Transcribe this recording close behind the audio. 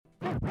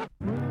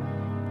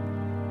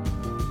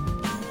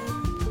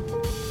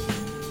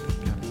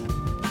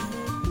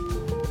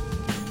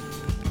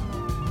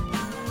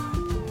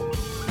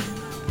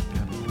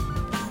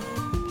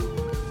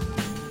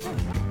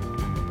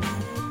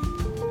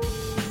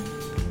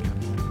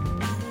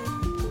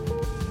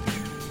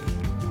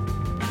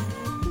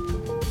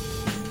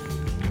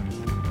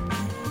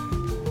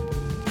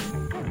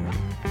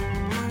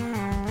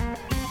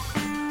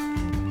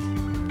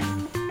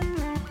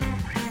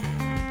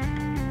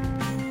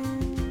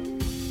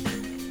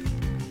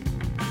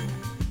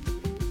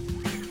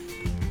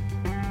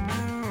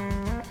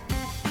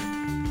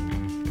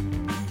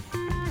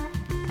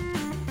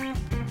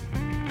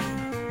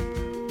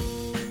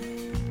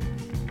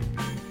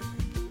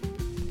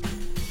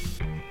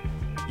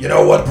You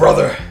know what,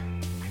 brother?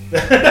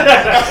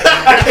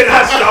 I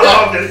cannot start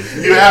off this.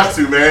 You have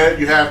to, man.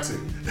 You have to.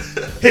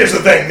 Here's the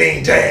thing,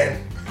 Mean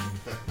Dan.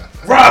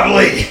 Rob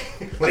Lee,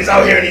 when he's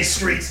out here in these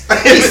streets,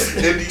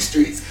 In these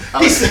streets.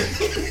 he's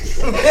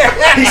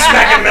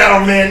smacking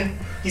around men.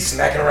 He's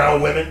smacking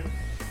around women.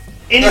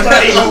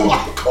 Anybody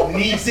who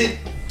needs it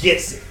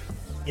gets it.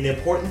 And the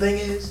important thing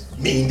is,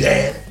 Mean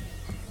Dan,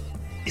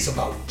 it's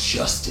about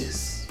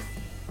justice.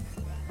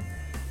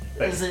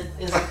 Is it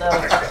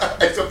though?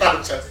 It's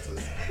about justice.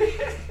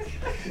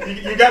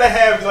 You gotta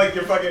have like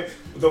your fucking.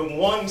 The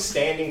one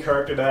standing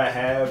character that I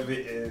have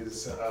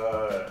is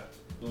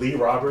Lee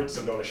Roberts.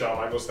 I'm doing a Shawn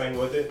Michaels thing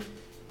with it,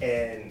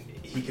 and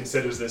he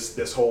considers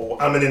this whole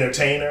I'm an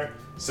entertainer.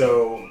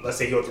 So let's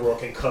say he'll throw a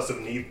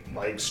concussive knee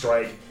like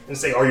strike and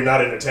say, "Oh, you're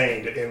not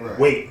entertained," and right.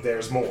 Wait,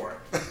 there's more.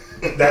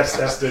 That's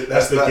the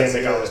nice,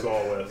 gimmick yeah. I was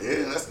going with.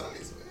 Yeah, that's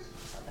nice, man.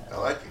 I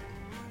like it.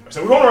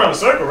 So we're going around the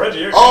circle,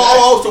 Reggie.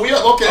 So we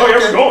up. Okay. Oh, yeah,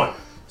 okay. we're going.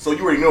 So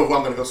you already know who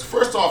I'm gonna go. So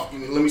first off,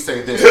 let me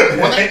say this: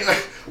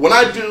 when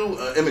I do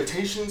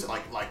imitations,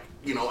 like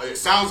it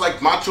sounds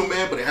like Macho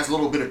Man, but it has a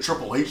little bit of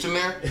Triple H in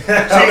there.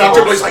 So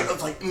Triple H's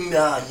like,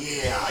 nah,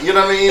 yeah, you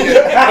know what I mean?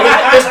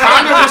 It's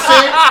kind of the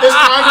same. It's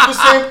kind of the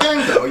same thing,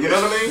 though. You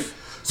know what I mean?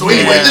 So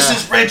anyway, this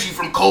is Reggie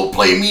from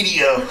Coldplay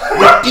Media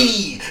with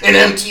D and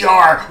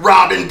MTR,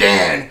 Rob and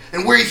Dan,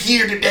 and we're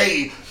here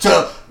today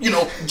to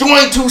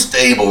join two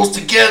stables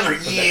together.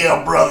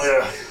 Yeah,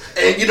 brother.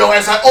 And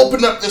as I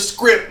open up the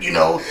script,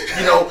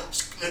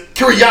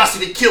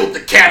 curiosity killed the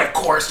cat, of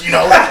course, And he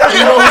always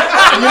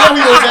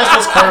has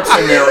those carps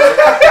in there, right?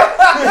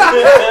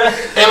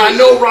 And I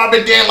know Rob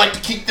and Dan like to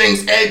keep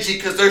things edgy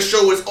because their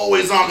show is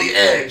always on the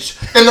edge.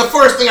 And the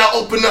first thing I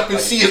open up and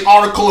see is an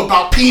article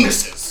about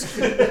penises.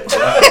 And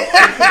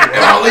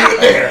I'll leave it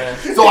there.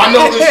 So I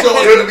know this show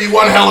is going to be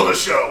one hell of a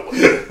show.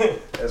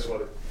 That's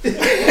what it.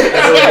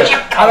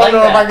 I don't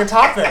know if I can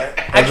top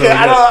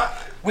that.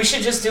 We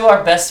should just do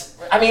our best.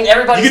 I mean,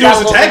 everybody's got a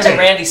little bit of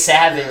Randy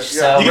Savage,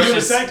 so you can do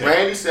the tag team.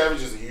 Randy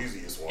Savage is the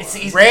easiest one. It's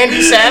easy.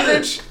 Randy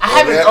Savage? I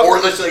haven't. Or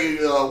let's say,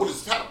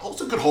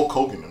 what's a good Hulk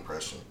Hogan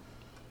impression?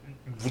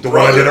 The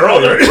one I did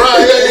earlier.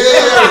 Right,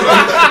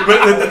 yeah.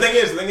 But the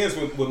thing is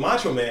with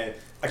Macho Man,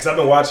 because I've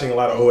been watching a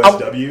lot of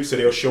OSW, so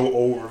they'll show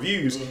old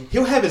reviews.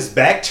 He'll have his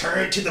back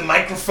turned to the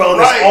microphone.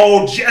 Right. It's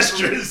all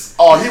gestures.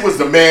 Oh, he was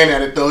the man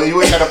at it, though. He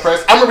always had a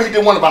press. I remember he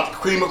did one about the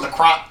cream of the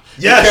crop.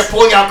 Yes. He kept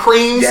pulling out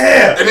creams.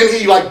 Yeah. And then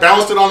he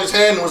balanced it on his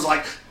hand and was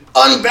like,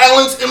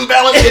 unbalanced,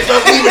 imbalanced, it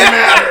doesn't even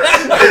matter.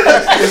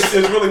 It's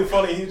really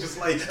funny. He's just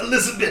like,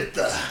 Elizabeth,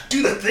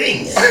 do the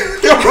thing.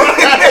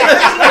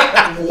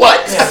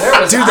 What? Yeah,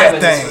 where was Do I that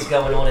when thing. this was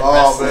going on in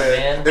wrestling,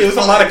 man? It was a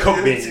lot of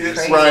coke beans.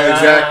 Crazy. Right,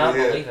 exactly. I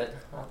Yeah. believe it.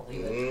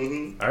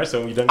 All right,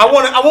 so we done. I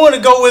want to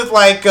go with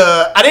I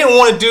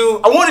want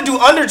to do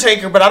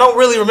Undertaker, but I don't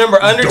really remember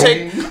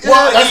Undertaker.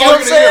 Well, that's you know all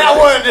what I'm saying? I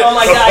wanted to. Oh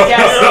my God,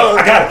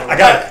 I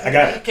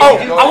got it.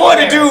 Can you do I Paul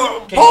wanted to Bear?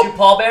 do. Can you do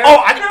Paul Bear? I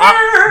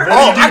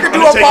could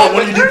do a Paul.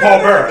 When you do Paul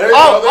Bear.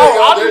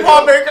 I'll do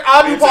Paul Bear.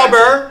 I'll do Paul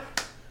Bear.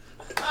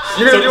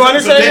 You're gonna do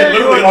Undertaker? So then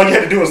literally all you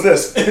had to do was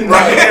this.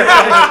 Right.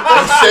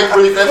 Shake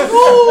really fast.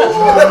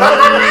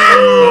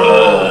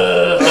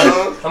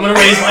 I'm gonna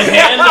raise my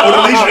hand. What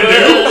at least you do.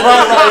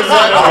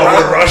 I don't want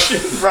to rush.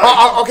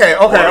 Okay.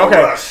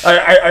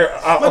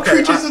 My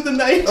creatures of the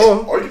night.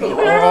 Or you can do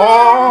the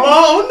wrong.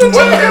 Oh, You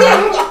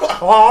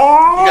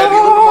gotta be a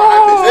little bit more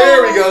high pitched.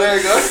 There we go.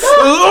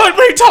 Let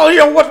me tell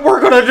you what we're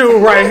gonna do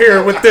right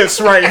here with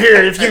this right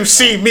here. If you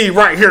see me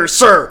right here,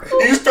 sir.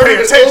 You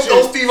started to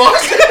go Steve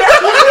Austin. It's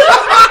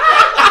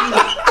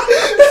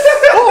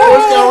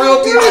got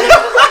real Steve Austin.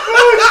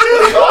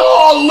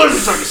 Oh, let me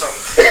tell you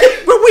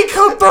something. When we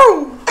come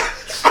through,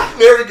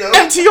 There we go.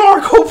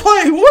 MTR go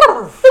play.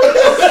 We're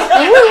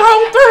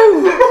out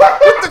through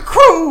with the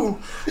crew,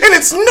 and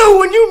it's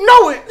new and you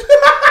know it.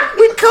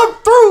 We come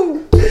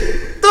through.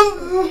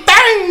 The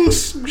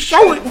bangs,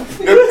 show it.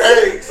 The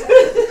eggs.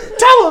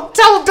 Tell him,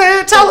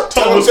 Dad. Tell him,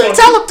 Dad.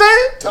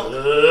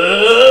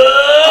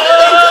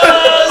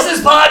 This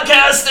is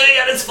podcasting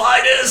at its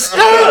finest.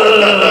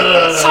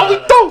 That's how we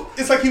do.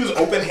 It's like he was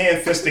open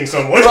hand fisting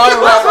someone.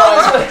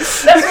 Right.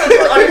 That's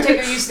what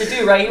Undertaker used to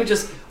do, right? He would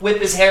just whip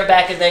his hair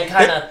back and then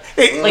kind of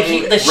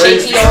the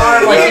shaky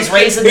arm, like he's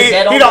raising the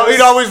dead.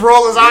 He'd always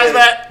roll his eyes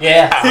back.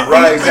 Yeah,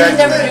 Right, I exactly.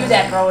 never knew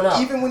that growing up.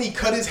 Even when he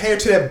cut his hair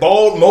to that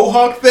bald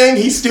mohawk thing,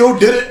 he still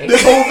did it.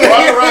 This whole thing.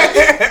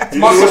 Right. He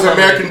was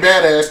American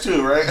Badass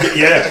too, right?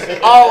 Yeah.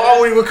 Oh,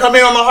 we would come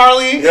in on the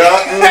Harley.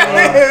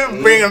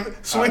 Yeah. Bring him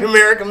sweet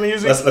American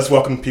music. Let's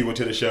welcome people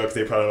to the show because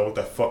they probably don't know what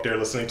the fuck they're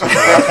listening to.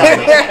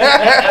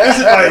 This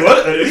is like,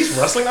 what? Are these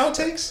wrestling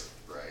outtakes?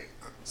 Right.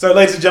 So,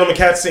 ladies and gentlemen,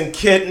 cats and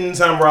kittens,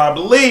 I'm Rob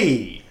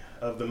Lee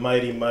of the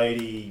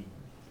mighty.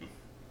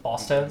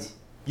 Boss Tones?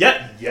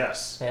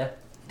 Yes. Yeah.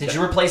 Did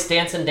you replace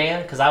Dancing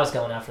Dan? Because I was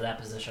going after that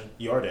position.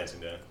 You are dancing,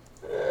 Dan.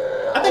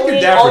 I think you're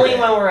Dapper Only Dan.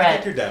 when we're I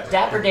at think you're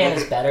Dapper Dan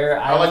is better.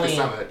 I like the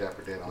sound of that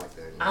Dapper Dan. I like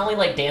that. I only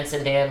like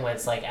Dancing Dan when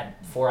it's like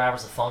at 4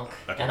 hours of funk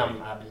and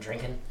I've been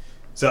drinking.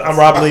 So I'm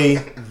Rob Lee.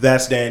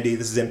 That's Dan D.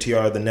 This is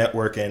MTR, the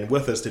network. And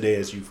with us today,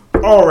 as you've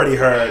already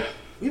heard,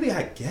 we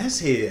got guests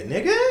here,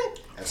 nigga.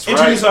 That's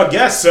Introduce our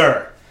guests,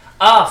 sir.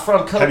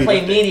 From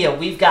Codeplay Media,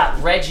 we've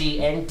got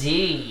Reggie and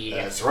D.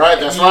 That's right.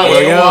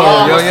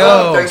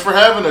 Yo. Thanks for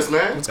having us,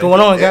 man. What's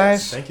going on,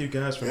 guys? Thank you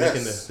guys for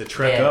making the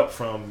trek up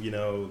from,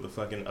 the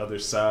fucking other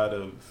side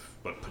of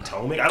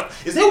Potomac.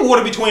 Is there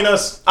water between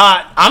us?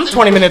 I'm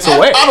 20 minutes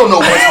away. I don't know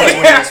what's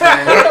between us,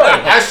 man.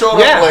 I showed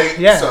up late.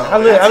 Yeah. So.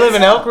 I live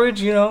in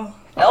Elkridge,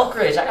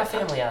 Elkridge, I got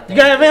family out there.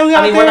 You got family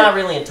out there? we're not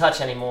really in touch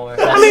anymore.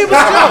 I mean, but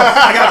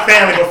I got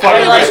family, but fuck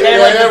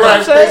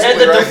they're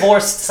the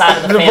divorced side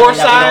of the family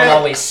that we don't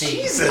always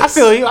see. Jesus. I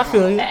feel you.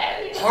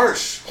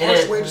 Harsh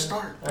way to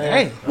start.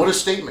 Hey. What a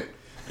statement.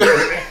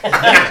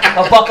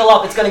 Well, buckle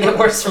up. It's going to get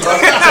worse from here.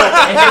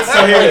 It's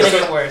going to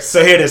get worse.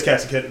 So here it is,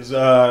 cats and kittens.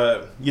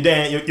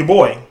 Your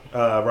boy,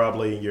 Rob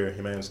Lee, your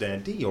man's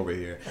Dan D over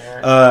here.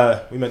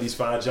 We met these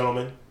fine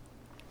gentlemen,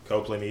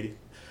 Codeplay Media.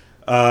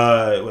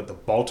 With the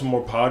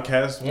Baltimore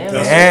Podcast.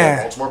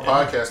 Yeah. Baltimore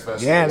Podcast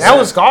Festival. Yeah, that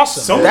was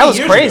awesome. That was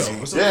crazy.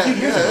 Was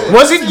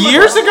it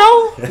years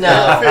ago?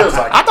 No. It feels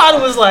like I thought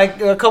it was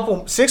like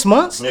 6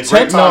 months. Yeah,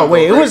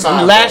 it was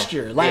last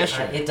year.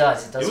 It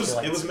does. It was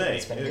feel like May.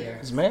 It's been a year.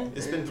 It's May?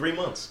 It's been 3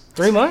 months.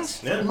 3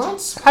 months? Yeah.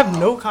 months. I have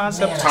no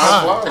concept of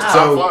time.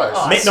 Time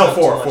flies.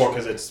 Four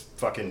because it's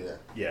fucking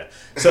yeah.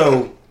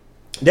 So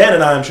Dan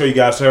and I'm sure you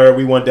guys heard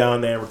we went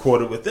down there and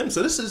recorded with them.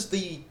 So this is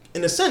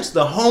in a sense,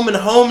 the home and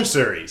home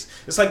series.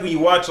 It's like when you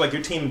watch like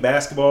your team in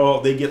basketball,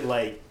 they get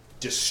like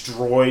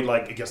destroyed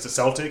like against the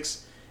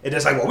Celtics. And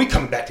it's like, well, we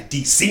coming back to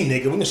DC,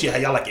 nigga. We gonna see how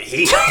y'all like it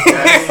here.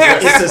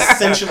 It's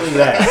essentially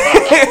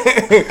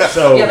that.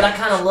 So yeah, but I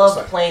kind of love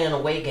playing an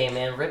away game,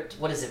 man. Rip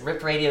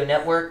Radio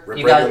Network.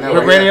 Rip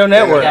Radio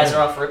Network. You guys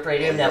are off Rip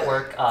Radio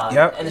Network.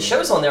 Yep. And the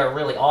shows on there are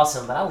really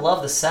awesome. But I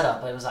love the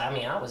setup. It was,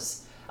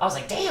 I was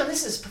like, damn,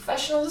 this is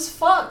professional as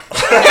fuck. We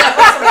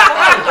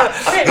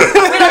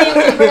don't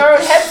even bring our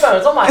own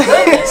headphones. Oh my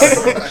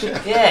goodness.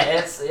 Yeah,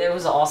 it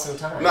was an awesome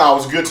time. No, it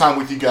was a good time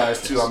with you guys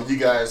too. I mean, you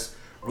guys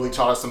really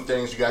taught us some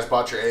things. You guys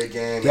brought your A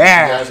game.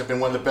 Yeah. You guys have been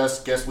one of the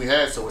best guests we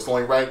had, so it's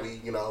only right we,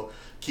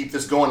 keep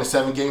this going. A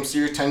 7-game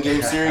series,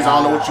 10-game series.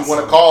 I don't know what you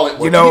want to call it.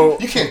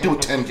 You can't do a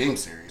 10-game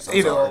series.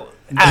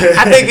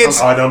 I think it's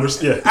high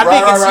numbers. Yeah. I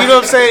think it's you know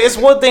what I'm saying. It's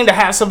one thing to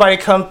have somebody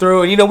come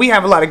through, and we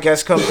have a lot of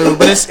guests come through,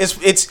 but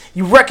it's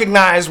you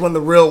recognize when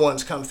the real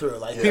ones come through,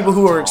 like people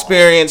who are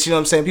experienced. You know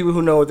what I'm saying? People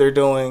who know what they're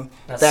doing,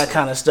 that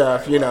kind of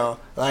stuff.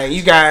 Like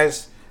you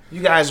guys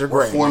are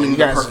great. Forming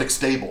the perfect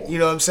stable. You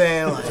know what I'm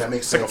saying? Like, that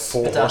makes like a sense.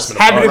 4 horsemen.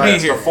 Happy to be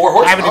here. The 4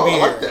 horsemen. Happy to be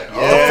here. I like that. The 4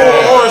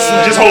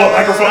 horsemen. Just hold up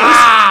microphones.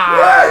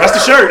 That's the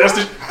shirt. That's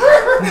the.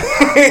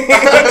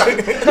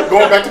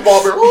 Going back to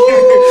Ball Bear.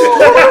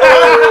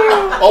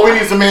 All we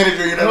need is a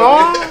manager,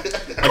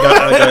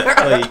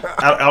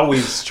 I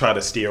always try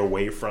to steer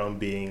away from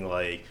being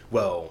like,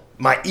 well,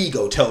 my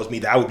ego tells me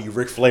that I would be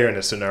Ric Flair in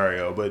this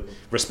scenario, but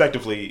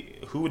respectively,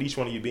 who would each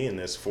one of you be in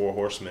this 4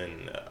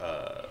 Horsemen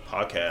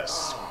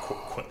podcast?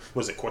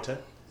 Was it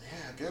Quartet?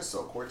 Yeah, I guess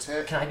so.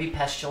 Quartet. Can I be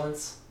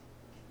Pestilence?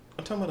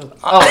 I'm talking about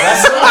I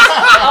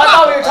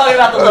thought we were talking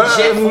about the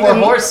legit 4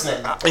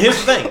 horsemen. Here's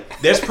the thing.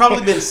 There's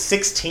probably been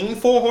 16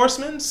 4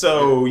 horsemen,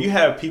 so you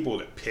have people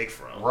to pick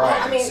from.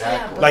 Right,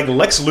 exactly. Like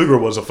Lex Luger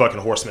was a fucking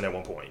horseman at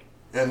one point.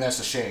 And that's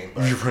a shame.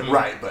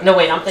 But no,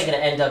 wait, I'm thinking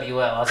of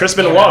NWO. Chris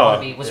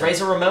Benoit. Was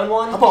Razor Ramon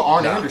one? How about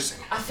Arn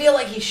Anderson? I feel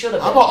like he should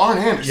have. How about Arn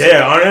Anderson?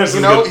 Yeah, Arn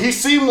Anderson. He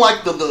seemed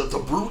like the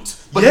brute,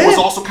 but he was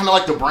also kind of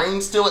like the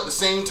brain still at the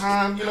same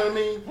time. You know what I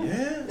mean?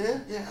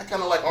 Yeah. I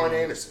kind of like Arn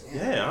Anderson.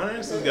 Yeah, Arn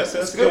Anderson.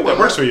 That's good. That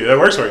works for you.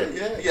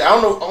 Yeah.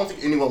 I don't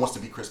think anyone wants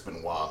to be Chris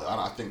Benoit.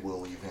 I think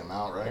we'll leave him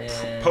out, right?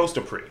 Yeah. Post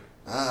or pre?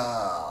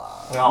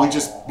 We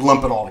just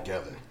lump it all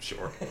together.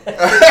 Sure.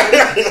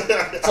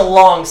 It's a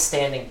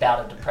long-standing bout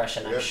of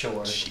depression, I'm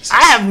sure. Jesus.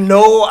 I have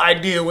no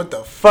idea what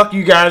the fuck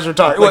you guys are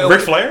talking. Like Ric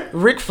Flair?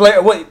 Ric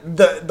Flair. Wait,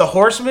 the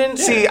Horsemen.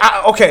 Yeah. See,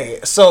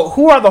 so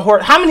who are the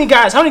How many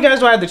guys? How many guys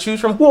do I have to choose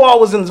from? Who all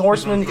was in the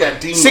Horsemen? You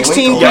got Dean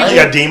 16. Malenko, right? You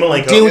got Dean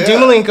Malenko. Dean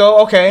Malenko.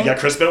 Okay. You got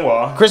Chris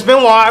Benoit.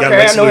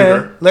 Okay, I know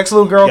him. Lex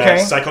Luger. You Okay.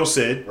 got Psycho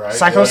Sid. Right.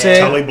 Psycho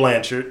Sid. Tully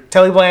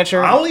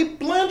Blanchard. Ollie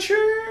Blanchard?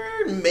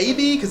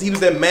 Maybe, because he was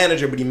their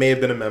manager, but he may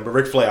have been a member.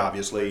 Ric Flair,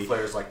 obviously. Ric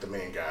Flair's like the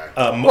main guy.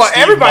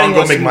 Everybody Mongo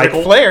wants to be Ric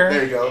McMichael. Flair.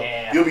 There you go.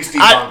 Yeah. You'll be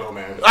Steve Mongo,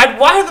 man.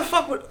 Why the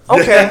fuck would?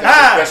 Okay.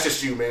 That's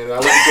just you, man.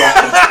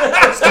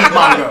 Steve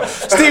Mongo.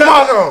 Steve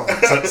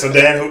Mongo. So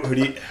Dan, who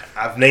do you?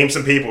 I've named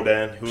some people,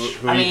 Dan.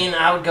 Who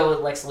I would go with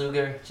Lex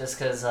Luger just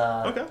because.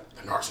 Okay.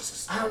 The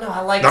narcissist. I don't know.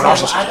 I liked him. I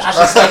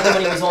just liked him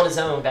when he was on his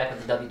own back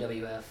with the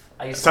WWF.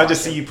 I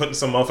just see you putting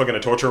some motherfucker in a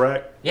torture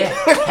rack. Yeah.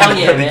 Hell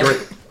yeah, That'd man. be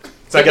great.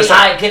 So I get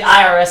guess get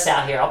IRS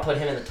out here. I'll put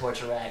him in the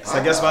torture rack. So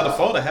I guess by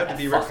default, I have to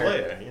be Ric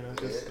Flair. You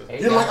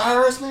didn't like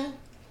IRS, man?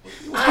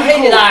 I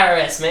hated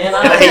IRS, man.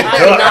 I did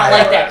not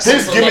like that.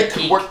 His gimmick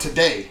could work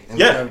today in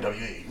the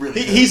WWE.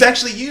 Really, he's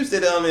actually used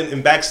it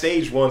in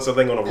backstage once, I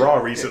think, on a Raw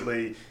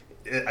recently,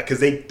 because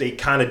they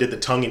kind of did the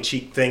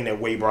tongue-in-cheek thing that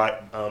Wade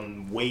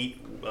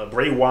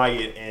Bray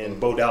Wyatt and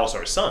Bo Dallas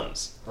are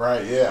sons.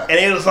 Right, yeah. And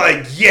it was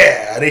like,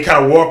 yeah. They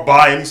kind of walk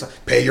by and he's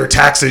like, pay your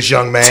taxes,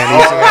 young man.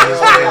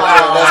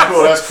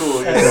 That's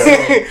cool.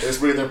 Yeah. It's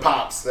really their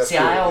pops. That's See,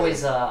 cool.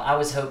 I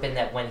was hoping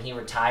that when he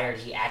retired,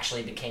 he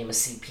actually became a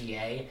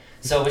CPA.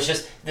 So it was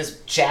just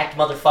this jacked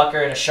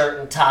motherfucker in a shirt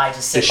and tie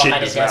just sitting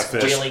behind his desk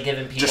really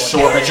giving people just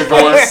show up at your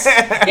doors.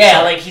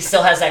 Yeah, like he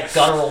still has that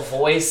guttural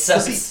voice. So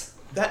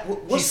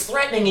He's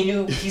threatening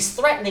you. He's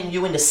threatening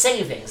you into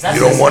savings. That's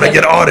You don't want to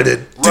get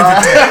audited. Here's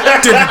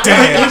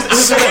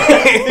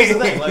the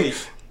thing. Like,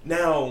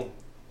 now,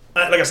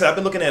 like I said, I've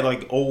been looking at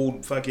like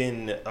old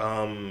fucking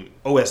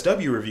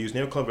OSW reviews. And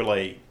they'll cover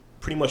like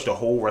pretty much the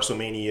whole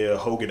WrestleMania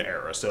Hogan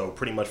era. So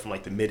pretty much from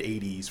like the mid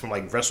 '80s, from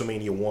like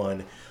WrestleMania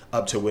 1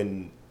 up to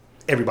when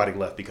everybody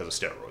left because of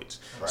steroids.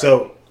 Right.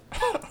 So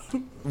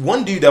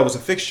one dude that was a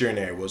fixture in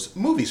there was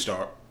movie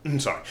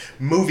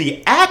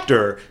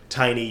actor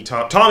Tommy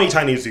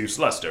Tiny Zeus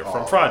Lester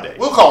from Friday.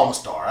 We'll call him a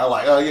star. I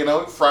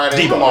like,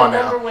 Friday. Come on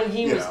now. Remember when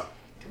he was?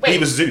 He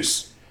was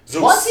Zeus.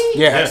 Was he?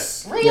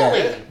 Yes. Really?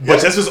 Yeah. But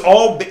this is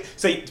all.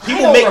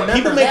 People make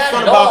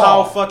fun about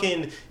how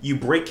fucking you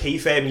break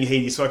kayfabe and you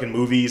hate these fucking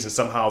movies and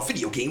somehow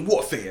video game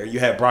warfare. You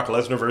have Brock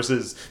Lesnar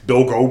versus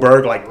Bill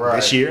Goldberg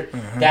this year.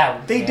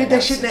 Mm-hmm. They did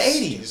that shit in the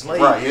 80s.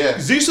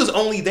 Like, Zeus was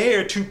only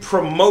there to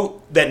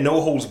promote that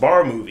No Holds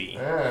Bar movie.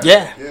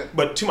 Yeah.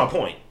 But to my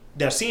point,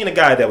 now seeing a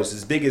guy that was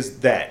as big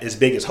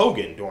as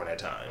Hogan during that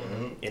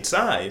time in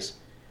size,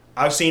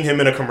 I've seen him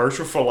in a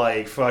commercial for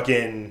like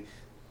fucking.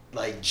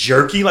 Like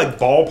jerky, like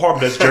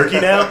ballpark does jerky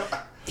now.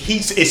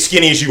 He's as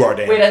skinny as you are,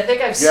 Dan. Wait, I think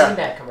I've seen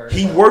that commercial.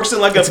 He works in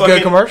like a fucking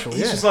good commercial.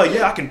 He's just like,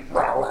 I can.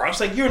 I was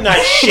like, you're not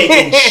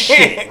shaking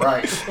shit.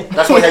 Right.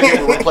 That's why he had to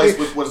get replaced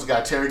with what is the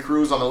guy Terry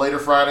Crews on the later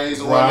Fridays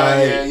and whatnot.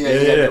 Yeah. He had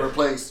to get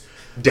replaced.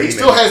 But he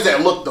still has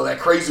that look though, that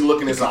crazy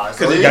look in his eyes.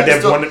 Because he got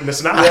that one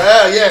missing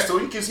eye. Yeah. So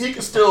he can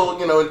still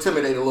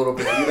intimidate a little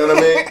bit. You know what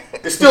I mean?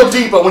 It's still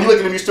Debo. When you look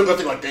at him, you're still gonna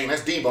think like, dang,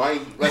 that's Debo. I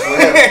ain't messing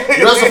with him.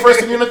 That's the first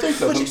thing you're gonna think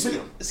of when you see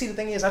him. See, the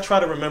thing is, I try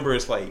to remember.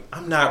 It's like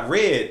I'm not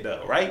red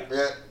though, right?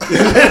 Yeah.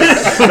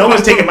 No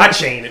one's taking my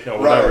chain.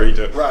 Whatever he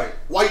took. Right.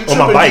 Why you tripping,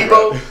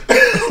 Debo?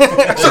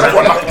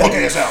 I'm not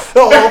poking this out.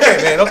 Oh, okay,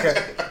 man. Okay.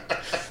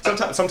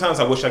 Sometimes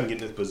I wish I can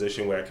get in this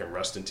position where I can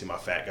rust into my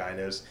fat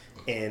guyness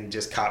and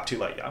just cop to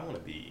like I want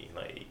to be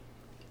like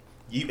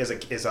you.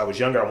 As I was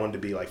younger, I wanted to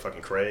be like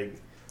fucking Craig.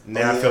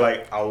 Now I feel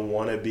like I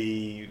want to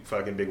be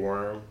fucking Big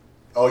Worm.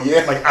 Oh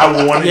yeah, like I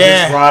want to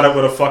just ride up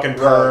with a fucking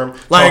perm,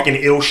 talking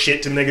ill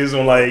shit to niggas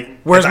on like.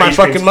 Where's my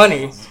fucking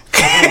money?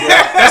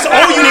 That's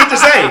all you need to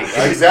say.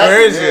 Exactly.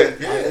 Where is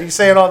it? You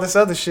saying all this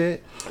other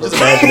shit. Just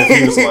imagine if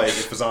he was like,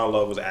 if Fazan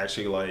Love was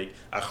actually like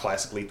a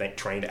classically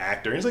trained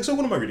actor. He's like, so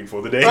what am I reading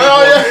for the day? Oh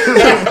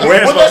yeah.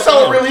 Well, that's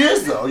how it really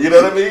is, though. You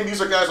know what I mean?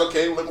 These are guys.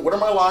 Okay, what are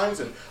my lines?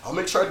 And I'll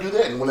make sure I do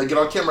that. And when they get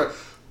on camera,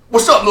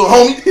 what's up, little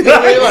homie? You know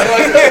what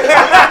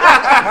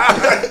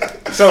I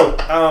mean? So,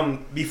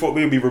 before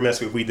we would be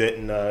remiss if we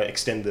didn't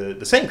extend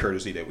the same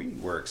courtesy that we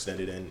were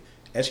extended and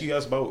ask you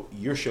guys about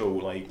your show.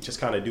 Like, just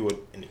kind of do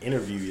an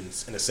interview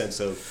in a sense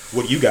of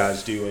what you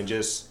guys do and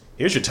just.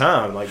 Here's your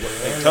time. Like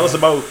tell us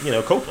about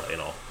co-play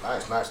and all.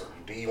 Nice.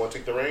 Do you want to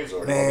take the reins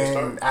or do you want me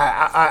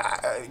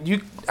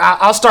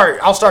to start?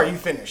 I'll start. You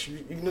finish.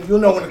 You'll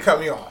know when to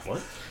cut me off.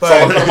 What? But, so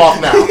I'm gonna cut him off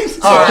now.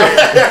 All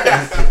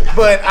right.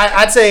 But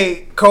I'd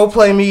say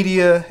co-play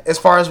media, as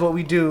far as what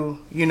we do,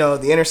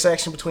 the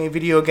intersection between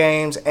video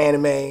games,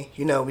 anime.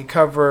 We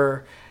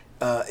cover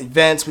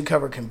events, we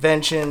cover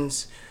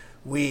conventions,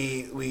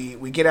 we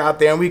get out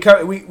there and we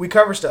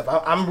cover stuff.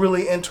 I'm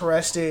really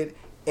interested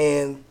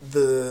in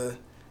the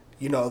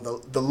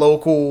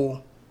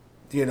local,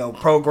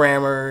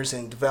 programmers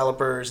and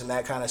developers and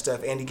that kind of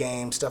stuff, indie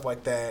games, stuff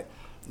like that,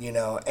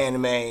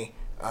 anime,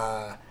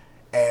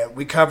 and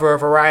we cover a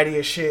variety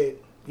of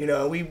shit. We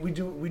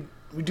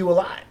do a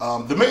lot.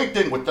 The main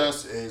thing with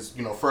us is,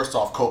 first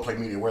off, co-play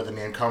media, where the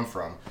name come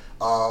from.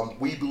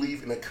 We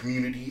believe in a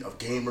community of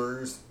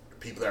gamers,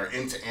 people that are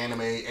into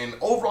anime, and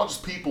overall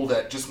just people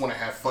that just want to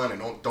have fun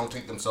and don't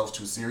take themselves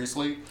too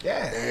seriously.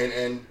 Yeah.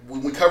 And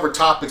we cover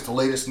topics, the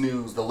latest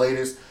news, the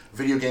latest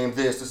video game,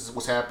 this is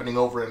what's happening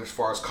over and as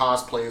far as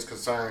cosplay is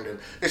concerned. And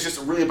it's just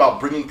really about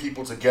bringing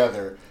people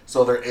together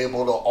so they're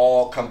able to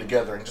all come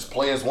together and just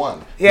play as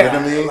one. Yeah. You know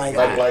what I mean?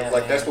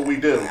 Like that's what we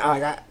do.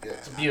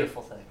 It's a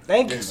beautiful thing.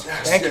 Thank you.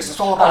 Thank you. It's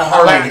all about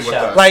harmony with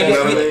us. Like, you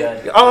know what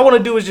I mean? all I want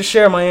to do is just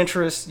share my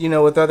interests,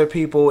 with other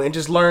people and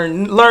just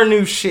learn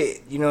new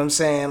shit. You know what I'm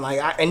saying?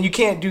 And you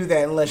can't do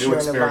that unless you're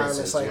in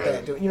environments like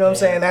that. You know what I'm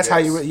saying? That's how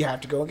you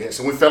have to go against. Yes,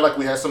 and we felt like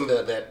we had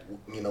something that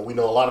we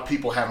know a lot of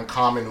people have in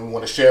common and we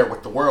want to share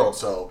with the world.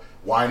 So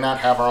why not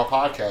have our own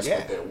podcast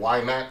with it?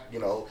 Why not,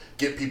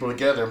 get people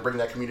together and bring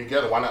that community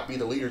together? Why not be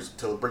the leaders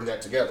to bring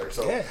that together?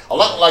 So a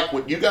lot like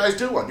what you guys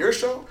do on your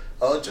show,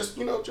 just a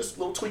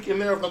little tweak in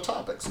there of the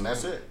topics, and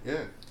that's it.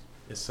 Yeah.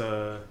 It's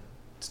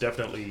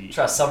definitely.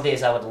 Trust. Some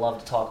days I would love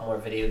to talk more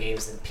video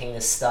games than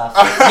penis stuff.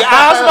 Yeah,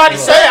 I was about to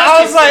say.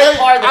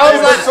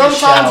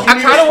 Sometimes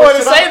I kind of wanted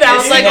to say that. I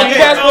was like,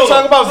 you guys want to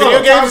talk about video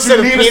video games instead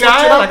of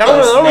penile? Like, I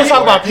don't want to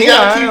talk about penile. You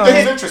gotta keep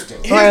things interesting.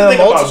 Here's the thing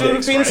about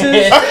dicks,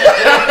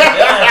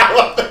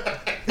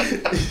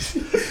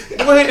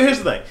 right? Well, here's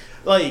the thing.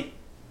 Like,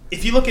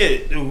 if you look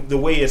at the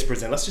way it's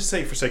presented, let's just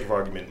say, for sake of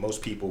argument,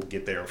 most people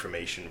get their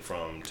information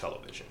from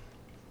television.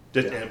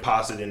 And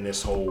posit in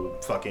this whole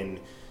fucking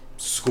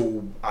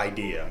school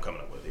idea I'm coming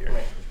up with here.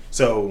 Right.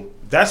 So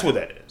that's what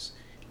that is.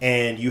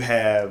 And you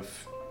have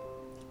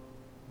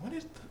what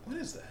is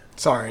that?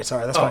 Sorry,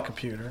 that's my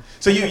computer.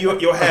 So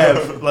you'll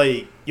have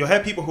you'll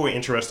have people who are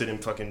interested in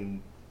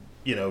fucking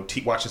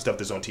watching stuff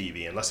that's on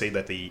TV, and let's say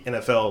that the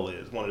NFL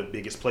is one of the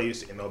biggest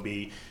places,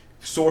 MLB,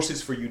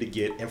 sources for you to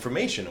get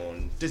information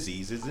on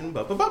diseases and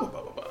blah blah blah blah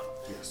blah blah.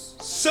 Yes.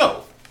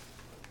 So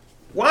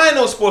why in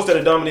those sports that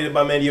are dominated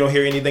by men you don't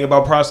hear anything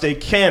about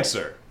prostate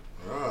cancer?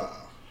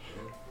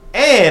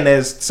 And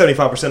as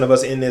 75% of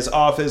us in this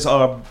office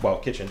are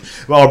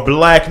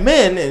black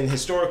men, and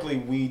historically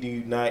we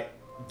do not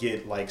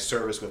get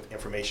service with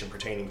information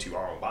pertaining to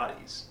our own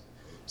bodies.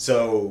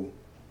 So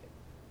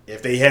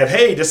if they have,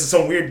 hey, this is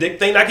some weird dick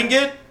thing I can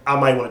get, I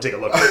might want to take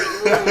a look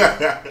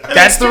at it.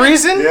 That's the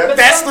reason? Yeah.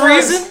 That's the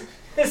reason?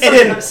 And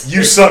then,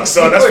 you suck,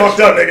 son. That's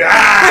fucked up, nigga.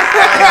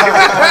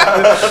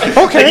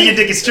 Okay. Nigga, your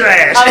dick is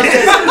trash.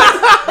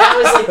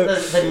 That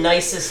was the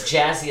nicest,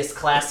 jazziest,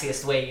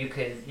 classiest way you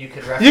could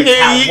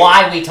reference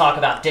why we talk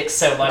about dicks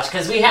so much,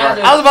 because we have.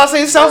 I was about to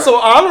say it sounds so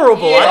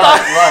honorable. Yeah, I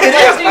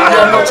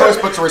have no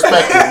choice but to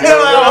respect it.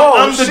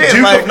 I'm the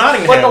Duke of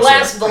Nottingham. But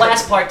the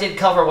last part did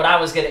cover what I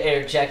was going to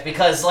interject,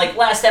 because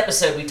last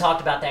episode we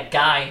talked about that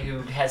guy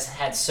who has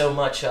had so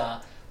much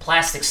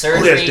plastic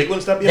surgery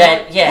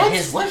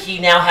he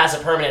now has a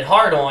permanent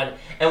hard-on,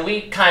 and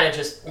we kind of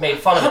just made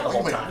fun of it the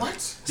whole time.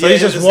 What? So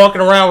he's just walking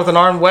around with an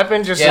armed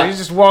weapon? He's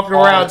just walking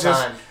around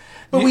just...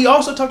 But we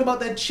also talked about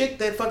that chick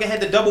that fucking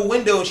had the double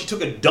window and she took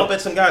a dump at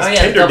some guy's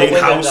Tinder date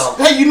house.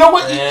 Hey, you know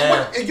what?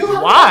 You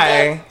heard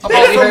Why?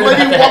 About some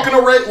lady walking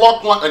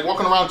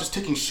around just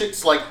taking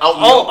shits out in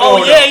the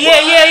open. Yeah. You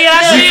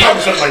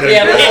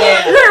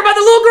heard about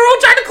the little girl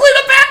trying to clean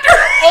up after?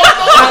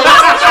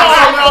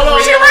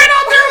 She ran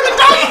out there with a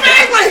dog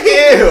bag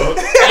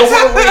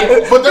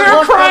But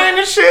they're crying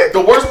and shit. The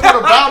worst part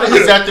about it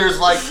is that there's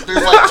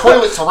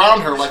toilets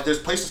around her. There's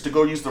places to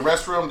go use the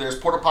restroom. There's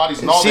porta potties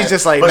and all that. She's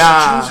just like, but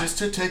nah. she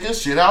chooses to take a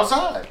shit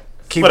outside.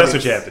 That's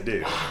what you have to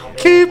do.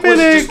 Keeping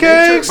it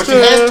gangsta. But she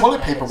has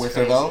toilet paper with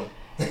her though.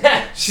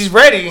 She's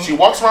ready. She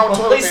walks around with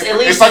toilet paper.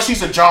 It's like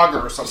she's a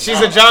jogger or something.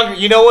 She's a jogger.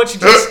 You know what? She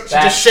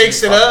just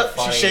shakes it up.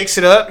 She shakes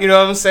it up. You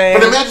know what I'm saying?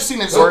 But imagine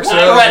seeing it works it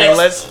up and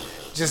lets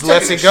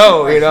it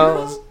go. You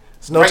know,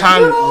 there's no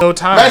time. No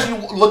time.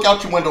 Imagine you look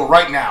out your window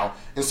right now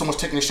and someone's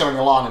taking a shit on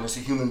your lawn and it's a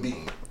human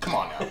being. Come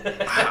on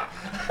now.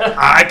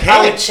 I can't.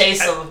 I would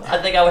chase him. I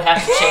think I would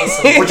have to chase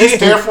him. Would you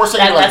stare for a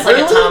second? That's like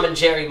a Tom and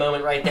Jerry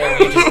moment right there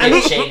where you just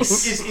get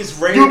chased. It's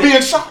rare. You'd be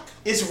in shock.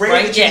 It's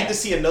rare that you get to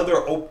see another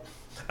open.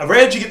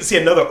 Rare that you get to see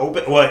another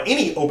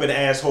any open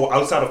asshole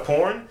outside of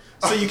porn.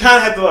 So you kind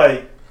of have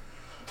to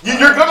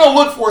You're gonna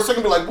look for a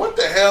second and be like, what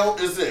the hell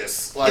is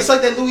this? It's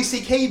like that Louis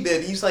C.K.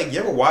 bit. He's like, you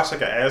ever watch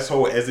an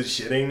asshole as it's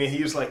shitting? And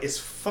he was like, it's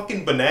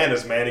fucking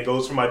bananas, man. It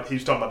goes from he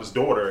was talking about his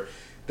daughter,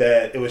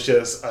 that it was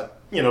just a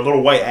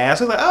little white ass.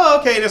 He's like, oh,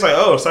 okay. And it's like,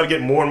 it started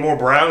getting more and more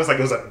brown. It's like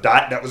it was a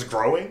dot that was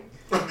growing.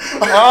 And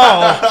he's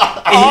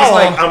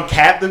like, I'm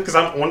captive because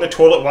I'm on the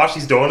toilet while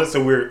she's doing it,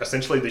 so we're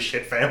essentially the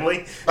shit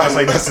family. I was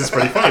like, this is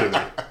pretty funny to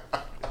me.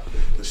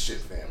 The shit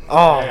family.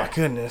 Oh, my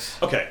goodness.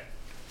 Okay.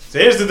 So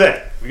here's the thing.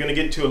 We're going to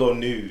get into a little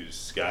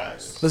news,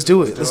 guys. Let's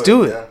do it. Let's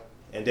do it. Yeah.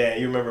 And Dan,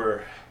 you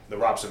remember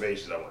the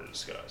observations I want to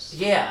discuss.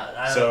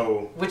 Yeah.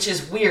 Which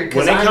is weird.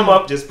 When they come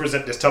up, just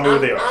tell me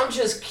what they are. I'm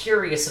just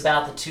curious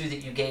about the two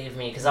that you gave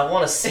me because I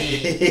want to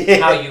see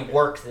how you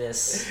work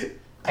this.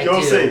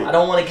 You'll see. I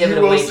don't want to give it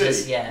away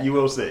just yet. You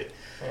will see.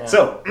 Yeah.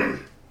 So,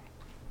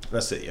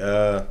 let's see.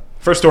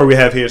 First story we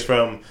have here is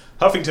from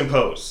Huffington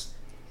Post.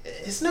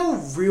 It's no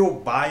real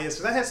bias,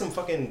 because I had some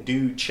fucking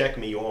dude check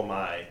me on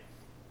my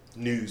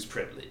news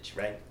privilege,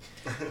 right?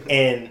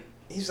 And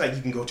he's like,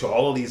 you can go to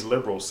all of these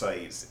liberal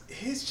sites.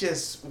 It's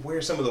just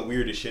where some of the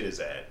weirdest shit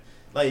is at.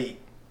 Like,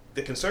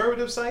 the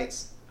conservative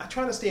sites, I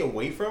try to stay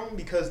away from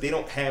because they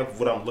don't have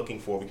what I'm looking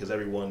for, because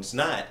everyone's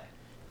not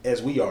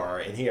as we are.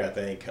 And here, I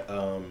think,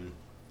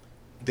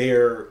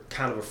 they're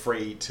kind of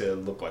afraid to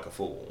look like a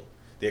fool.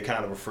 They're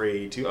kind of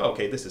afraid to,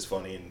 okay, this is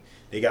funny, and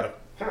you gotta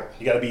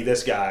be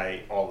this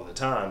guy all of the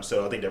time.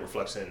 So I think that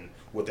reflects in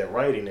what they're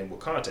writing and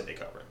what content they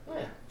cover.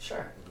 Yeah,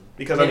 sure.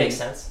 Because that makes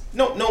sense.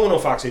 No one on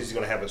Fox News is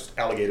going to have an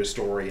alligator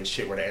story and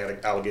shit where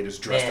the alligator's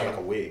dressed in like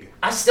a wig.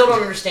 I still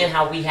don't understand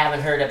how we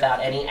haven't heard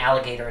about any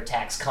alligator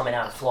attacks coming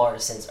out of Florida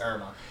since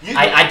Irma.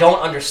 I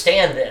don't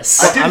understand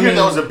this. I did hear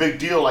that was a big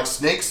deal, like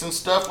snakes and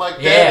stuff like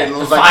that. Yeah, and it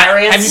was the fire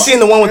ants. Have you seen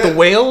the one with the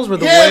whales? Where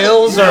the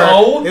whales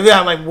are... They've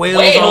got like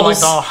whales on like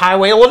the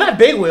highway. Well, not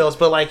big whales,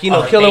 but like,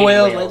 killer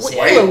whales.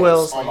 Like killer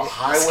whales. On the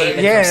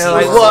highway? Yeah,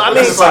 like, well, I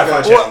mean...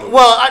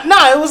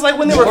 It was like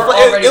when they were...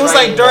 It was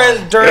like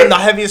during the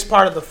heaviest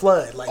part of the flood.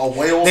 blood. Like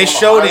whales. They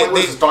showed it.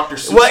 This is Dr.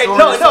 Seuss. Well,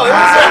 no, it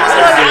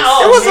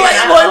was like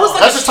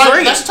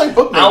that's a type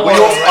book.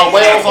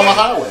 Whales on the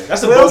highway.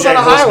 That's a Whales on the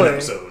BoJack Horseman highway.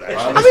 episode.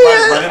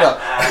 Run it up.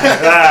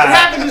 What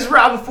happened is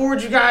I will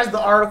forward you guys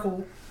the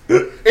article.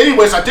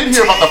 Anyways, I did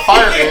hear about the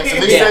fire ants,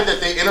 and they said that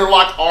they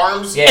interlocked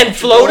arms and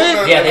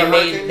floated. Yeah, they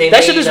made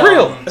that shit is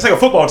real. It's like a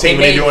football team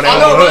when they doing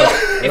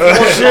that. If you want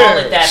to call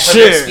it that for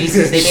their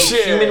species, they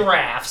made human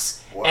rafts.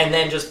 And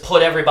then just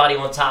put everybody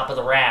on top of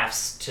the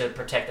rafts to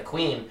protect the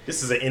queen.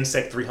 This is an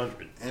Insect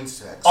 300.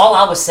 Insects. All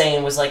I was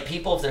saying was like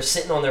people, if they're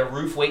sitting on their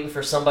roof waiting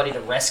for somebody to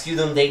rescue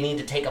them, they need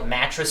to take a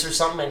mattress or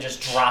something and just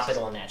drop it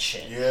on that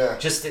shit. Yeah.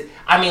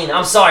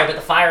 I'm sorry, but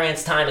the fire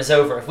ants' time is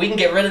over. If we can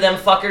get rid of them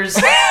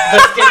fuckers,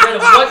 let's get rid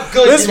of what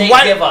good do they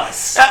give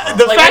us?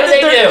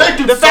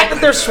 The fact that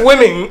they're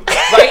swimming.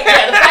 Right?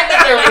 Yeah, the fact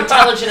that they're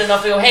intelligent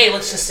enough to go, hey,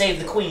 let's just save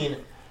the queen.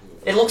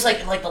 It looks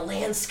like the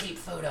landscape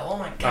photo. Oh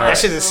my god, that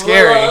shit is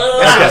scary.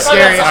 That's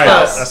scary. All right,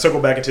 let's circle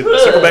back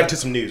to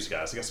some news,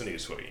 guys. I got some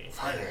news for you.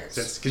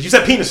 Because you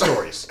said penis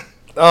stories.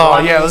 Oh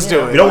yeah, let's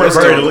do it. We don't want to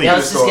bury the lead.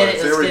 Let's just get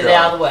it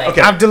out of the way.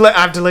 Okay. I've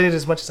delayed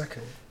as much as I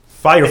could.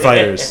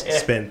 Firefighters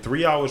spend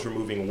 3 hours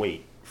removing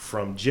weight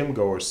from gym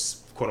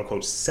goers' quote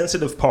unquote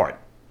sensitive part.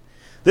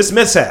 This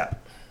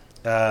mishap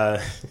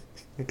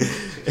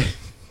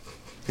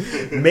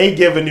may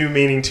give a new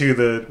meaning to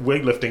the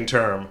weightlifting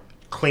term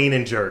clean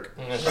and jerk.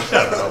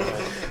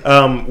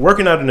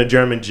 Working out in a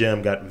German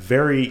gym got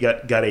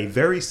a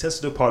very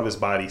sensitive part of his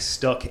body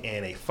stuck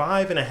in a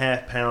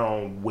 5.5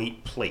 pound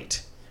weight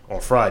plate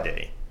on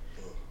Friday.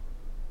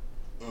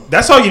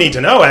 That's all you need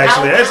to know,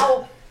 actually.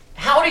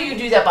 How do you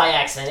do that by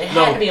accident? It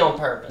had to be on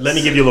purpose. Let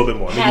me give you a little bit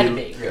more. Had to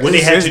be. What they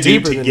had to do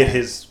to get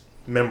his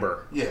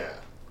member,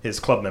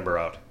 his club member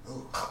out.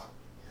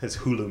 His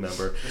Hulu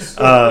member.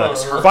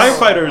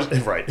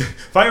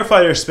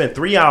 Firefighters spent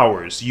 3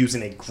 hours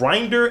using a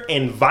grinder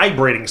and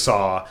vibrating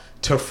saw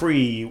to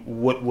free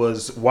what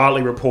was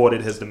widely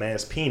reported as the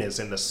man's penis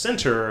in the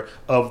center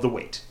of the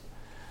weight.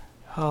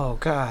 Oh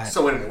God!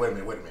 So wait a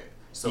minute.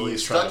 So he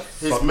stuck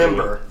his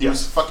member.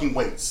 These fucking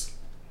weights.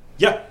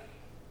 Yeah.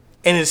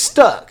 And it's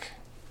stuck.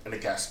 And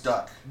it got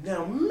stuck.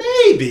 Now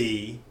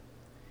maybe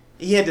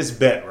he had this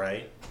bet,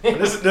 right?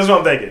 This is what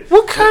I'm thinking.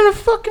 What kind of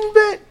fucking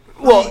bet?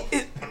 Well,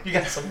 you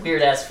got some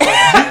weird ass.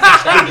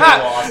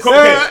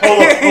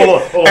 Hold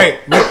on. Hey,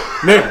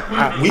 Nick,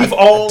 we've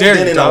all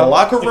been in a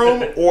locker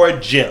room or a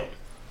gym.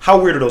 How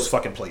weird are those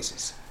fucking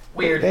places?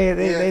 Weird.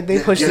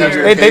 They push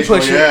it. They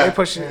push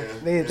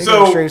it. They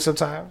go straight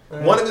sometimes.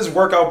 One of his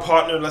workout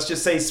partner, let's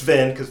just say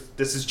Sven, because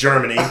this is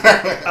Germany,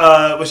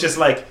 was just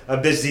like, I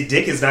bet the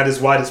dick is not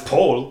as wide as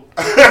pole.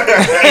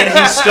 And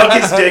he stuck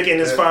his dick in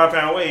his 5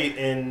 pound weight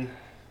and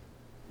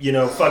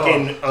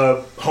fucking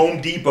Home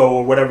Depot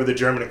or whatever the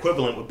German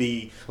equivalent would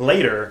be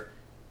later.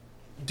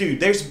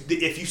 Dude,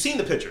 if you've seen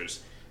the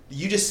pictures,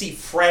 you just see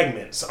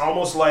fragments,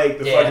 almost like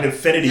the fucking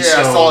Infinity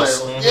Stones. I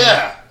saw it.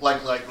 Yeah,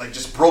 like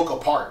just broke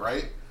apart,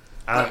 right?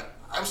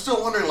 I'm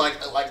still wondering, like,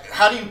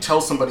 how do you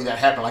tell somebody that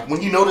happened? Like,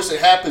 when you notice it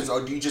happens,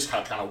 or do you just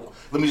kind of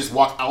let me just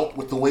walk out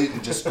with the weight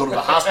and just go to the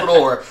hospital,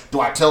 or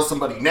do I tell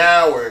somebody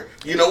now, or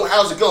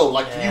how's it go?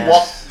 Like, do you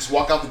just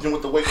walk out the gym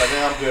with the weight, like,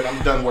 I'm good,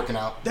 I'm done working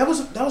out. That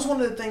was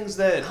one of the things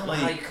that I don't know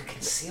how you could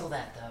conceal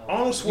that though.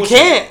 You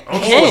can't.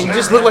 You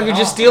just look like you're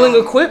just stealing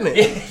equipment.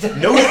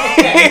 No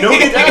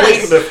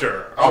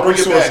weightlifter. Arnold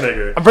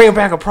Schwarzenegger. I bring it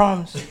back, I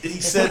promise. He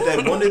said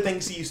that one of the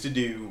things he used to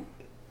do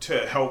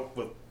to help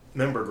with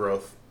member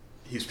growth,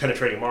 he was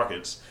penetrating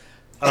markets.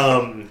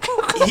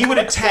 He would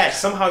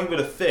affix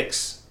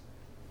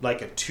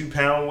like a 2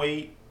 pound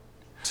weight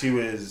to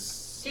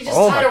his. He just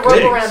tied a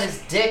rope around his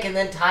dick and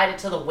then tied it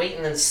to the weight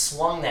and then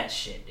swung that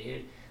shit,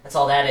 dude. That's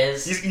all that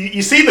is.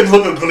 You see the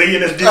look of glee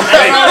in his dude's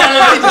face. He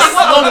just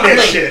swung that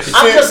shit.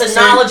 I'm just a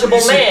knowledgeable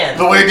man.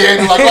 The way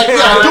Danny do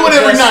it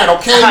every night,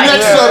 okay?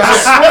 Next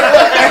subject.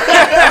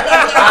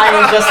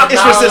 I'm just a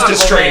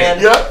knowledgeable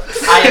man. Yep.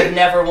 I have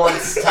never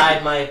once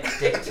tied my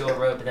dick to a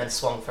rope and then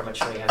swung from a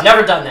tree. I've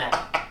never done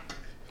that.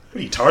 What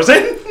are you,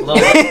 Tarzan? A little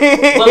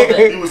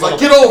bit. He was like,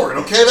 get over it,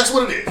 okay? That's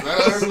what it is.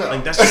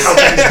 Like, that's just how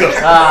things go.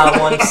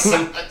 One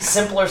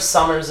simpler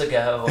summers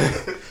ago.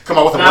 Come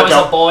on with when I was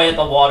a boy at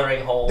the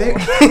watering hole.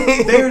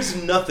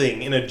 There's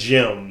nothing in a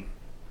gym.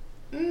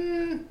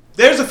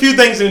 There's a few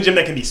things in a gym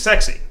that can be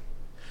sexy.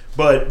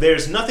 But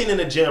there's nothing in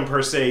a gym,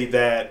 per se,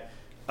 that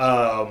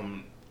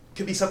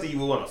could be something you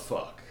would want to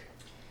fuck.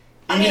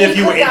 Even if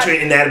you were into an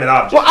inanimate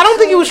object. Well, I don't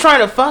think he was trying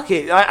to fuck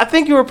it. I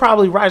think you were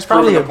probably right. It's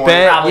probably a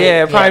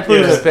bet. Probably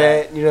proving a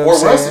bet. You know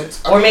what I'm saying?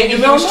 Or maybe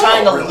he was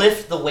trying to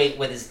lift the weight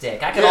with his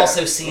dick. I could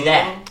also see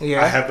that.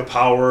 Yeah. I have the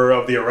power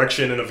of the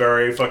erection in a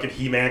very fucking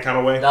He-Man kind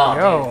of way. No,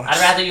 dude. I'd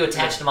rather you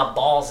attach to my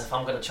balls if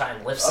I'm going to try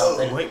and lift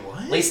something. Wait,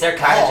 what? At least they're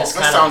kind of just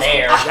kind of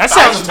there. That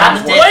sounds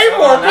way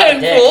more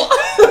painful.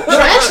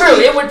 True.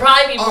 It would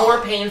probably be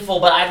more painful,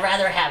 but I'd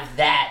rather have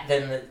that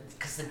than the...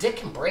 The dick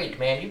can break,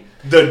 man.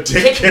 The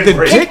dick can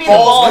break. Kick me the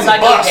balls, I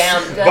go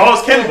down.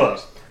 Balls can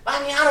bust.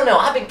 I mean, I don't know.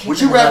 I've been kicking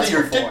Would you rather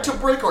your before. dick to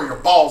break or your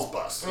balls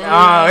bust?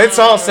 It's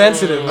all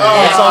sensitive.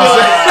 Man. It's all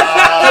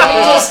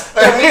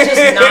Can we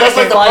just not That's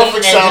like the fight perfect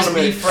and sound just to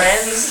me. be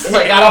friends?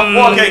 Like I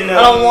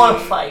don't want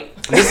to fight.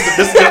 This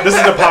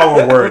is the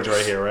power of words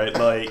right here, right?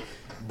 Like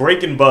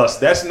break and bust.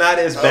 That's not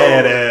as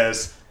bad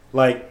as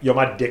like yo,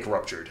 my dick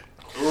ruptured.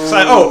 It's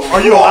like, oh, are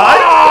you alive?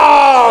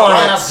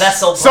 On a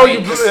vessel. So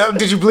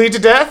did you bleed to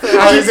death?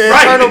 Is it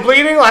internal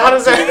bleeding? Like how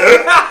does that?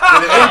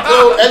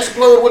 Did it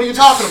explode? What are you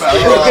talking about?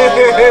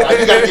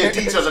 You gotta get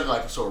details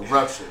like so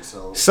rupture.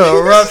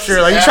 So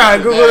rupture. Like you trying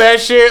to Google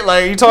that shit?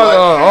 Like you talking?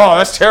 Oh,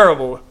 that's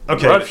terrible.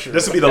 Okay, Rupture.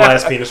 this will be the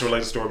last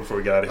penis-related story before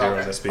we get out of here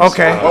on this piece.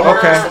 Okay.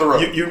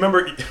 You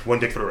remember one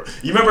dick for the road.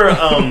 You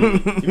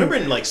remember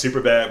in like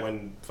Superbad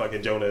when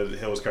fucking Jonah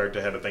Hill's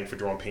character had a thing for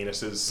drawing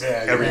penises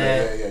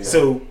everywhere. Yeah.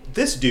 So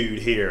this dude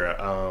here,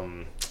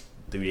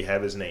 do we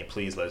have his name?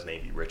 Please let his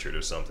name be Richard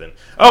or something.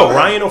 Oh,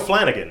 Ryan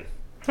O'Flanagan.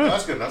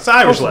 That's good enough. It's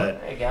Irish lad.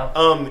 There you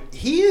go.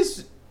 He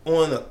is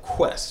on a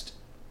quest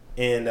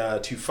and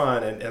to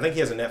find, and I think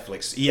he has a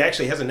Netflix. He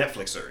actually has a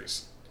Netflix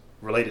series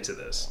related to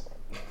this.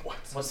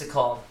 What's it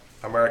called?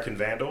 American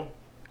Vandal.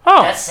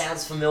 Oh, That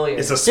sounds familiar.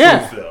 It's a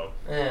spoof though.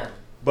 Yeah.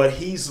 But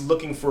he's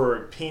looking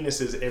for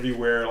penises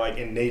everywhere, like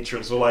in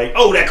nature. So like,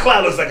 oh, that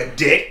cloud looks like a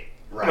dick.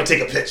 I'm gonna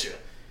take a picture.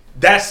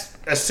 That's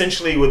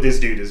essentially what this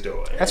dude is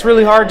doing. that's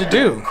really hard to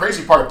do. The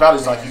crazy part about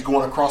it is like he's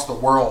going across the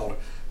world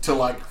to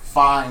like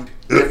find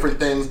different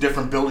things,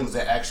 different buildings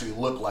that actually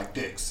look like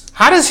dicks.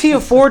 How does he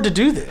afford to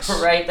do this?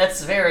 Right.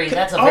 That's a very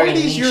all of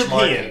these niche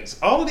Europeans,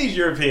 all of these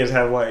Europeans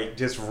have like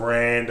just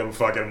random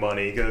fucking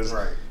money because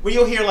Right. when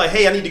you'll hear like,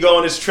 hey, I need to go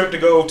on this trip to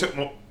go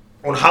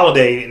on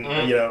holiday, and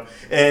you know,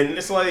 and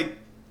it's like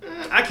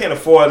I can't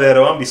afford that,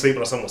 or I'm gonna be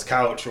sleeping on someone's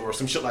couch or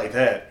some shit like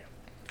that.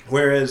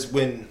 Whereas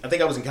when I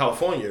think I was in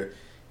California,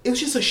 it was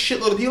just a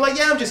shitload of people like,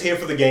 yeah, I'm just here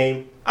for the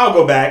game. I'll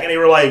go back, and they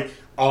were like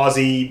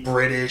Aussie,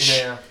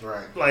 British,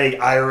 like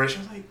Irish. I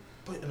was like,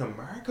 but in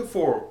America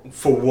for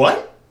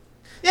what?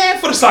 Yeah,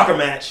 for the soccer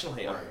match. I'm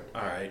like, all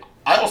right.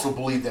 I also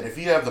believe that if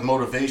you have the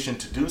motivation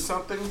to do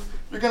something,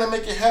 you're gonna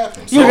make it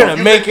happen. You're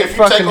gonna make it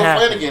fucking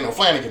happen. If you take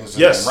O'Flanagan is his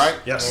Yes, name, right?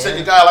 yes. You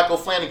take a guy like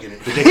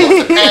O'Flanagan. He has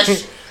a passion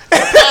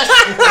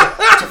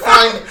to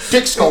find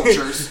dick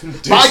sculptures.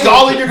 By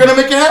golly, you're gonna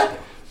make it happen.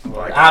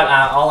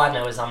 All I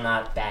know is I'm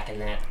not backing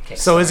that.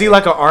 So is he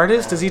like an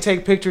artist? Does he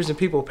take pictures and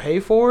people pay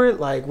for it?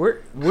 Like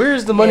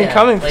where's the money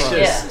coming from?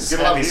 Yeah.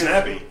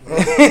 Snappy.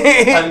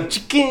 I'm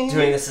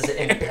doing this as an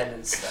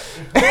independent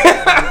study.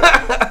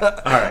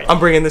 All right. I'm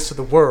bringing this to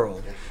the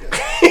world.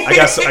 I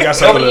got something.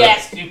 Nobody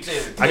asked you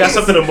to. I got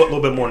something a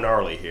little bit more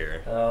gnarly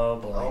here. Oh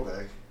boy.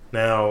 Okay.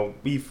 Now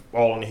we've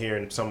all in here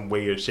in some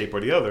way or shape or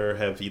the other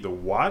have either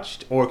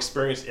watched or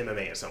experienced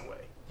MMA in some way.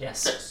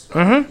 Yes.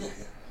 Mm-hmm. Yeah.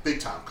 Big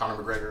time.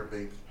 Conor McGregor,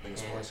 big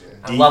sports. Yeah.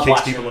 I D love kicks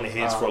watching people in the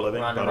heads for a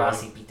living. Ronda by the way.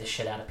 Rousey beat the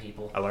shit out of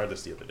people. I learned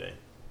this the other day.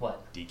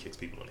 What? D kicks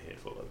people in the head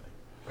for a living.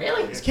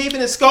 Really? He's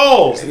keeping his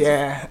skulls.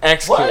 Yeah,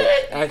 X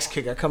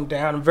kick. I come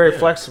down. I'm very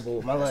flexible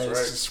with my legs.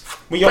 Just,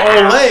 When your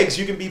own legs,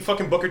 you can be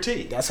fucking Booker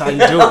T. that's how you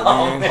do it,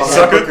 man.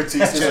 Sucker.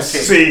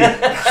 See, A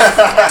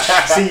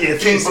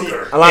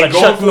lot of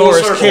Chuck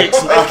Norris kicks,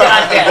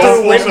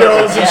 through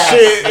windows and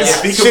shit.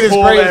 If he Shit is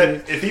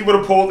crazy. if he would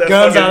have pulled that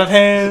Guns fucking out of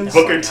hands.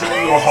 Booker T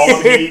or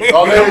Harlem Heat,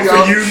 Oh, there you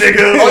go. for you,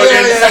 nigga.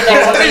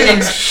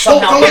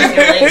 Somehow lift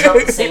your legs up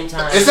at the same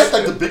time. Is that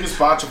like the biggest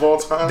botch of all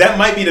time? That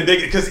might be the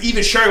biggest, because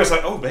even Sherry was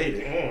like, oh,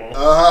 baby.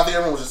 I think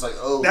everyone was just like,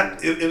 oh.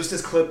 It was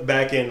this clip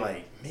back in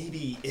like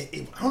maybe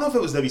I don't know if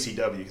it was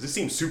WCW because it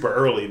seemed super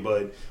early,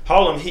 but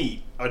Harlem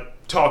Heat are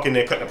talking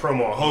and cutting a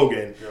promo on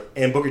Hogan,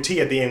 and Booker T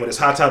at the end with his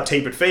hot top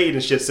tapered fade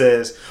and shit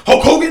says,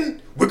 "Hulk Hogan,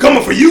 we're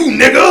coming for you,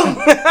 nigga." On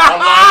live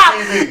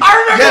TV. I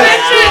remember that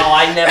shit. Oh,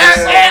 I never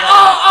saw that.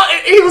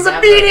 He was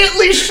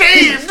immediately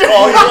shaved.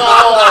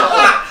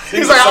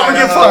 He's like, I'm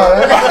gonna get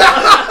fucked.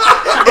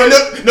 And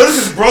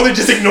notice his brother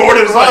just ignored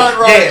it. It was like,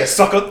 yeah,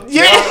 sucker.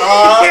 Yeah,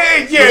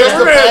 That's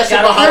the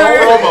passion behind the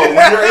promo when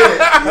you're in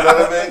it. You know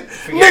what I mean?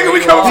 Nigga, we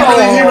coming for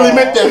you. He really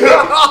meant that.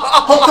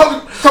 Hulk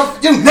Hogan, come,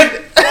 you nigga.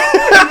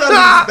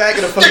 He's back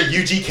in a fucking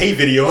UGK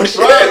video and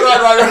shit. Right. I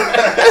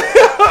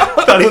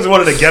thought he was one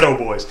of the ghetto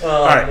boys. Oh,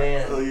 All right.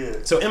 man. Oh, yeah.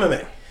 So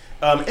MMA.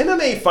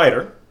 MMA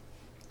fighter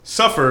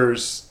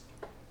suffers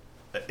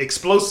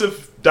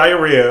explosive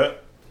diarrhea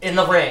In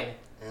the ring.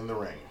 In the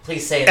ring.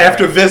 Please say that.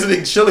 after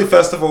visiting Chili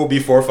Festival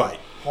before fight.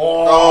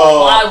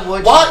 Oh, why would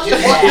you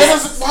do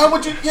that? Why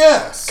would you?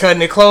 Yes.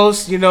 Cutting it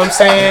close, you know what I'm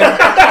saying?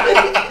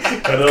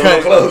 Cut it a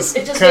little close.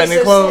 It just Cutting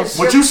makes it no close. sense.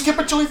 Would you skip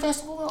a chili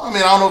festival? I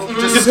mean, I don't know if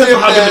you just Depends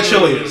on how good the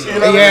chili is. You know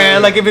what I Yeah,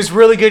 mean? like if it's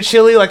really good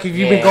chili, like if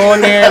you've been Yeah.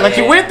 going there, like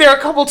you Yeah. went there a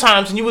couple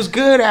times and you was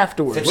good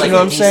afterwards. It's You like know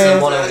what a I'm saying?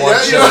 DC 101 Yeah,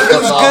 show. yeah,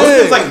 it's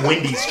good. It's like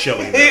Wendy's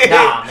chili.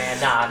 Nah, man,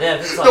 nah.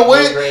 It's like The low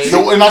way, grade.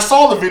 and I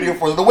saw the video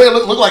for it. The way it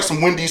looked like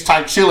some Wendy's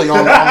type chili on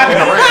in the ring. You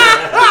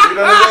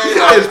know what I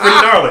mean? It's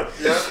pretty gnarly.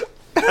 Yeah.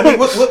 I mean,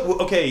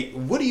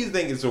 what do you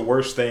think is the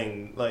worst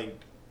thing? Like,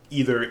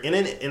 either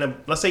in a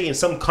let's say in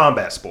some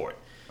combat sport,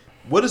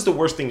 what is the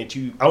worst thing that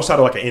you, outside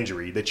of like an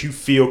injury, that you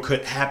feel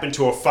could happen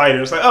to a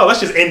fighter? It's like, oh, let's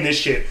just end this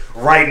shit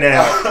right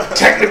now.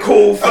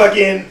 Technical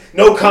fucking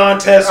no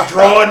contest,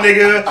 draw a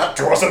nigga,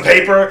 draw some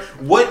paper.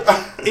 What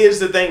is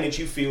the thing that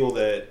you feel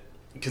that,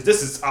 because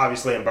this is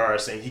obviously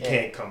embarrassing, he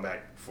can't come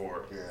back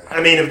for. Yeah.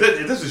 I mean, if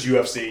this was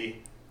UFC,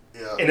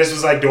 and this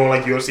was like doing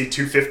like UFC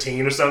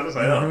 215 or something, it's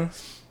like, oh,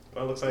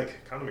 well, it looks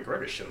like Conor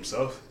McGregor shit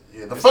himself.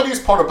 Yeah, the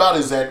funniest part about it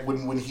is that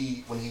when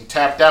he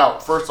tapped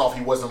out, first off,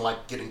 he wasn't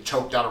like getting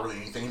choked out or really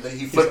anything.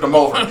 He flipped him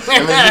over, and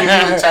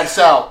then he taps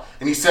out,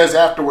 and he says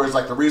afterwards,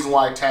 like, the reason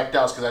why I tapped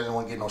out is because I didn't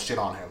want to get no shit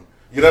on him.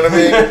 You know what I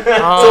mean? So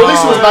at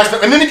least it was nice.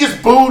 And then he gets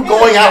booed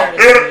going out.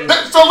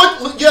 So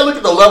look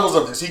at the levels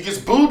of this. He gets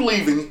booed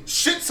leaving,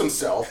 shits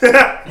himself. You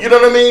know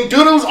what I mean?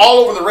 Doo-doo's all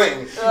over the ring.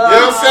 You know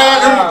what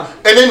I'm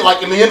saying? And then,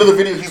 like, in the end of the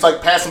video, he's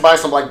like passing by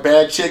some like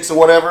bad chicks or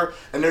whatever,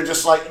 and they're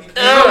just like, you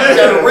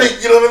know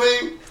what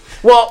I mean?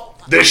 Well,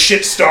 the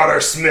shit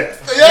starter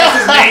Smith. That's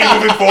his name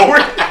moving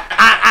forward.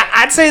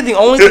 I'd say the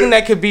only thing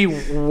that could be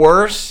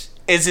worse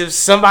is if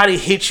somebody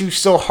hit you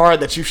so hard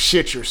that you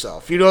shit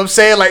yourself. You know what I'm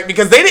saying? Like,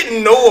 because they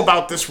didn't know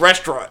about this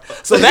restaurant.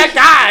 So that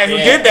guy who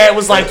did that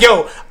was like,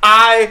 yo,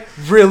 I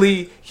really,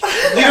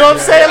 you know what I'm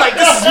saying? Like,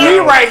 this is me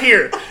right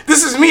here.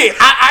 This is me.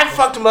 I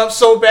fucked him up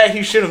so bad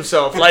he shit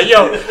himself. Like,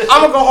 yo,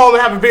 I'm gonna go home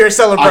and have a beer and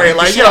celebrate.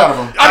 Like, yo,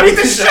 I beat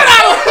the shit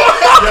out of him.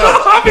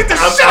 I beat the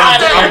shit out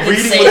of him. I'm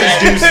reading what this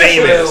dude's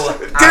name is.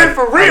 Did it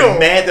for real. I'm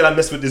mad that I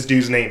missed what this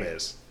dude's name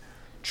is.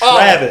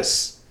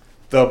 Travis.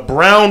 The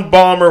Brown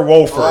Bomber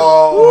Wolford.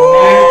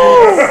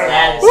 Oh,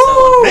 that is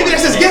so maybe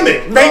that's his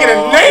gimmick. Making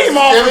a name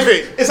off of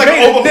it. It's like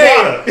an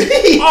Obama.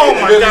 Oh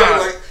my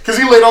god. Because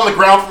he laid on the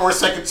ground for a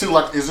second too.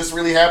 Like, is this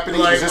really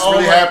happening? Like, is this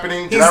really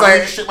happening? Did I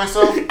really shit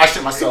myself? I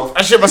shit myself.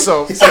 I shit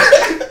myself.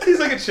 He's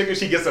like a chick and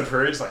she gets up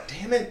her. It's like,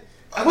 damn it.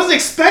 I wasn't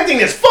expecting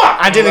this. Fuck.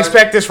 I didn't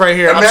expect this right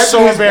here. I'm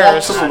so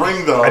embarrassed. Walk to the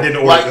ring though. I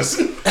didn't order this.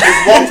 His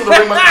walk to the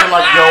ring must have been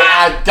like, yo,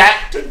 I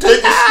got to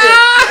take a shit.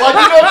 Like,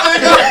 you know what I'm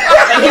saying?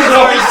 He was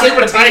already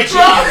super tight.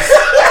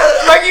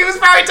 Like, he was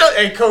probably telling,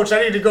 hey, coach,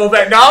 I need to go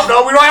back. No,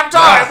 we don't have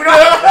time. We don't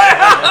have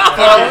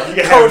time.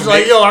 Coach,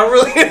 like, yo, I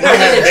really need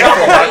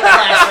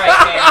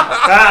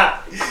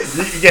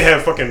You can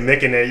have fucking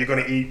Mick in there. You're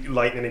going to eat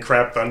lightning and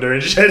crap thunder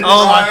and shit.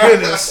 Oh, my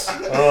goodness.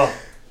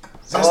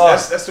 That's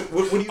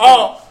what do you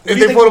if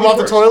they put him off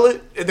the toilet,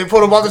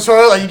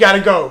 like, you gotta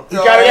go. You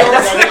gotta go. Come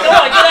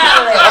on, get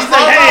out of there. He's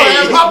like, hey,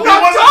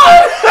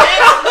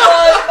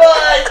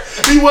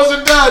 he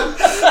wasn't done.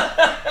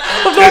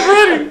 I'm not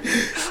ready.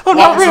 I'm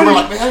not ready.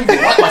 Like, man, I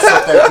didn't wipe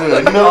myself that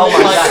good. You know,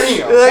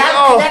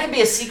 that could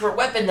be a secret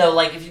weapon though.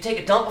 Like if you take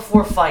a dump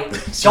before a fight,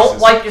 don't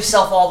wipe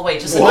yourself all the way,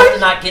 just enough to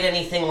not get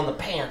anything on the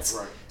pants,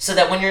 so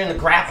that when you're in the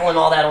grapple and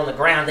all that on the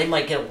ground, they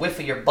might get a whiff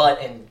of your butt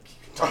and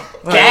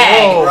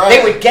gag. They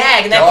would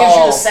gag, and that gives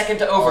you a second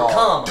to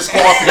overcome. Just go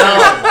off the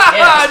ground.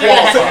 Yeah, you're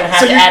gonna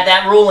have to add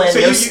that rule in.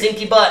 No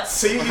stinky butts.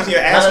 So you use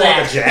your asshole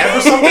like a jab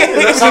or something?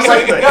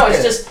 No,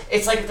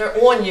 it's like if they're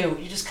on you,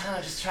 you just kind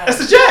of just try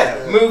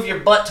to move your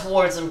butt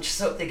towards them just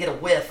so they get a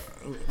whiff.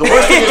 The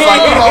worst thing is,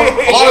 like, you know,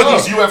 a lot of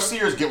these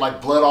UFCers get like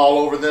blood all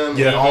over them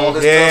and all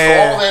this stuff, so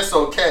all that's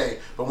okay.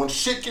 But when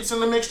shit gets in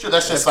the mixture,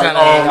 that's just like,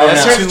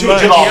 that's too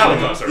much.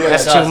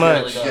 That's too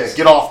much. Yeah,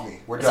 get off me.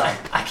 We're done.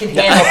 I can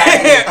handle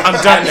that. I'm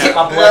done now. Get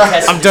my blood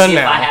tested I'm done to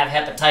see now. if I have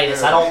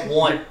hepatitis. I don't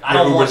want shit. I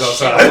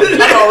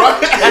know, right?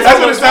 That's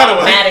what it sounded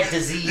like. Traumatic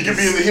disease. You can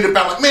be in the heat of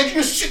battle like, man, you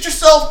just shit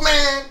yourself,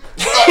 man.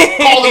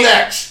 Call the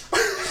match.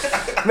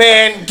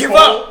 Man, give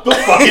up. The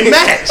fucking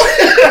match.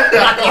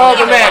 Call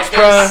the match,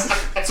 bro.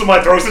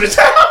 Somebody throws in the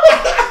towel.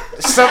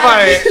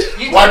 Somebody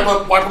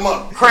wipe them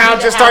up.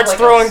 Crowd just starts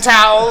throwing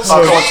towels.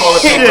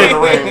 Toilet paper in the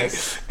ring.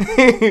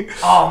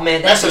 Oh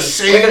man, that's a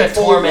shame. They're gonna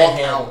torment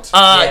him.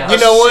 You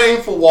know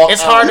what?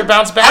 It's hard to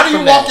bounce back. How do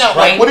you walk out?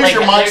 Like, what is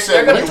your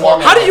mindset when you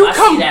walk out? How do you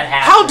come?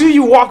 How do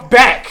you walk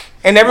back?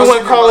 And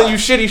everyone calling you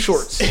shitty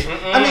shorts.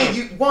 I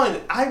mean,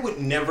 I would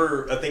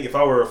never. I think if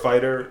I were a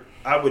fighter,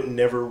 I would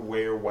never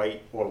wear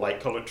white or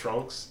light colored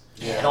trunks.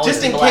 Yeah.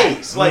 Just in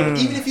case. Like,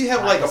 even if you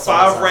have like a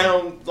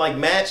 5-round like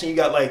match and you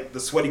got like the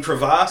sweaty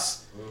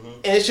crevasse,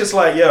 and it's just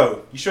like,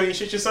 yo, you sure you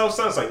shit yourself,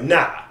 son? It's like,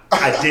 nah,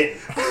 I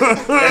didn't.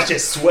 That's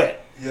just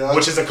sweat. Yeah.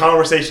 Which is a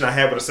conversation I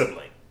had with a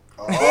sibling.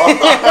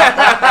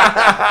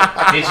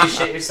 Did you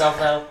shit yourself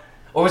though?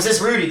 Or was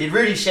this Rudy? Did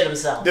Rudy shit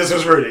himself? This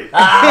was Rudy.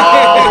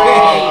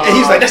 And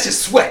he's like, that's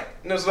just sweat.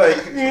 And it's like, I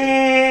don't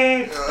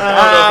know if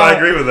I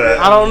agree with that.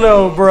 I don't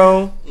know,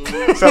 bro.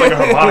 Sounds like a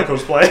harmonica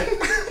was playing.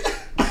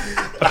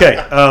 Okay,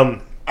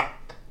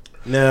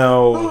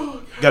 now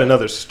got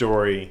another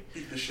story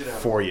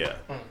for you.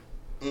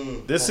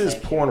 This is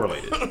porn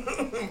related.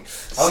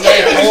 Oh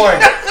yeah, porn.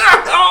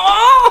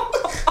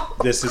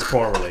 This is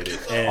porn related.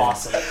 And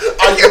awesome.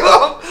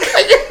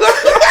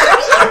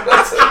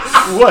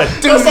 What?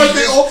 That's like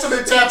the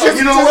ultimate tap.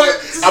 You know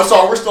what? I'm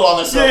sorry, we're still on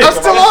this. I'm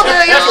still on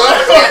there.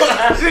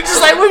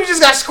 Just like when you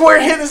just got square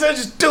hit and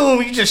just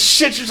doom, you just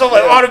shit yourself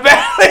like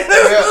automatically.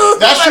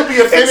 That should be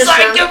a finisher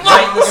in the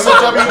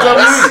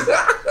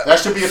WWE. That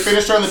should be a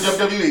finisher in the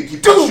WWE. He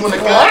puts you in the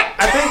gut.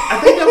 I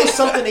think that was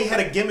something they had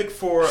a gimmick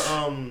for.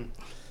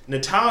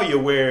 Natalia,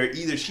 where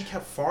either she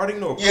kept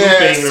farting or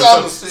pooping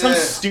or some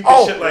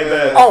stupid shit like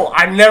that. Oh,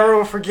 I never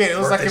will forget. It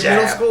was like in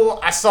middle school.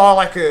 I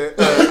saw a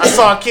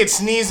kid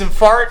sneeze and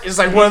fart. It's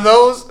like one of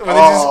those. Where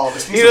the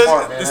sneeze and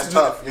fart, man. That's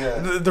tough.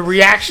 Yeah. The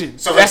reaction.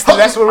 So that's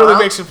what really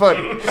makes it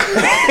funny.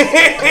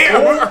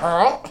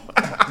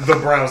 The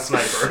brown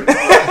sniper.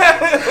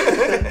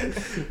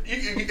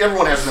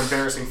 Everyone has an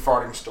embarrassing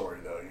farting story,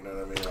 though. You know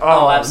what I mean?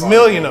 Oh, absolutely. A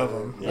million of them.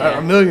 Yeah.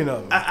 A million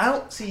of them. I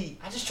don't see.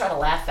 I just try to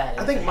laugh at it.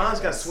 I think mine's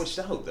got switched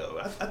out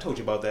though. I told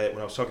you about that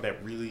when I was talking to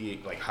that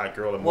really like hot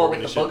girl in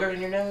Morgan. What, with the booger in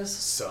your nose?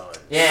 Son.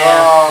 Yeah.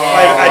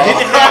 Like I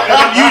didn't have.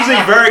 I'm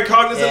usually very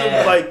cognizant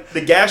of like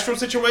the gastro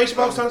situation,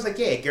 but I was like,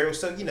 yeah, girl.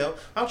 So why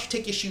don't you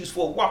take your shoes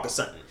for a walk or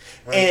something?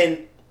 Right.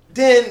 And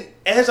then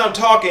as I'm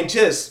talking,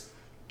 just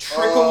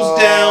trickles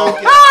down,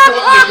 gets put in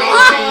the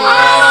goatee,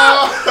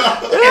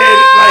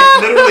 and like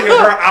literally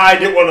her eye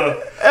didn't want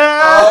to. You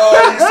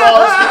saw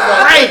us,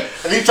 right?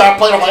 And he tried to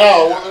play it. I'm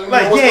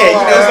like, it's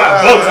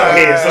like bugs out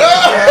here. So.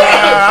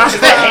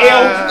 Is that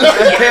hail?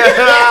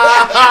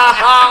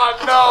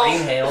 No.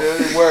 Green hail.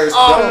 Worse.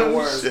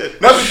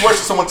 Nothing's worse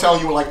than someone telling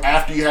you like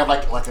after you have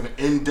like an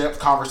in-depth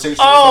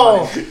conversation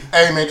with somebody.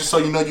 Hey man, just so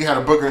you know, you had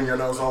a booger in your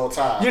nose all the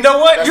time. You know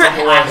what? I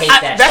hate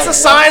that. That's a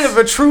sign of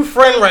a true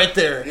friend right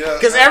there.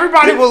 Because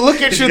everybody will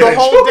look at you the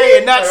whole day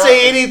and not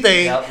say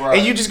anything,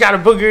 and you just got a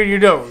booger in your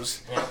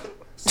nose. Yep.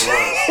 Or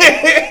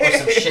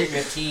some shit in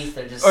your teeth,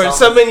 or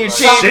something in your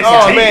cheek.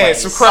 Oh man,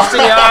 some crust in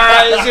your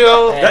eyes. You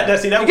know, you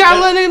gotta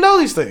let niggas know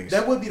these things.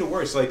 That would be the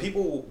worst. Like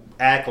people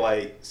act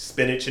like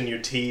spinach in your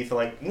teeth.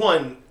 Like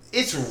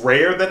it's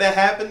rare that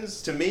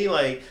happens to me.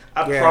 Like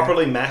I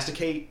properly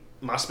masticate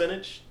my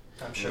spinach.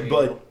 I'm sure.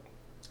 But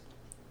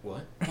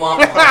what?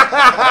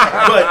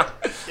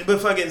 but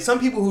fucking some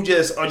people who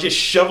just are just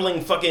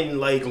shoveling fucking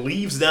like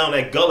leaves down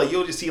that gullet.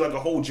 You'll just see like a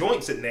whole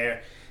joint sitting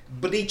there,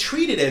 but they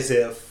treat it as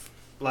if.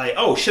 Like,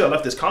 oh shit, I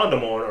left this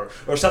condom on,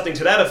 or something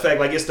to that effect.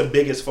 Like it's the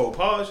biggest faux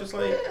pas. It's just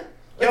like,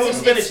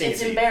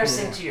 it's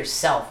embarrassing to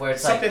yourself. Where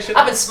it's like,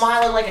 I've been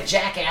smiling like a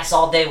jackass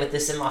all day with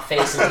this in my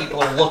face, and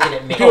people are looking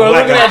at me. People are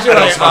looking at you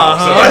like,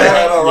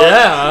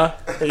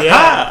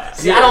 yeah.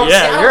 See, I don't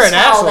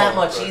smile that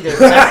much either.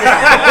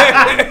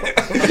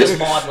 I'm just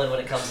maudlin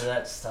when it comes to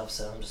that stuff.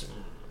 So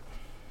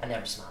I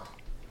never smile.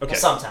 Okay. Well,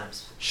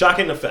 sometimes.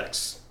 Shocking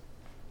effects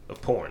of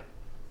porn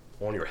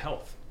on your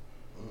health.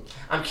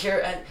 I'm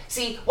curious.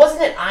 See,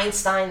 wasn't it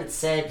Einstein that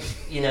said,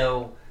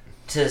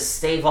 to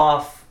stave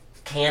off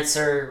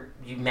cancer,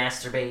 you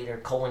masturbate, or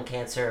colon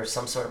cancer, or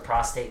some sort of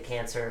prostate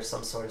cancer, or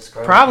some sort of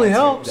scrotum Probably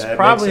cancer? helps. That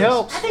Probably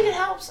helps. I think it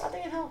helps.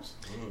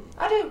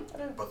 I do.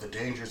 But the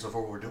dangers of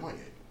overdoing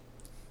it.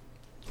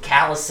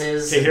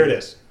 Calluses. Okay, here it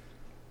is.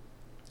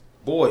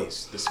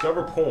 Boys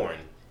discover porn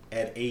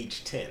at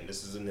age 10.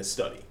 This is in this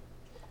study.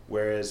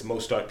 Whereas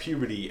most start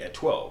puberty at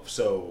 12.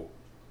 So,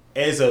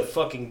 as a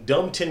fucking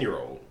dumb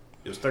 10-year-old,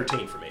 it was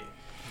 13 for me.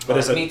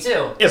 But me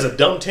too. As a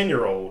dumb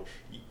 10-year-old,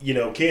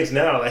 kids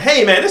now are like,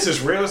 hey man, this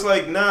is real. It's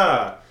like,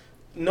 nah,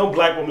 no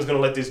black woman's gonna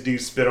let this dude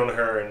spit on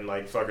her and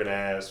like fuck her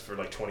ass for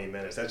like 20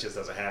 minutes. That just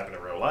doesn't happen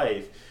in real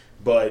life.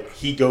 But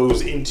he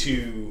goes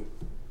into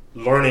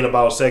learning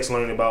about sex,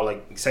 learning about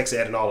like sex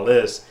ed and all of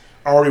this,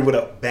 already with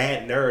a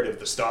bad narrative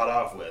to start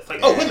off with.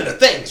 Like, oh, women are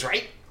things,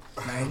 right?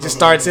 Man, he just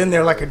starts in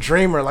there like a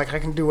dreamer, like I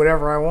can do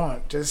whatever I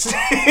want. Just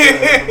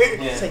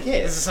it's like,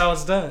 this is how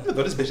it's done. Go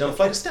this bitch down a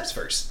flight of steps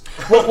first.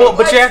 Well,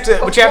 but you have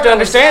to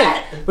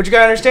understand. But you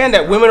gotta understand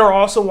that women are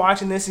also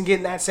watching this and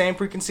getting that same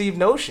preconceived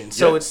notion.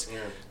 So it's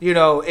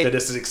that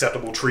this is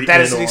acceptable treatment.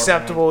 That is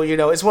acceptable.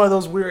 It's one of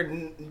those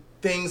weird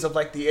things of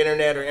like the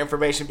internet or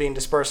information being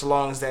dispersed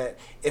along. Is that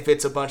if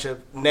it's a bunch of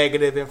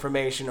negative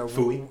information or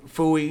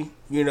fooey,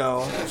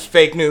 it's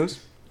fake news.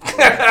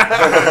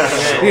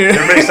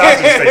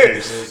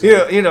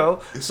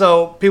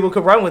 So people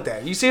could run with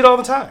that. You see it all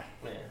the time.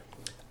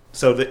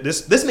 So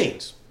this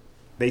means,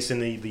 based on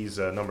these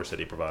numbers that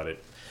he provided,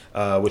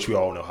 which we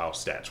all know how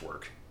stats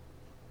work,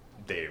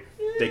 they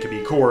can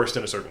be coerced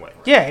in a certain way.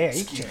 Yeah,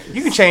 you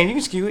can change, you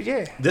can skew it.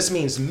 Yeah. This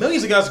means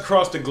millions of guys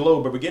across the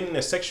globe are beginning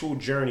their sexual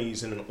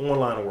journeys in an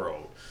online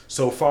world.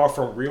 So far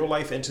from real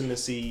life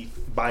intimacy,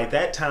 by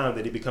that time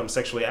that they become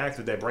sexually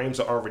active, their brains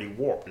are already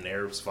warped, and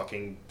there's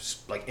fucking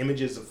like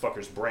images of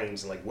fuckers'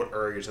 brains and like what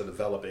areas are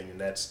developing,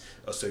 and that's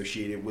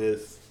associated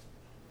with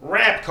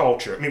rape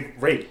culture.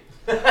 Rape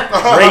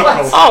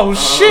culture. Oh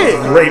shit.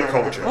 Rape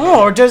culture.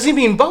 Oh, or does he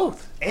mean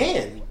both?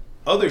 And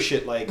other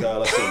shit like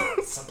let's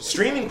see,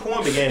 streaming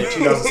porn began in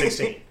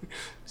 2016.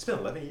 It's been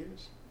 11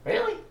 years.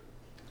 Really?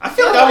 I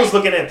feel like I was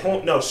looking at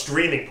porn. No,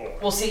 streaming porn.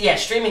 Well, see, yeah,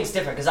 streaming's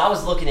different because I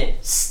was looking at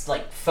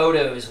like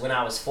photos when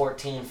I was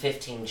 14,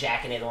 15,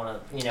 jacking it on a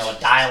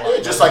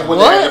dial-up. Just like when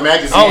they had the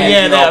magazine. Oh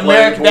yeah, that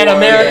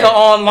America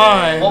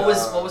Online. What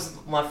was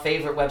my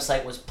favorite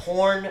website was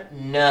Porn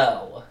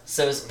No.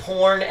 So it's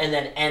porn and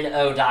then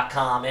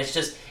no.com. It's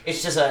just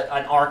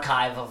an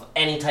archive of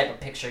any type of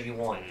picture you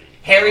want.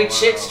 Hairy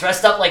chicks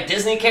dressed up like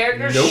Disney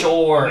characters? Nope.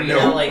 Sure. It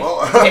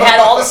had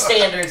all the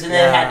standards and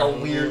then it had the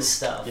weird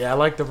stuff. Yeah, I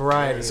like the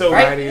variety. So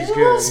variety is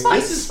good.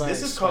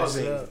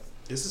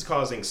 This is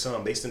causing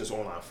some, based on this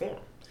online form,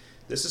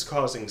 this is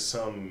causing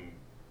some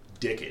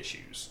dick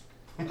issues.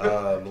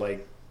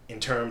 Like in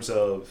terms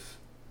of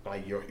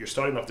like you're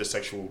starting off this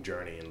sexual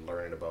journey and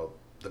learning about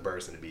the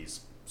birds and the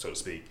bees, so to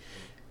speak,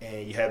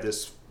 and you have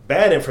this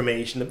bad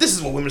information that this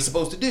is what women are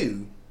supposed to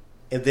do,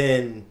 and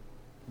then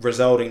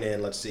resulting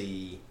in, let's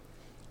see,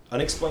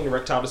 unexplained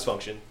erectile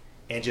dysfunction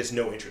and just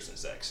no interest in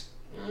sex.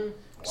 Wow.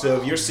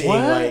 So if you're seeing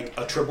like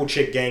a triple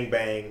chick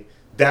gangbang,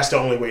 that's the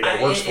only way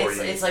that works for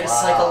you. It's like a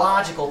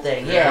psychological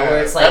thing,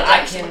 where it's like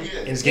I can.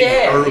 And it's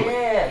getting early.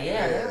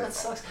 That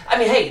sucks. I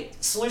mean, hey,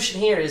 solution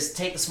here is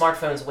take the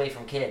smartphones away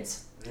from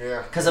kids.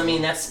 Yeah. Because I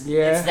mean, it's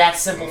that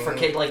simple for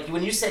kids. Like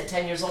when you said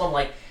 10 years old, I'm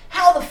like,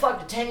 how the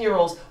fuck do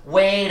 10-year-olds?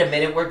 Wait a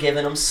minute, we're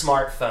giving them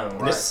smartphones.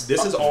 Right.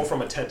 This is all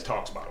from a TED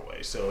Talks, by the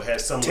way. So it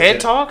has some TED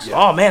Talks. Yeah.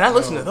 Oh man, I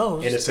listen to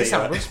those. And they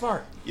sound real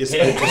smart. It's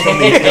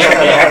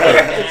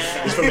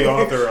from the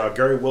author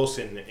Gary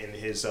Wilson in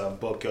his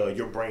book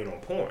Your Brain on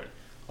Porn.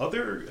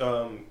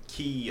 Other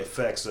key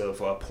effects of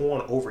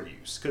porn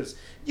overuse, because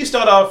you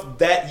start off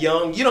that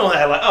young, you don't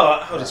have like,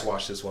 oh, I'll just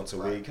watch this once a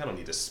week. I don't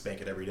need to spank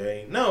it every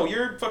day. No,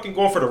 you're fucking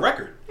going for the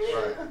record.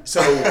 Right.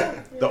 So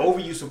the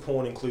overuse of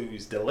porn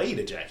includes delayed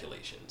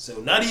ejaculation.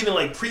 So not even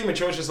like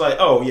premature. It's just like,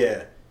 oh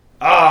yeah,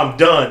 I'm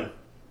done.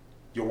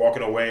 You're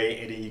walking away,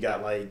 and then you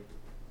got like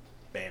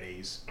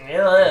band-aids on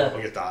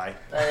your thigh.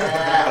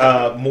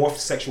 Morphed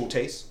sexual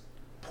taste,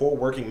 poor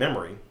working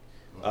memory.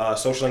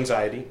 Social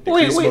anxiety.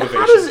 Wait.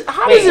 How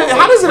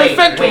does it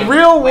affect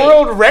real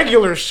world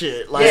regular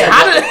shit? Like,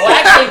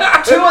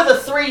 actually, 2 of the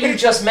 3 you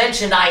just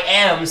mentioned, I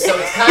am. So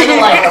it's kind of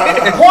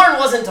like porn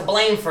wasn't to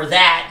blame for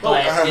that,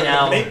 but you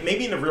know,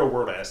 maybe in the real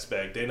world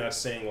aspect, they're not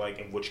saying like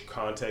in which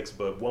context,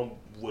 but one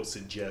would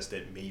suggest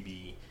that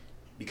maybe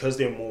because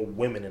there are more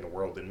women in the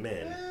world than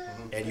men,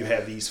 and you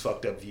have these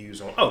fucked up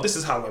views on, oh, this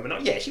is how women are.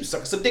 Yeah, she was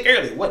sucking some dick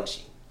earlier, wasn't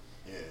she?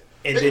 Yeah.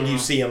 And then you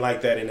see them like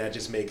that, and that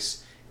just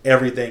makes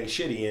everything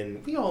shitty.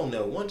 And we all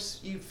know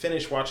once you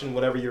finish watching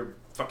whatever your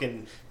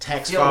fucking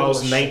tax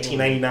files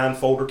 1999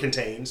 folder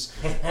contains,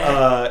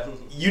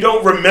 you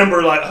don't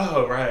remember like,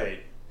 oh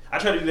right. I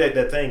try to do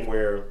that thing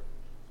where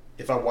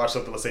if I watch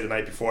something, let's say the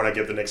night before, and I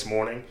get up the next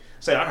morning,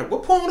 say, all right,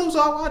 what pornos was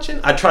I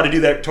watching? I try to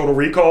do that total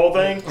recall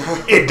thing.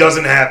 It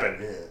doesn't happen.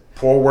 Yeah.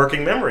 Poor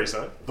working memory,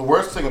 son. The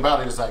worst thing about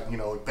it is like, you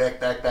know,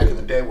 back in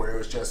the day where it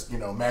was just, you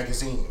know,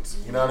 magazines.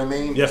 You know what I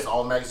mean? Yes. Just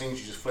all magazines,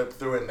 you just flip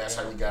through it, and that's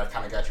how you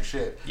kind of got your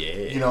shit. Yeah.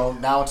 You know,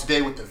 now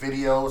today with the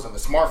videos and the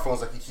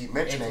smartphones, like you keep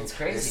mentioning, it's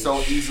crazy. It's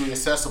so easily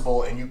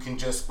accessible, and you can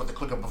just with the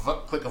click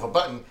of a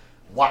button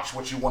watch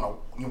what you want.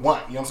 You know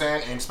what I'm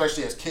saying? And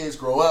especially as kids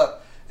grow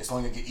up, it's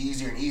only gonna get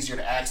easier and easier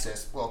to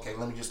access. Well, okay,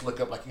 let me just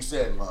look up, like you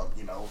said,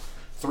 you know,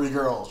 3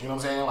 girls, you know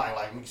what I'm saying?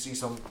 Like you see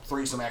some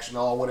threesome action,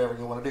 all whatever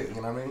you want to do, you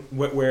know what I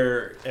mean?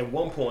 Where at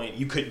one point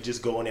you couldn't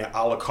just go in there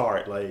a la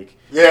carte, like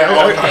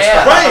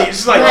right.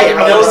 It's like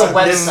the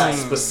website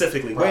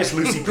specifically. Right. Where's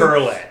Lucy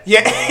Pearl at?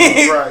 Yeah,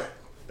 right.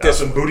 That's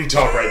some booty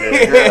talk right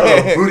there.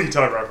 That's a booty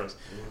talk reference.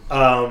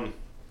 All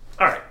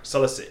right,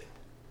 so let's see.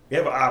 We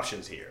have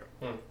options here.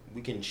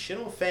 We can shit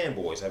on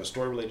fanboys. I have a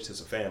story related to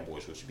some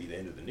fanboys, which would be the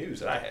end of the news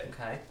that I had.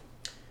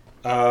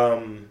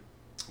 Okay.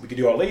 We could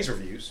do our Lay's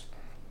reviews.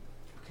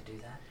 Do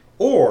that.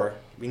 Or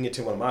we can get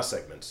to one of my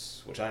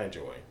segments, which I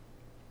enjoy,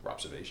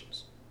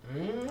 Robservations.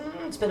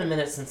 It's been a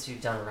minute since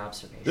you've done a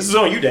Robservation. This is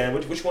on you, Dan.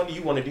 Which one do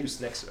you want to do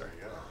next, sir?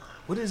 Yeah.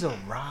 What is a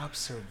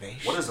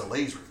Robservation? What is a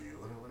Lay's review?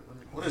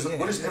 What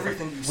is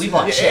everything you see? We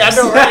bought chips.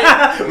 I know,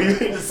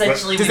 right?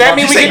 Essentially, does that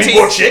mean we get to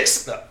more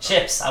chicks? No.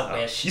 Chips? I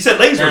wish. You said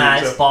Lay's reviews. Nah,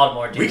 it's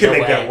Baltimore, dude. We can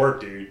make that work,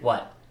 dude.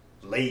 What?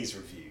 Lay's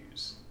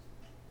reviews.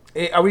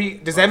 Are we?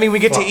 Does that mean we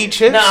get to eat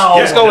chips? No.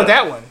 Let's go with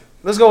that one.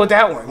 Let's go with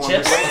that one.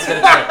 Chips? Let's go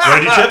to chips.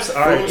 Ready chips?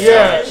 All right.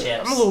 Yeah.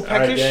 Chips. I'm a little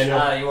peckish.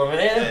 Right, you want me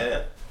in?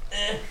 Yeah.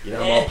 You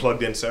know, I'm all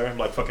plugged in, sir. I'm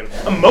like fucking,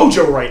 I'm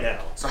Mojo right now.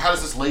 So how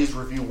does this Lay's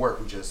review work?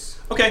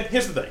 Okay,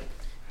 here's the thing.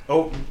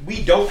 Oh,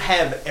 we don't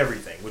have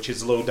everything, which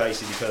is a little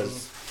dicey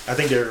because I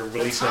think they're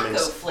releasing them. The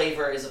taco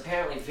flavor is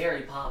apparently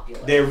very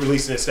popular. They're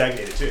releasing it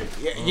stagnated too.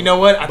 Yeah, you know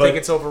what? I think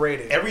it's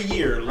overrated. Every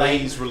year,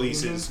 Lay's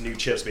releases new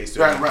chips based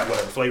on whatever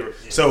flavor.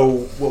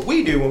 So what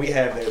we do when we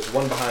have, there's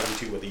one behind you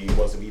too with the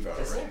ones that we've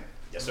already.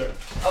 Yes, sir.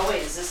 Oh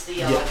wait, is this the?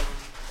 Yeah. Okay.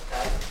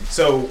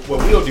 So what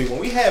we'll do when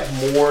we have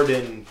more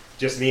than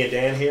just me and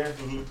Dan here,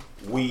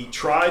 we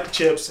try the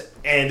chips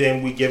and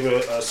then we give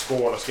it a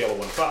score on a scale of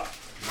 1 to 5.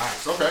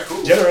 Nice. Okay.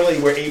 Cool. Generally,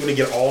 we're able to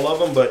get all of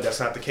them, but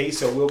that's not the case.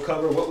 So we'll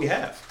cover what we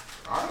have.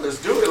 All right,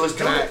 let's do it.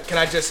 Can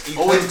I just eat?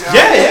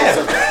 Yeah.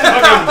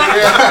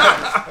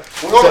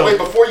 Well, wait,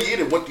 before you eat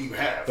it, what do you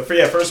have?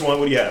 First one,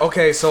 what do you have?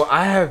 Okay, so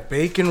I have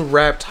bacon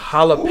wrapped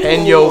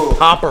jalapeno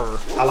popper.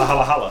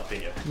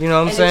 Jalapeno. You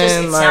know what I'm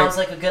saying? It sounds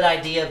like a good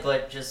idea,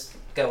 but just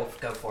go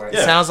for it.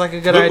 Yeah. Sounds like a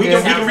good idea.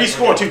 We can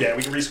rescore too, Dan.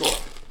 We can rescore.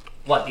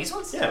 What, these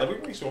ones? Yeah, we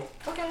can rescore.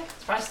 Okay,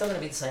 it's probably still gonna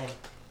be the same.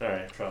 All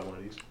right, try one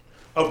of these.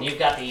 Oh, you've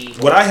got the.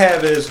 What I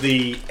have is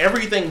the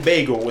everything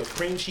bagel with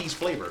cream cheese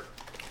flavor.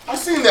 I've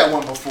seen that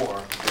one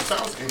before. It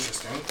sounds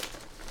interesting.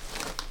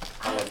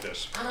 I like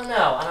this. I don't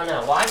know.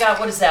 Well, I got,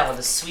 what is that one?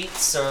 The sweet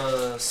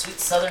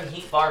Southern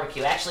Heat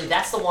Barbecue. Actually,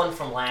 that's the one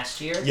from last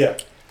year. Yeah.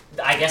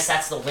 I guess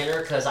that's the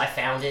winner because I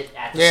found it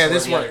at the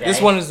store the other day.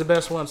 This one is the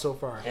best one so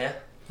far. Yeah?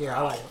 Yeah,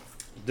 I like it.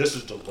 This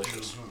is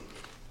delicious.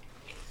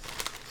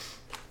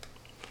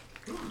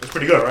 It's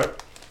pretty good, right?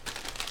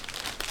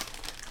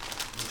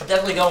 I'm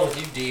definitely going with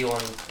you, D,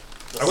 on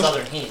the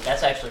Southern Heat.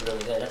 That's actually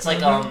really good. That's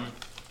like,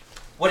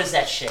 what is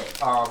that shit?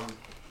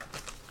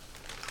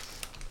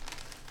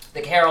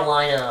 The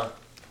Carolina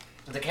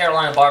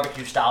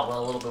barbecue style with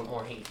a little bit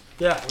more heat.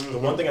 Yeah. The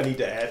one thing I need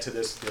to add to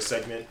this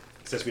segment,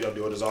 since we don't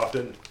do it as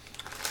often,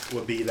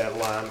 would be that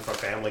line from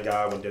Family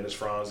Guy when Dennis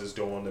Franz is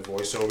doing the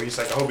voiceover. He's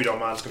like, I hope you don't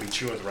mind, it's going to be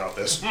chewing throughout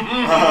this. Those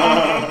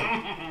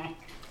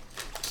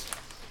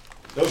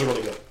are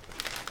really good.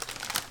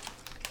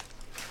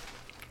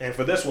 And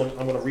for this one,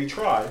 I'm going to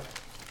retry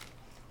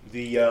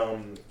the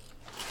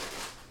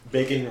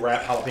bacon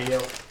wrap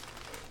jalapeno.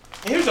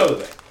 And here's the other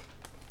thing.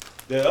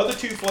 The other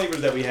two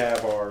flavors that we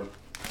have are,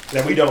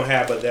 that we don't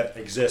have but that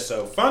exist,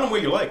 so find them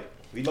where you like.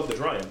 We'd love to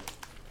try them.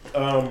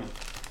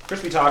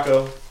 Crispy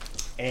taco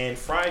and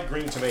fried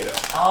green tomato.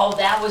 Oh,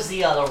 that was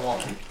the other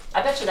one.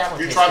 I bet you that one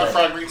You tastes tried good. the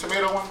fried green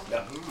tomato one?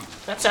 Yeah.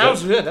 That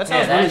sounds good. That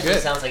sounds really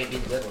good. Sounds like it'd be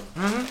the good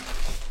one.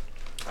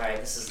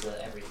 Alright, this is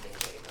the everything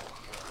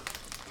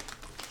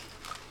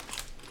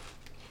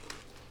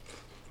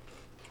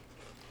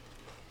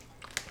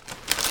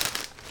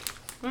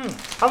bagel.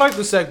 I like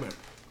this segment.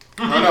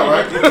 I know,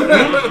 right?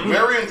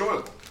 Very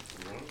enjoyable.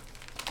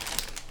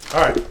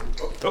 All right.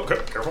 Okay,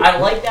 careful. I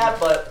like that,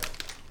 but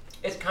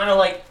it's kind of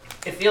like,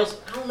 it feels,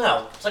 I don't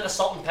know, it's like a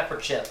salt and pepper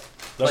chip.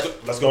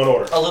 Let's go in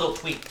order. A little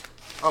tweak.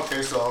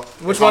 Okay, so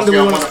which one do we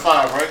want? 1 to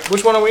 5, right?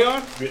 Which one are we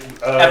on?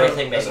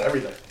 Everything, that's baby.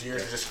 Everything.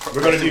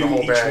 We're gonna do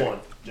each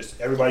one.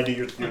 Just everybody do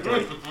your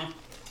three.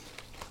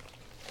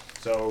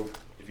 So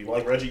if you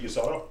like Reggie, you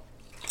start off.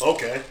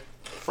 Okay.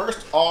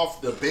 First off,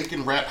 the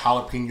bacon wrap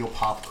jalapeno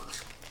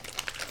poppers.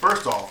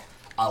 First off,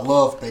 I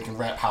love bacon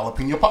wrap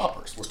jalapeno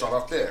poppers. We'll start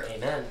off there.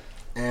 Amen.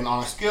 And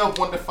on a scale of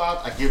 1 to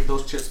 5, I give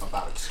those chips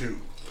about a 2.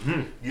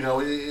 You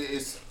know,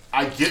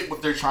 I get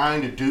what they're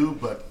trying to do,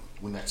 but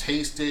when I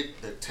taste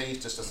it, the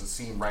taste just doesn't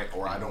seem right,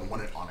 or I don't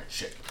want it on a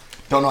chip.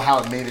 Don't know how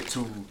it made it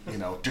to,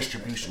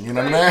 distribution. You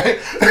know what I mean?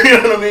 You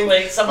know what I mean?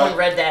 Like someone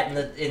read that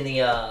in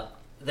the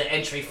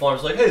entry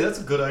forms, like, hey, that's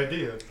a good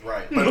idea.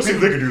 Right. Let's see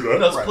if they can do that.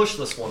 Let's push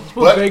this one.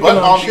 But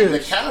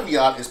the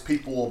caveat is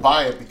people will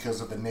buy it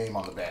because of the name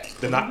on the bag.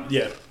 They're not.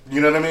 Yeah.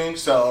 You know what I mean?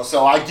 So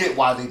I get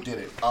why they did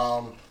it.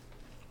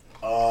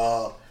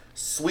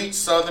 Sweet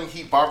Southern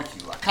Heat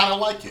Barbecue. I kind of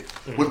like it.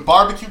 With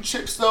barbecue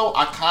chips, though,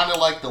 I kind of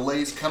like the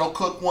Lay's Kettle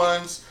Cook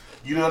ones.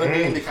 You know what I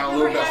mean? They kind of a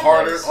little bit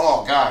harder.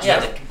 Oh, gosh. Yeah,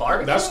 the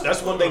barbecue.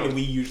 That's one thing that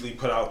we usually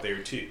put out there,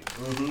 too.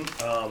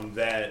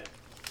 That,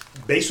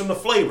 based on the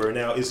flavor,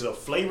 now, is it a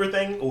flavor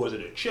thing or is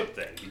it a chip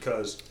thing?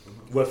 Because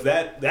with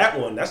that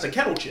one, that's a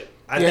kettle chip.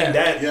 I think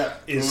that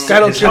is...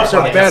 Kettle chips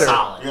are better.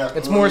 Yeah.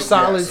 It's more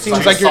solid. It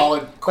seems like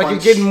you're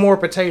getting more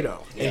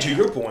potato. And to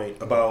your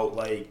point about,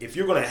 like, if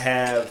you're going to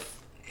have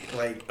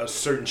like a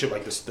certain chip,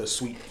 like the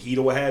sweet heat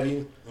or what have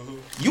you,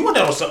 you want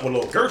that on something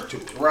with a little girth to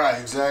it. Right,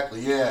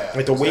 exactly, yeah.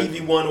 Like the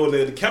wavy one or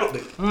the kettle, the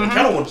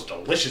kettle one is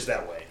delicious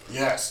that way.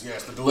 Yes,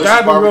 the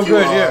delicious barbecue,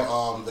 real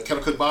good, the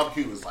Kettle Cook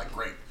barbecue is like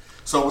great.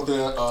 So with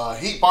the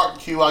heat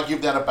barbecue, I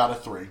give that about a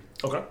 3.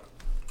 Okay.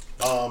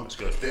 That's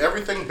good. The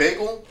everything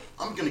bagel,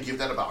 I'm gonna give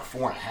that about a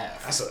 4.5.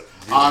 That's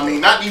I mean,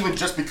 not even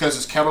just because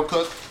it's kettle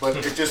cooked, but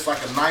it's just like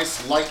a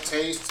nice light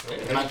taste.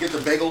 And I get the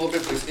bagel a little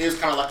bit, but it is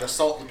kind of like a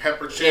salt and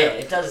pepper chip. Yeah,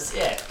 it does.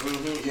 Yeah.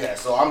 Yeah,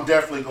 so I'm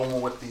definitely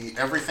going with the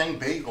everything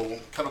bagel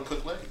kettle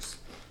cooked Lay's.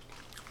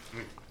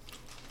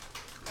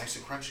 Nice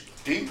and crunchy.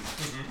 D?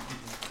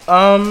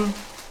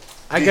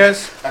 I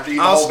guess After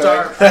eating I'll the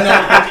whole start.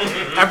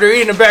 After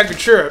eating a bag of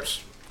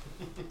chips,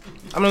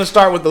 I'm gonna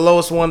start with the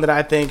lowest one that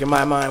I think in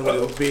my mind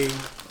would be,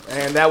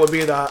 and that would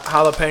be the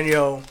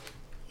jalapeno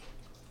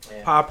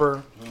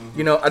popper.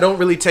 You know, I don't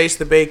really taste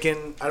the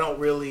bacon. I don't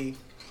really,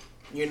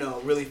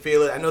 really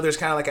feel it. I know there's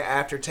kind of like an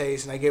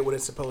aftertaste, and I get what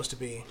it's supposed to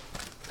be,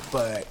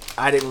 but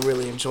I didn't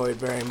really enjoy it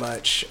very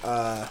much.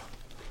 Not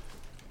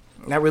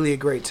really a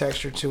great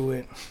texture to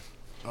it.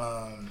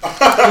 I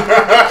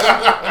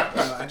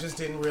just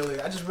didn't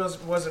really. I just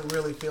wasn't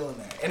really feeling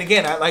that. And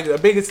again, the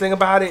biggest thing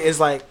about it is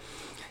like,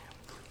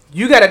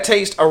 you got to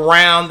taste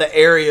around the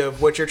area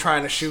of what you're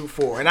trying to shoot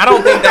for. And I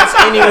don't think that's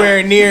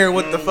anywhere near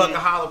what the fucking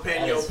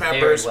jalapeno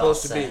pepper is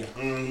supposed to be.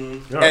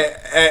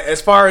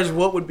 As far as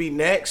what would be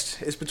next,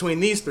 it's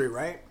between these three,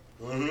 right?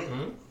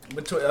 Between,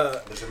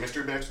 there's a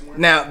mystery bag somewhere?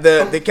 Now,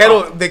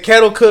 the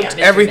kettle cooked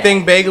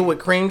everything bagel with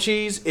cream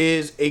cheese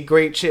is a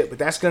great chip, but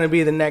that's going to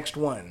be the next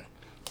one.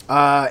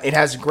 It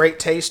has a great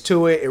taste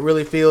to it. It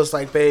really feels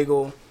like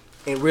bagel.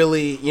 It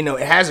really,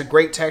 it has a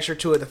great texture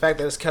to it. The fact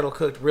that it's kettle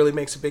cooked really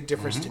makes a big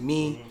difference to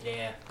me.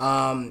 Yeah.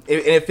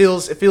 It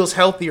feels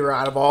healthier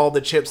out of all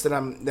the chips that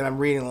I'm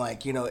reading.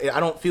 Like, I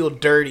don't feel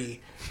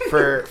dirty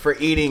for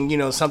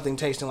eating, something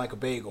tasting like a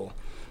bagel.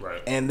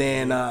 Right. And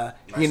then,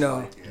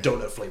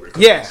 donut flavor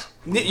cookies. Yeah.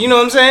 You know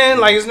what I'm saying?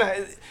 Like, it's not,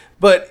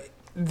 but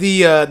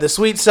the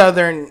Sweet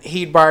Southern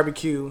Heat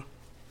Barbecue,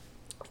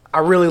 I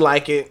really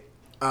like it.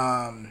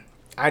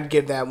 I I'd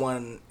give that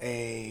one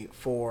a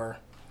 4.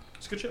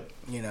 It's a good chip.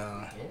 You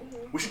know.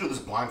 We should do this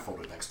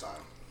blindfolded next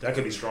time. That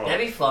could be strong.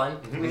 That'd be fun.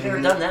 Mm-hmm. We've never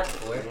done that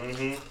before.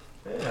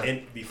 Mm-hmm. Yeah.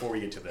 And before we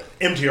get to the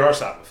MTR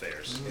side of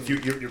affairs, if you're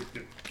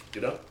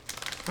done?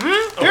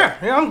 Mm-hmm. Okay.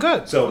 Yeah, I'm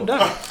good. So I'm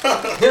done.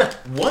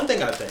 One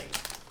thing I think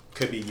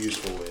could be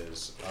useful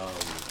is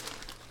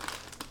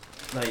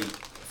like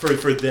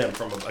for them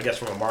from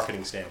a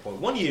marketing standpoint.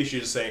 One issue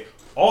is to say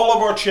all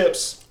of our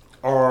chips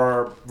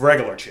are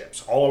regular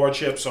chips, all of our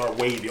chips are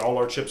wavy, all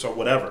our chips are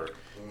whatever,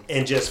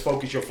 and just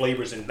focus your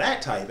flavors in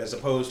that type as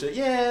opposed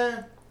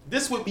to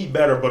this would be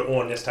better, but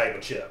on this type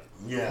of chip.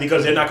 Yeah.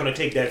 Because they're not going to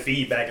take that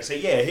feedback and say,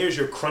 here's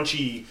your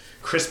crunchy,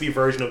 crispy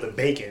version of the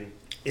bacon.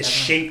 It's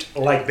shaped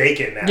like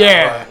bacon now.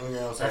 Yeah.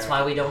 Right? That's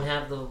why we don't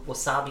have the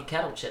wasabi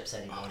kettle chips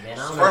anymore, man.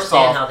 I don't First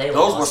understand off, how they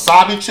those lost.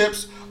 wasabi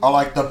chips are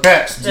like the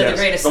best. They're the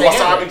greatest The thing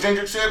wasabi ever.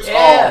 ginger chips?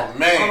 Yeah. Oh,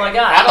 man. Oh, my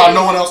God. I thought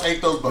no one else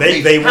ate those but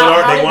me. They How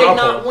did they won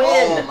not up. win?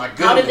 Oh, my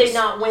How did they goodness.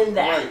 not win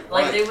that?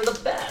 Right. They were the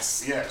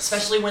best. Yes.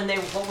 Especially when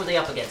what were they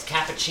up against?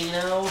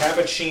 Cappuccino?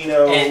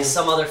 And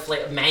some other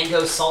flavor.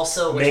 Mango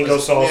salsa. Which mango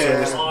was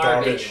salsa was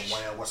garbage.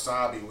 Well,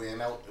 wasabi, man,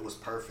 it was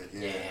perfect.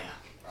 Yeah.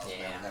 I was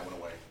mad when that went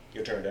away.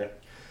 Your turn, Dan.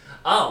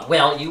 Oh,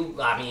 well,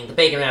 the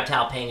bacon wrapped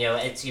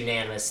jalapeno, it's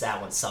unanimous.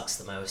 That one sucks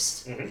the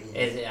most.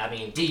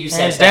 Mm-hmm. You said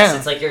Hands best. down.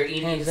 It's like you're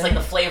eating, it's like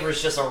the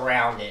flavor's just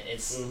around it.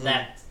 It's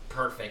that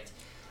perfect.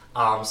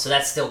 So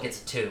that still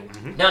gets a 2.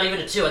 Mm-hmm. Not even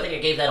a 2. I think I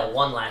gave that a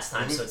 1 last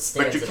time, so it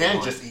stands But you at a can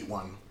 1. just eat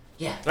one.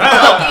 Yeah.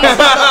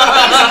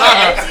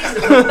 It's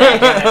easy to put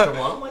back in after 1.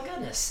 Oh, my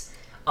goodness.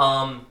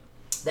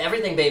 The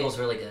everything bagel's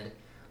really good.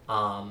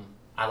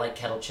 I like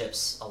kettle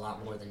chips a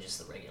lot more than just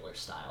the regular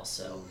style,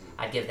 so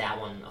I'd give that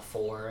one a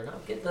 4, and I'll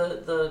give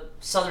the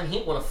Southern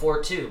Heat one a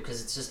 4 too,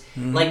 because it's just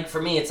like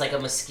for me, it's like a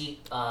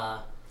mesquite,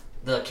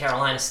 the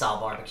Carolina style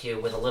barbecue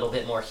with a little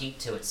bit more heat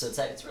to it, so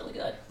it's really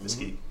good.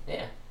 Mesquite.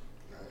 Yeah.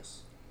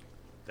 Nice.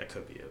 That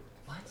could be it.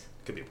 What?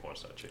 Could be a porn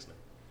star chick's name.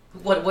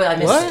 What I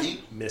missed?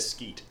 What?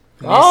 Mesquite.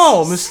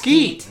 Oh,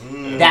 mesquite.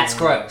 That's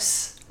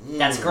gross.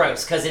 That's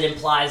gross because it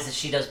implies that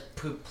she does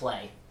poop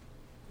play.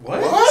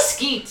 What?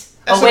 Skeet.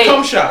 That's a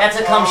cum shot. That's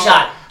a cum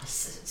shot.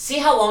 See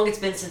how long it's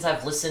been since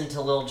I've listened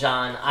to Lil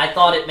Jon? I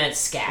thought it meant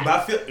scat.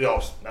 But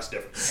that's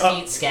different.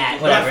 Skeet,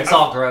 scat, whatever. It's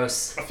all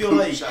gross. I feel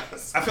like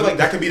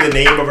that could be the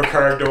name of a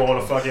character on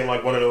a fucking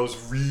one of those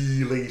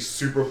really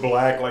super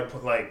black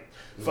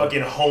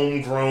fucking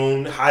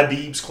homegrown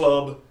Habib's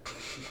Club.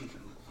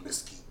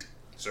 Mesquite.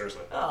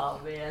 Seriously. Oh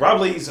man.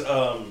 Rob Lee's is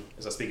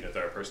I speaking in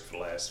third person for the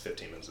last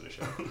 15 minutes of the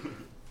show.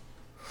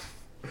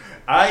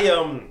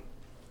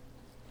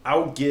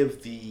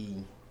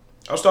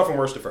 I'll start from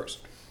worst to first.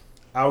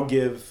 I'll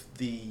give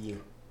the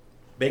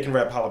bacon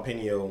wrap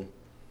jalapeno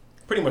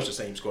pretty much the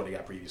same score they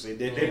got previously.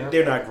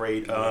 They're not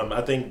great.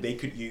 I think they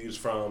could use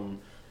from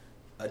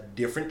a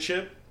different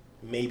chip,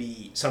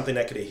 maybe something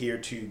that could adhere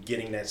to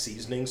getting that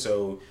seasoning.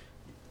 So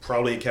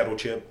probably a kettle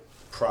chip,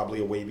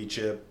 probably a wavy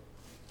chip.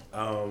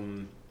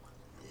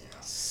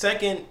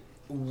 Second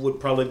would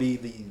probably be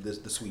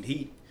the sweet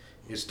heat.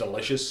 It's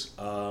delicious.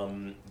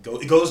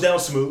 It goes down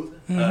smooth.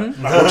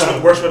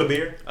 Works for the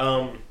beer.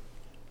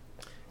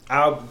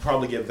 I'll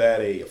probably give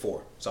that a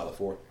 4, solid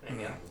 4.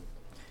 Yeah.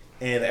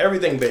 And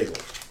everything bagel.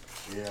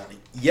 Yeah.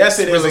 Yes,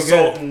 it is really a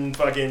salt and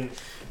fucking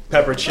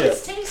pepper chip. But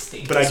it's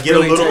tasty. But I get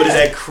really a little bit of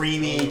tasty. that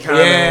creamy kind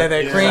of. Yeah,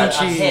 that cream A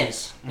cheese.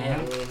 hit.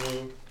 Yeah.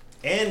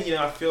 And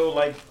I feel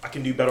like I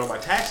can do better on my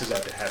taxes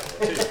after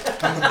having it too.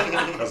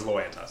 That's a little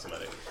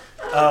anti-Semitic.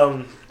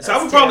 So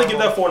I would probably give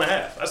that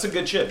 4.5. That's a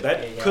good chip.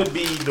 That could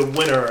be the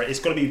winner. It's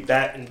going to be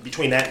that in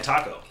between that and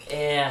taco.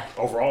 Yeah.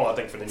 Overall, I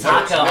think for the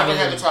Taco. Never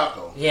had the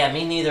taco. Yeah,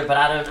 me neither. But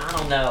I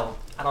don't know.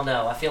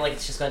 I feel like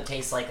it's just going to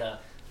taste like a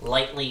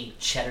lightly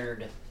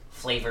cheddared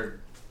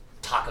flavored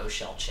taco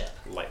shell chip.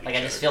 Lightly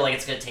I just feel like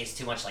it's going to taste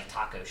too much like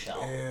taco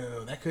shell.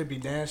 Ew, that could be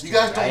nasty. You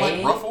guys don't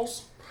Right? like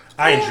Ruffles?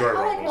 I enjoy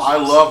Ruffles. I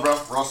love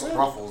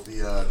Ruffles,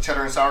 the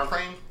cheddar and sour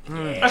cream.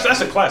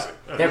 That's a classic.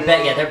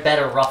 They're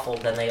better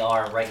ruffled than they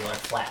are regular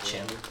flat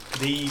chip.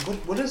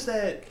 What is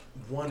that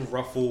one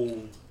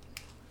Ruffle?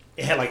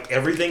 It had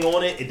everything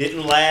on it. It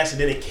didn't last, and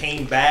then it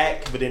came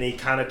back, but then they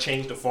kind of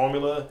changed the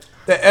formula.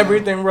 The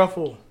everything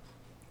ruffle.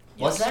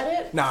 Was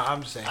that it? Nah,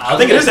 I'm just saying. I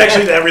think it is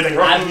actually the everything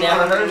Ruffle. I've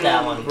never heard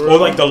that one.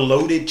 Or the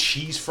loaded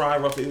cheese fry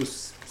Ruffle. It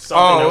was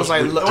something that it was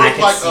was weird. I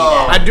can see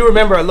that. I do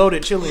remember a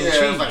loaded chili and Yeah,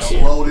 cheese. it's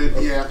like a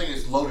loaded. Yeah, I think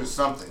it's loaded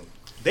something.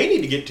 They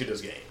need to get to this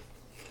game.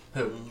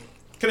 Who?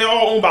 Because they're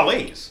all owned by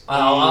Lay's.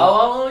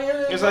 Oh,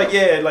 yeah.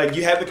 It's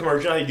you have the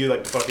commercial, how you do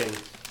the fucking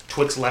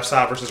Twix left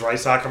side versus right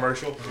side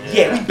commercial.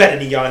 Yeah, we better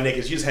than y'all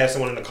niggas. You just have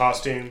someone in a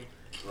costume.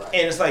 Right.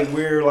 And it's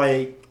we're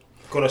going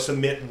to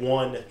submit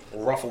one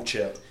Ruffle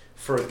chip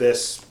for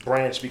this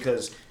branch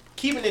because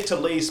keeping it to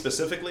Lay's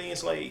specifically,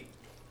 it's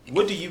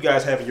what do you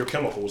guys have in your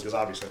chemicals? Because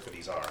obviously that's what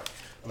these are.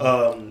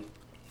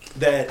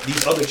 That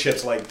these other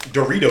chips like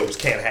Doritos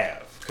can't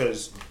have.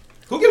 Because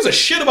who gives a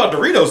shit about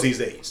Doritos these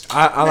days?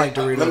 I like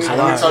Doritos. Let me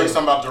tell you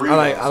something about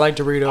Doritos. I like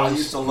Doritos. I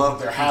used to love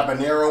their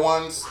habanero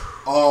ones.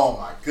 Oh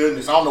my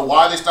goodness! I don't know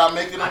why they stopped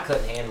making them. I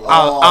couldn't handle it.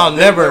 I'll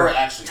never.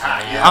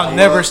 I'll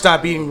never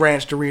stop eating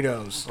ranch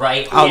Doritos.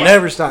 Right? I'll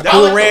never stop.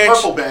 Cool Ranch. The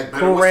purple bag.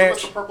 Cool Ranch.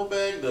 What's the purple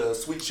bag? The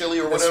sweet chili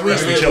or whatever.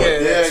 Sweet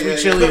chili. Sweet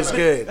chili is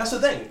good. That's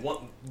the thing.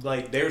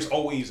 Like, there's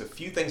always a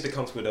few things that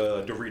comes with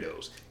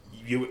Doritos.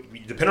 You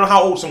depending on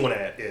how old someone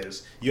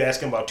is, you ask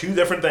them about two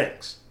different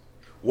things.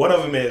 One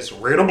of them is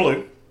red or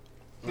blue.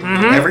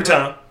 Every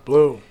time.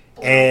 Blue.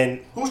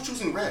 And who's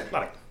choosing red?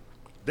 Like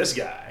this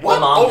guy.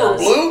 What? Over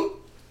blue?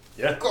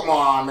 Yeah. Come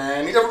on,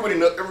 man.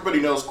 Everybody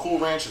knows Cool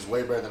Ranch is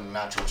way better than the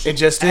natural cheese. It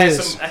just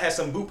is. I had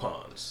some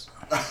Boupons.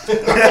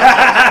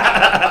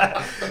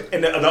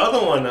 And the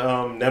other one,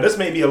 now this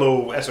may be a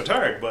little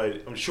esoteric,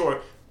 but I'm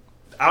sure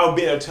I'll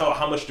be able to tell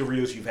how much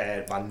Doritos you've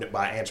had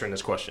by answering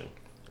this question.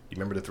 You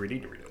remember the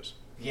 3D Doritos?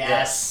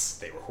 Yes.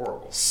 They were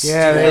horrible.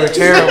 Yeah, they were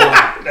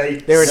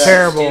terrible. They were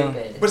terrible.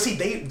 Stupid. But see,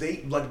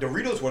 they like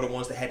Doritos were the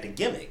ones that had the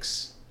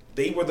gimmicks.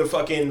 They were the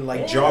fucking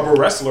like jobber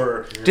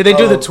wrestler. Did they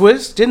do the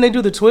twist? Didn't they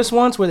do the twist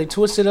once where they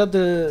twisted up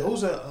the?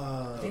 Those are.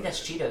 I think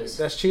that's Cheetos.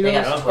 That's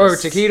Cheetos or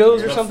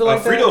taquitos or something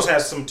like that. Fritos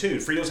has some too.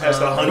 Fritos has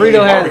the honey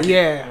Frito has, barbecue.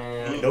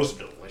 yeah. Those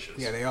are delicious.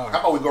 Yeah, they are. How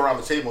about we go around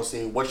the table and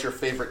say what's your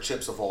favorite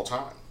chips of all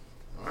time?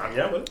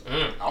 Yeah, but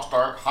I'll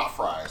start. Hot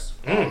fries.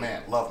 Oh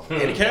man, love them.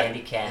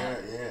 Candy Yeah.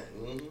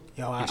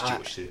 Yo, He's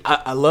Jewish too.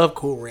 I love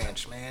Cool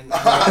Ranch, man.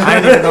 I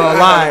ain't even gonna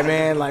lie,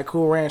 man. Like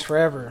Cool Ranch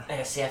forever.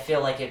 See, I feel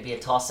like it'd be a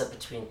toss-up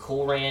between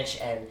Cool Ranch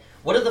and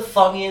what are the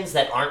Funyuns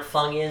that aren't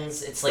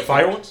Funyuns? It's like the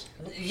fire ones.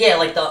 Yeah,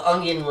 like the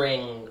onion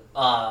ring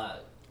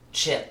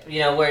chip.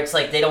 You know, where it's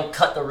like they don't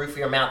cut the roof of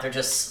your mouth; they're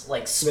just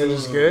like smooth. They're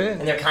just good.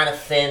 And they're kind of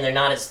thin. They're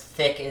not as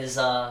thick as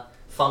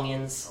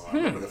Funyuns.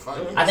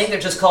 Oh, I think they're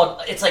just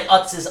called. It's like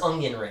Utz's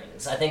onion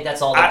rings. I think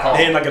that's all they're called.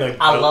 And like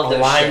I love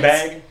those lime shits.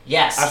 bag.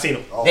 Yes, I've seen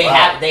them. Oh, they wow.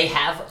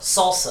 have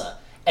salsa,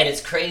 and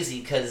it's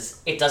crazy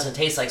because it doesn't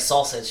taste like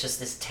salsa. It's just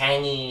this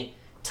tangy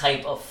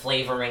type of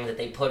flavoring that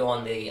they put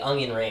on the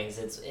onion rings.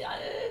 It's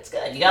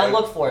good. You gotta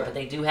look for it, but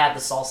they do have the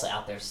salsa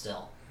out there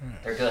still.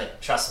 They're good.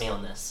 Trust me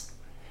on this.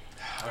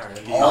 All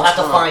right, I'll have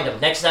to find them.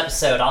 Next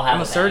episode, I'll have I'm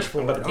gonna search for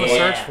it. I'm gonna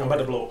search for I'm about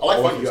to it. blow I like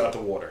all of Funyuns. you out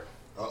the water.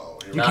 Uh-oh.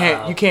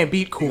 You can't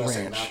beat Cool You gonna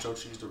say Ranch. nacho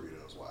cheese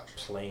Doritos? Watch.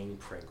 Plain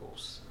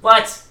Pringles.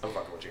 What? I'm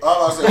fucking with you.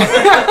 Oh,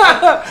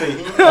 See,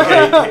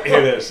 okay, here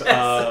it is. It's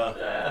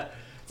a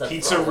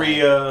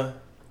Pizzeria.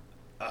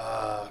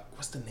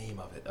 What's the name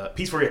of it?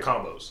 Pizzeria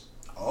combos.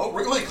 oh,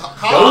 really? Those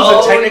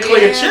are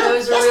technically a chip.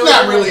 those are That's really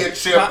not good. really a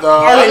chip, though.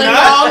 Are they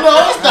not?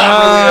 No, it's not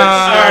really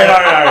a chip.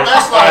 All right.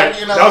 That's like,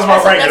 you know. That was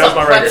my ranking. That's That was a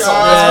my ranking. pretzel.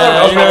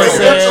 That was my Yeah, ranking.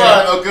 Good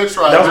try. Oh, good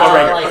try. That was my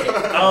I ranking.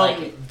 like it. I like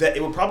it. That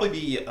it would probably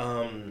be,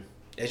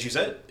 as you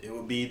said, it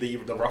would be the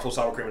ruffled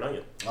sour cream and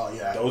onion. Oh,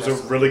 yeah. Those are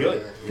really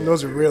good. Yeah.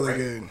 Those are really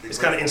good. It's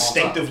kind of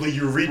instinctively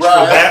you reach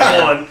Right. for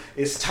that one.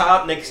 It's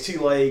top next to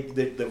like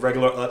the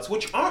regular Utz,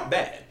 which aren't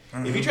bad.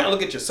 If you try to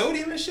look at your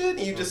sodium and shit, and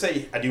you just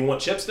say, "I do want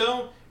chips,"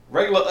 though.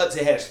 Regular Utz,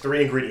 it has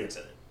 3 ingredients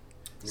in it.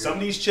 Some of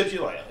these chips,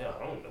 you're like,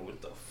 I don't know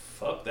what the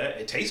fuck that.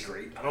 It tastes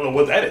great. I don't know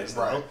what that is,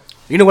 though. Right.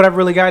 You know what I've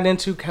really gotten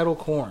into? Kettle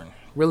corn.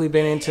 Really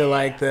been into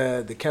like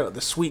the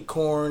sweet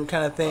corn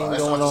kind of thing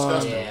That's going not on.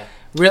 disgusting.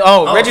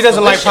 Yeah. Reggie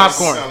doesn't like delicious.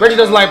 popcorn. Reggie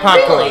doesn't like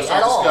popcorn. Really?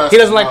 At all. Disgusting. He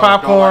doesn't like No,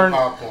 don't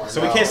popcorn. So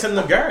we can't send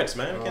them Garrett's,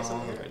 man. We can't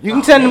send them Garrett's. You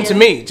can send them to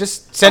me.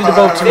 Just send the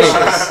both to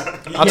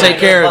me. I'll take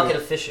care of bucket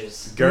it. of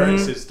Fishers.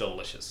 Garrett's is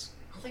delicious.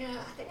 I think I've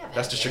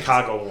That's the had those.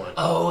 Chicago one.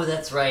 Oh,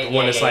 that's right. The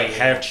one that's like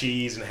half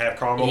cheese and half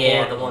caramel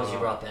Yeah, corn. the ones you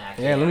brought back.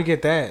 Yeah, let me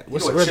get that. You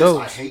What's know where what are chips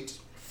I those? hate?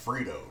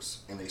 Fritos,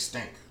 and they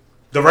stink.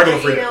 The regular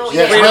You know, Fritos.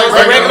 Yeah,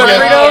 Fritos, regular Fritos?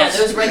 Yeah,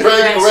 those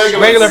regular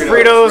Regular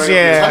Fritos,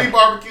 yeah. Honey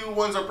barbecue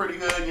ones are pretty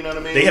good, you know what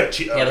I mean? They have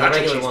Yeah, the nacho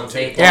regular cheese ones, too.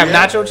 they- They have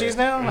Yeah. nacho cheese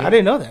now? I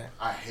didn't know that.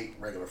 I hate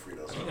regular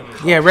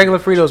Fritos. Yeah, regular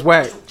Fritos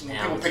whack.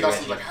 People pick out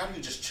something like, how do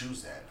you just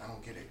choose that? I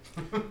don't get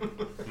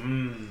it.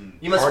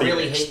 You must Party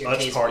really mix. hate your Utz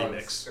taste party buds.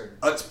 mix. Or-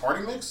 Utz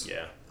party mix?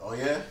 Yeah. Oh,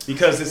 yeah?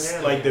 Because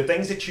it's like the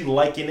things that you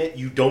like in it,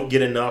 you don't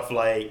get enough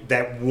like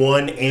that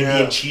one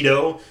ambient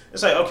Cheeto.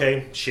 It's like,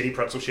 okay, shitty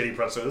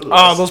pretzel. Ugh,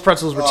 Oh, those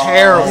pretzels were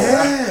terrible.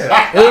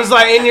 yeah. It was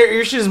like, and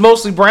your shit is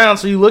mostly brown,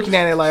 so you looking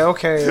at it like,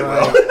 okay,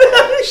 like,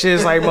 shit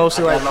is like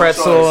mostly like no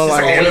pretzel. choice. And It's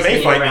like like, anime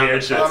always fighting around here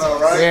and the shit. I know,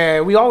 right?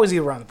 yeah, we always eat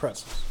around the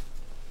pretzels.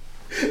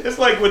 It's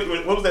like what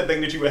was that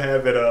thing that you would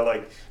have at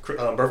like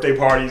birthday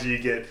parties? You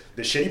get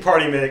the shitty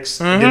party mix,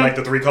 and then like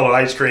the 3-color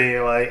ice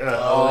cream. Like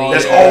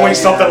there's always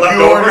something left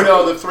You already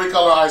over. know the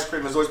 3-color ice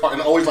cream is always part,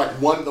 and always like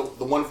the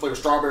one flavor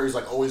strawberry is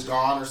like always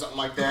gone or something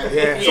like that.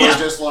 Yeah. So it's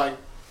just like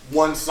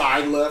one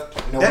side left.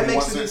 That Nobody makes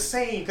wants it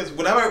insane because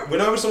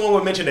whenever someone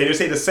would mention, they would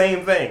say the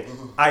same thing.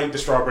 I eat the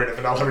strawberry and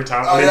vanilla every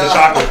time. I mean, the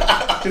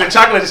chocolate. The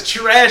chocolate is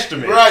trash to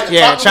me. Right. the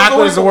Yeah, chocolate is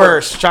always the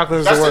worst.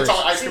 Chocolate is the That's worst. the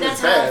ice See, cream that's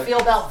is how I bad. feel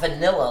about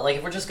vanilla. Like,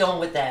 if we're just going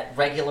with that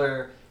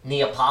regular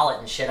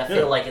Neapolitan shit. I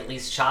feel like at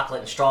least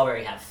chocolate and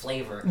strawberry have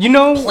flavor. You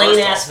know, plain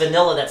ass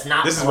vanilla that's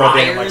not. This is what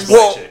Dan likes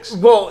well, chicks.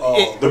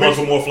 Well, the ones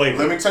with more flavor.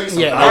 Let me tell you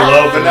something. Yeah. I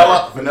love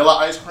vanilla. Vanilla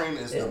ice cream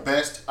is the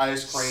best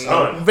ice cream.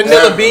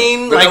 Vanilla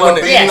bean, vanilla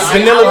bean. Yes,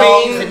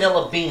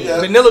 vanilla bean. Yeah.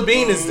 Vanilla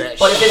bean is that.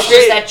 But if it's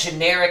just that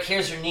generic,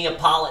 here's your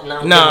Neapolitan.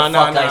 No.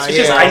 It's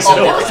just ice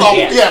milk. First off,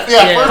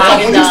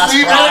 when you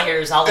see that,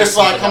 it's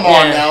like, come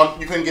on now.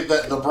 You couldn't get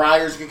the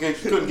Briars. You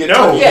couldn't get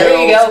No. Yeah,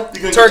 there you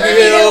go.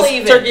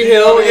 Turkey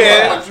Hill,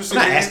 yeah. I'm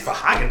not asking for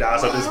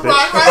Haagen-Dazs on this bitch.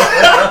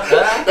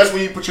 Right. That's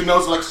when you put your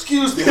nose like,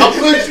 excuse me, how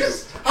could you?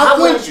 How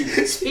could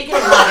you? Speaking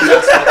of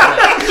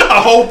Haagen-Dazs,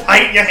 a whole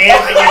pint in your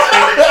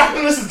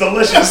hand. This is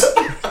delicious.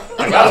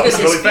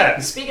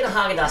 Speaking of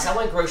Haagen-Dazs, I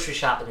went grocery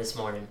shopping this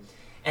morning.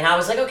 And I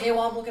was like, okay,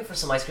 well, I'm looking for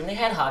some ice cream. They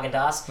had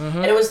Haagen-Dazs.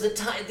 And it was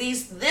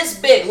this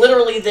big.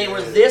 Literally, they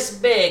were this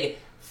big.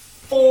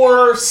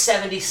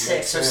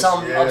 $4.76 or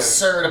some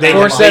absurd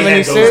amount.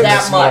 $4.76?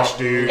 That much.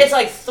 Dude. It's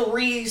like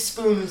 3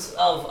 spoons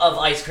of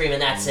ice cream and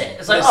that's it.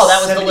 It's like, oh,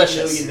 that was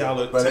delicious.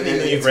 But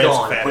it's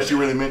gone. But you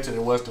really meant it.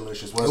 It was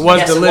delicious. It was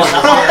delicious.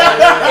 They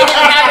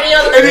didn't have any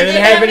other. They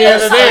didn't have any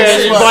other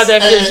there. You bought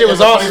that shit. Shit was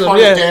awesome.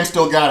 Yeah. Dan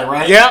still got it,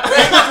 right? Yeah.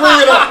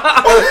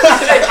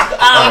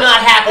 I'm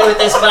not happy with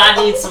this, but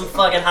I need some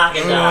fucking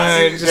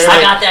Haagen-Dazs.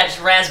 I got that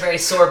raspberry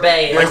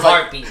sorbet in a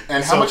heartbeat.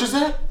 And how much is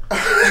that?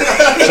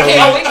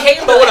 It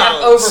came over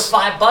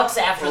 $5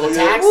 after the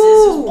taxes.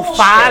 Ooh,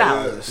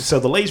 $5. So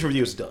the Lay's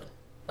review is done.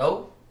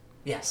 Oh,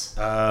 yes.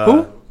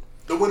 Who?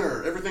 The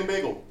winner, everything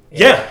bagel.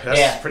 Yeah,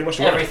 that's pretty much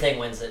the winner. Everything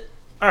wins it.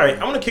 All right,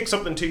 I'm going to kick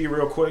something to you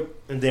real quick,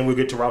 and then we'll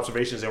get to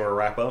observations and we'll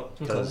wrap up,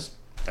 because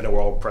I know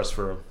we're all pressed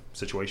for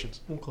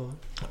situations. Okay.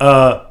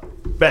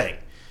 Bang.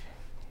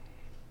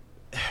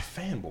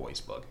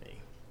 Fanboys bug me.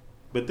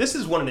 But this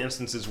is one of the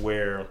instances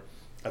where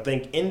I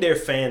think in their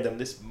fandom,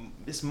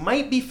 this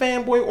might be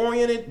fanboy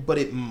oriented, but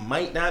it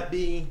might not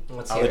be.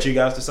 I'll let you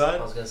guys decide.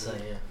 I was going to say,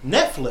 yeah.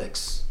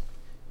 Netflix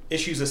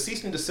issues a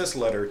cease and desist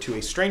letter to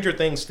a Stranger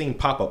Things themed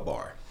pop-up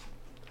bar.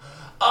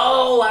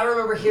 Oh, I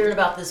remember hearing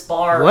about this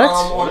bar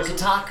on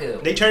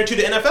Kotaku. They turned it to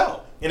the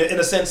NFL in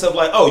a sense of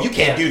like, oh, you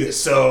can't do this,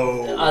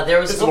 so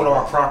this is one of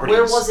our properties.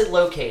 Where was it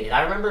located?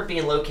 I remember it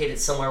being located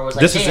somewhere where it was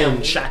like, this is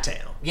in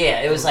Chi-Town.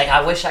 Yeah, it was like,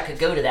 I wish I could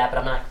go to that, but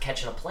I'm not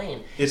catching a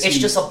plane. It's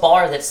just a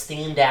bar that's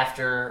themed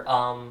after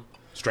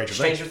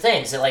Stranger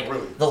Things. Like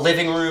the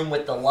living room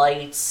with the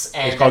lights,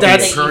 and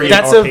that's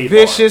a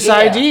vicious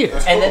idea.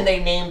 And then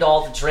they named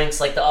all the drinks,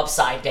 like the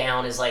upside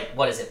down is like,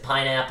 what is it,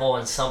 pineapple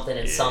and something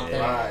and something.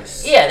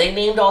 Nice. Yeah, they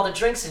named all the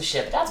drinks and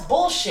shit. But that's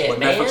bullshit, but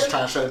man. Netflix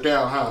trying to shut it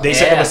down, huh? They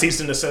sent them a cease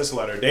and desist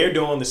letter. They're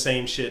doing the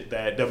same shit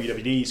that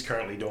WWE is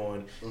currently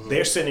doing.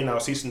 They're sending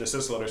out cease and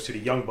desist letters to the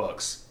Young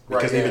Bucks.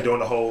 Because they've been doing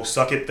the whole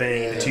suck it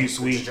thing, the too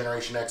sweet.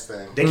 Generation X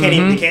thing. They can't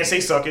even. They can't say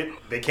suck it.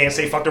 They can't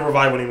say fuck the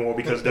revival anymore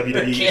because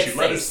WWE issued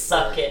letters.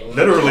 Suck it.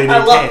 Literally, they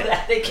I love can't.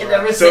 that. They can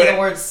never say the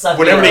word suck it.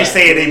 Whenever they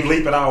say it, they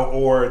bleep it out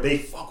or they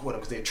fuck with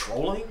them because they're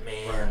trolling.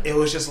 Man, it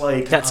was just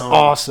like that's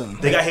awesome.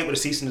 They got hit with a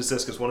cease and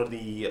desist because one of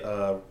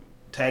the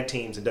tag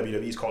teams in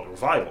WWE is called the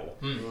Revival,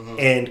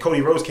 and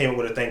Cody Rhodes came up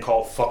with a thing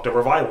called "Fuck the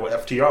Revival"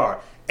 (FTR),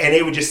 and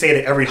they would just say it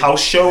at every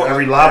house show,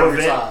 every live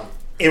event. Time.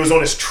 It was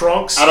on his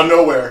trunks. Out of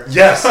nowhere.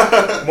 Yes.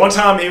 One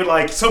time he was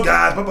like, so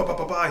guys, blah, blah, blah,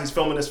 blah, blah. He's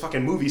filming this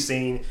fucking movie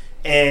scene.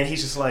 And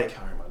he's just like,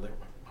 all right,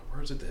 my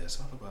words are this.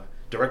 Blah, blah, blah.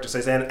 Director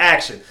says, and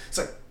action. It's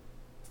like,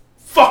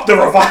 fuck the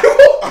Revival.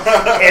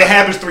 And it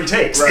happens 3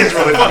 takes. Right. It's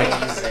really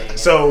funny.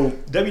 So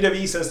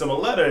WWE sends them a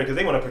letter because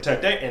they want to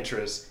protect their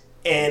interests.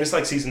 And it's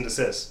like cease and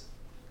desist.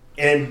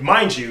 And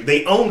mind you,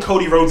 they own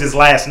Cody Rhodes'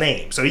 last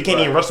name. So he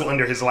can't even wrestle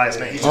under his last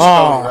name. He's just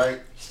Cody, right?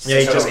 Yeah,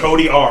 he's just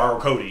Cody R. or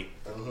Cody.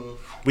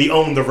 We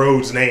own the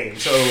Rhodes name,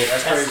 so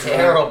that's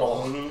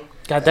terrible.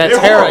 Got that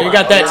terrible. You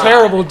got that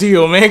terrible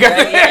deal, man.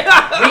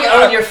 We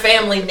own your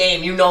family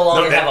name. You no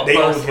longer have a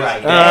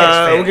birthright.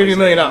 We'll give you $1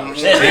 million. They own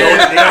his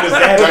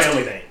dad's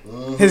family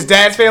name. His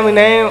dad's family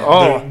name.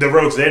 Oh, the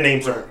Rhodes. Their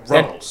names are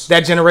Runnels.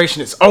 That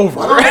generation is over.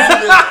 Why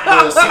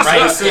don't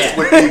they do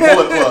with the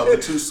Bullet Club,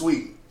 the Too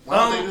Sweet? Why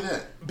don't they do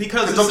that?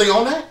 Because don't they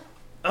own that?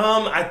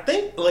 I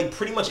think like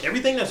pretty much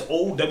everything that's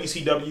old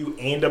WCW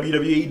and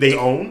WWE they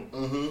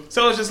own.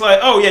 So it's just like,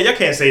 oh yeah, y'all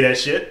can't say that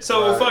shit.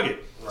 So fuck it.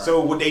 Right.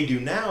 So what they do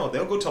now,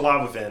 they'll go to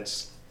live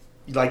events,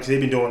 like they've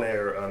been doing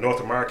their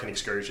North American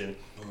excursion,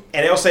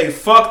 and they'll say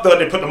fuck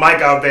they put the mic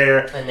out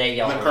there, and they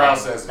yell. The crowd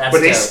says, but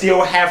they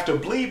still have to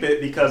bleep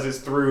it because it's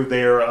through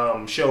their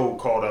show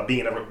called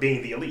Being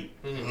the Elite.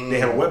 They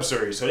have a web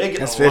series, so they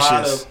get a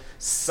lot of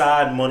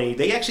side money.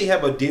 They actually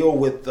have a deal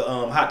with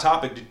Hot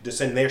Topic to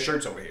send their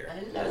shirts over here.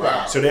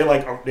 Wow. So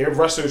they're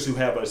wrestlers who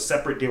have a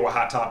separate deal with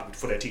Hot Topic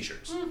for their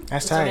t-shirts.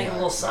 That's tight.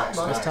 That's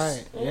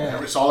tight.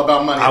 Yeah. It's all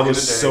about money. I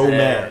was so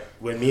mad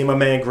when me and my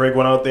man Greg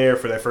went out there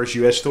for that first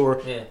US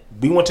tour. Yeah.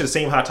 We went to the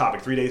same Hot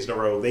Topic 3 days in a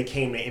row. They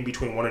came in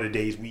between one of the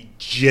days. We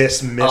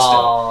just missed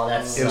them.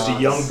 It was the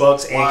Young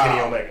Bucks and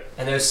Kenny Omega.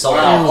 And they're sold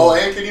out. Oh,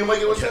 and Kenny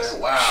Omega was there?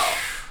 Wow.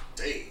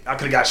 Dang. I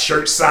could have got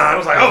shirts signed. I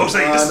was like, oh,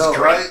 this is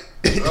great.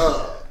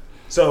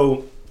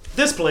 So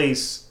this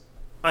place,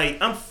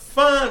 I'm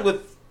fine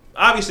with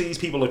obviously these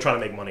people are trying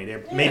to make money.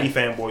 They're maybe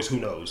fanboys. Who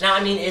knows? Now,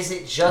 I mean, is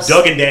it just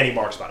Doug and Danny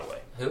Marks, by the way?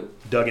 Who?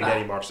 Doug and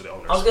Danny Marks are the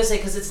owners. I was gonna say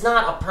because it's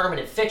not a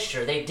permanent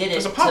fixture. They did it.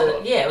 It's a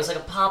pop-up. Yeah, it was like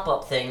a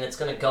pop-up thing that's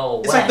gonna go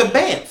away. It's like the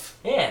Banff.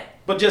 Yeah.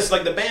 But just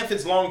like the Banff,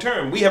 it's long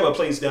term. We have a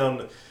place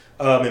down in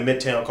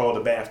Midtown called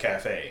the Banff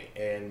Cafe,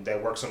 and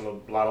that works on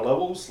a lot of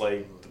levels,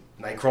 like the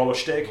Nightcrawler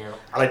shtick. Yeah.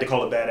 I like to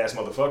call it Badass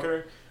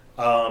Motherfucker.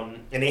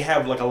 And they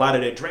have like a lot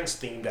of their drinks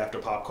themed after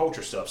pop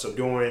culture stuff. So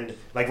during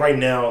like right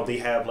now, they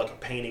have like a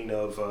painting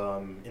of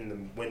in the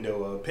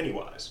window of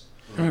Pennywise.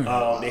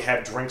 They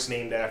have drinks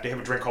named after. They have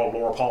a drink called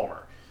Laura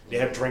Palmer. They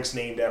have drinks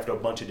named after a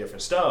bunch of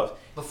different stuff.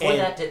 Before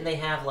that, didn't they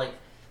have like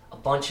a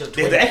bunch of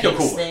Twin the Peaks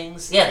Ecto-Cooler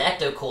things? Yeah,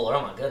 the Ecto Cooler.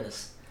 Oh my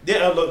goodness.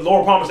 Yeah,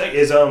 Laura Palmer's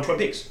is Twin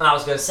Peaks. I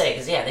was gonna say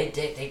because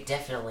they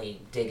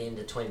definitely dig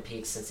into Twin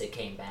Peaks since it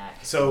came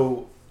back.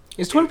 So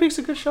is Twin Peaks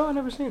a good show? I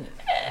never seen it.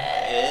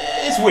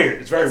 It's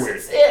weird. It's very weird.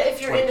 If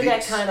you're Twin into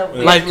Peaks. that kind of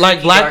weird,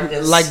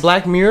 like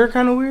Black Mirror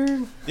kind of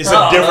weird. It's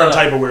a different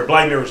type of weird.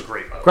 Black Mirror is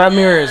great. Black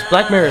Mirror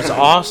is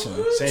awesome.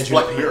 What's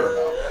Black Mirror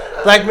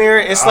about? Black Mirror,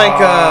 it's like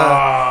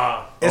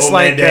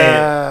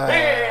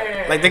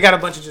like they got a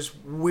bunch of just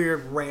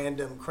weird,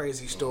 random,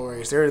 crazy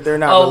stories. They're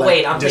not. Oh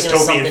wait, I'm thinking of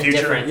something future.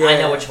 different. Yeah. I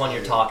know which one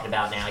you're talking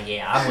about now.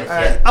 Yeah, I'm with you.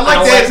 I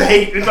like that to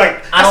hate. It's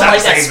like I don't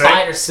like that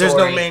spider story. There's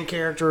no main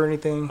character or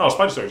anything. Oh,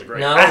 Spider Stories are great.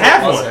 No, I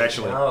have one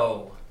actually.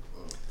 No.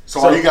 So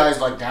are you guys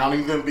like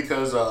downing them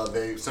because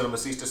they sent them a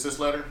cease to desist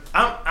letter?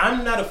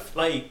 I'm not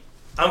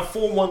I'm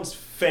for one's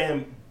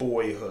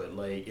fanboyhood.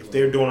 Like if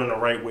they're doing it in the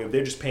right way, if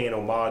they're just paying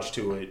homage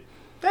to it,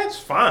 that's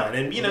fine.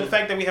 And you know the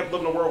fact that we have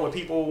live in a world where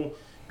people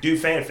do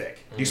fanfic,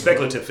 do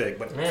speculative fic,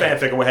 but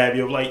fanfic or what have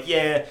you, of like,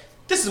 yeah,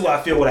 this is what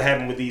I feel would have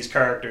happened with these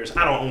characters.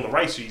 I don't own the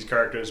rights to these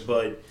characters,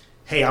 but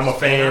hey, I'm a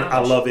fan. I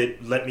love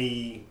it. Let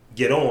me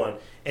get on.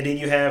 And then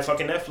you have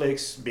fucking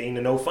Netflix being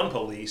the no fun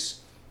police.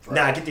 Right.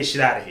 Nah, get this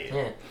shit out of here.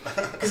 Yeah,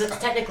 because it's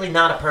technically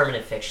not a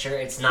permanent fixture.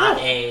 It's not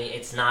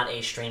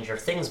a Stranger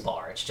Things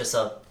bar. It's just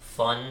a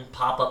fun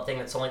pop-up thing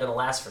that's only going to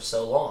last for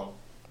so long.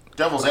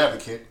 Devil's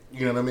advocate,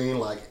 you know what I mean?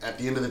 Like at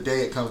the end of the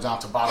day, it comes down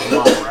to bottom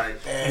line, right?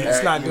 And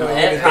it's not doing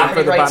anything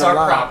for the rights bottom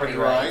are line. Property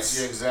rights,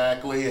 right?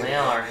 Exactly. They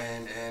are.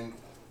 And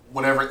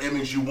whatever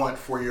image you want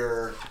for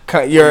your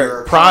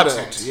product,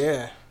 content,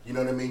 yeah. You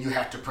know what I mean? You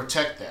have to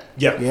protect that.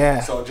 Yeah.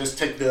 So just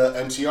take the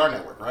NTR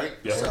network, right?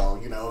 Yeah. So,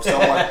 you know,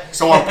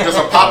 someone does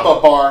a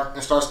pop-up bar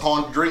and starts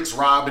calling drinks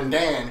Rob and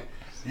Dan.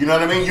 You know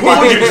what I mean? You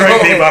what would you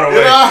drink me, by the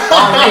way?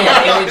 Oh,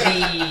 man, it would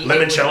be...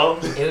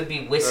 Limoncello? It would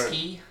be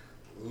whiskey.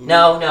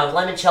 No,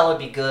 limoncello would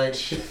be good.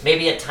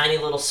 Maybe a tiny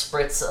little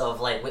spritz of,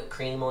 like, whipped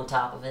cream on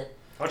top of it.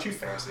 Aren't you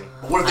fancy?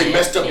 What if they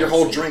messed up your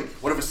whole drink?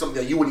 What if it's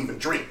something that you wouldn't even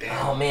drink, Dan?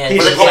 Oh, man.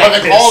 But they call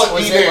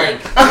it D-Dan.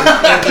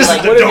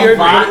 It would be like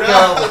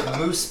vodka with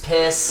moose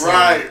piss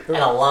and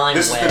a lime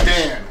This wedge. is the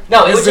Dan.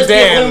 No, it would just be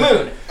a Blue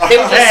Moon. They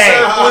would just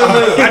serve Blue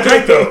Moon. I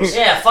drink those.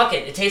 Yeah, fuck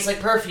it. It tastes like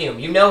perfume.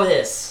 You know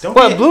this.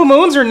 But Blue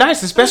Moons are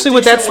nice, especially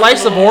with that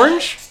slice of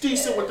orange. It's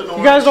decent with the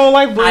You guys don't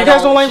like Blue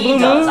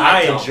Moon?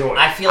 I enjoy it.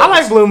 I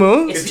like Blue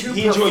Moon.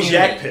 He enjoys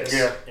yak piss.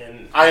 Yeah.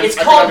 It's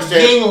called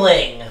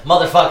Yingling,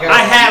 motherfucker. I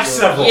have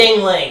several.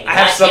 Yingling. I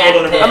have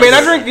several in a row. I mean,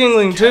 I drink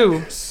Yingling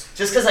too.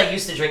 Just because I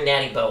used to drink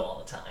Natty Boh all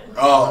the time.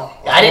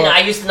 Oh.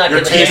 I used to not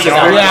give a tasty.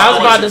 damn. Yeah, I was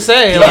about to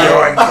say.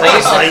 I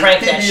used to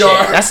crank that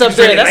shit. That's up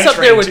there. That's up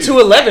there with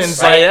 211s.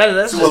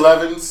 That's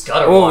 211s.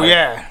 Oh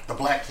yeah. The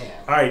black can.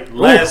 All right,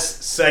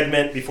 last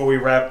segment before we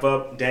wrap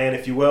up. Dan,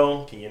 if you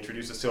will, can you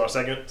introduce us to our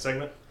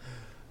segment?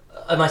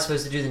 Am I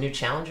supposed to do the new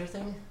Challenger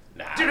thing?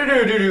 Nah. Go.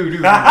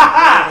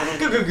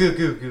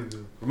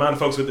 Remind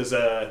folks what this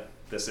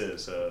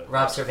is.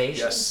 Robservations?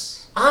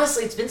 Yes.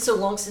 Honestly, it's been so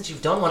long since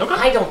you've done one. Okay.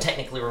 I don't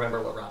technically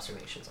remember what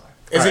Robservations are.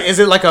 Is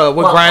it like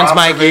what grinds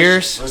my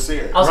gears? Let's see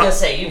it. I was gonna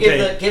say you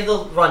give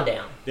the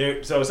rundown.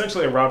 So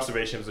essentially, a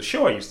Robservation was a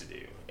show I used to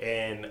do,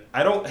 and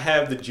I don't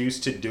have the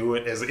juice to do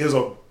it as it was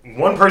a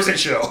one-person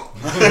show.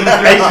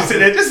 I used to say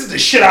that this is the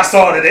shit I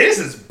saw today. This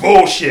is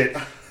bullshit,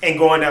 and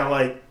going down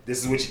like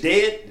this is what you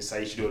did. This is how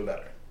you should do it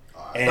better.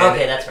 And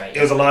okay, that's right. It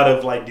was a lot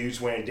of like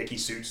dudes wearing Dickie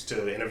suits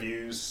to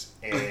interviews,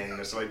 and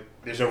it's like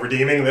there's no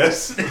redeeming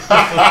this.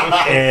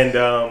 And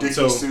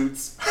Dickie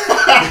suits.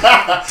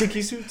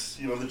 Dickie suits.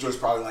 You know the joint's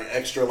probably like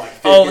extra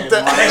like.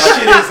 That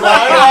shit is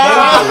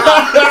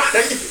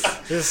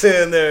like just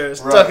sitting there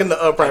stuck in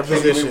the upright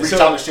position. Reach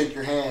out and shake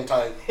your hand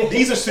type.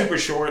 These are super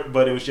short,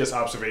 but it was just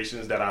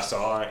observations that I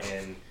saw,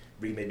 and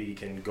we maybe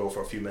can go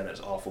for a few minutes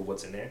off of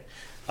what's in there.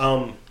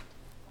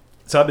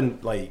 So I've been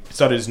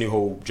started this new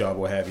whole job,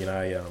 what have you, and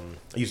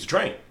I used to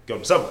train, go to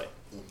the subway.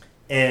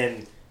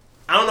 And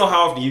I don't know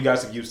how often you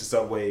guys have used the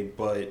subway,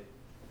 but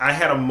I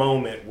had a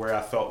moment where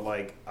I felt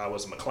like I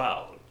was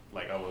McLeod.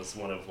 Like I was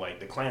one of like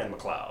the Clan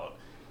McLeod.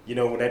 You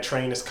know, when that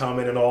train is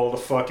coming and all the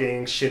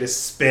fucking shit is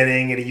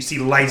spinning and you see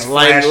lights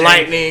flashing.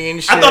 Lightning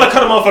and shit. I thought I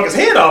cut a motherfucker's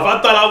head off.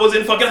 I thought I was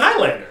in fucking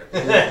Highlander.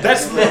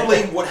 That's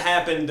literally what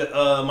happened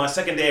my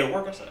second day at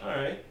work. I was like, all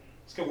right.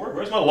 Good work.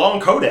 Where's my long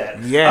coat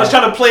at? Yeah. I was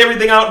trying to play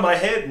everything out in my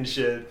head and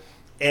shit.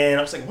 And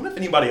I was like, what if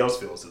anybody else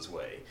feels this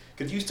way?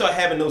 Because you start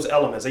having those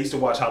elements. I used to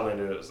watch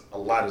Highlander a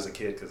lot as a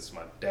kid because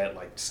my dad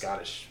liked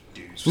Scottish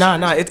dudes.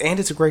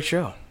 It's a great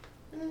show.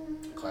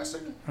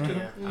 Classic.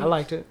 Mm-hmm. I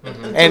liked it.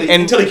 Mm-hmm.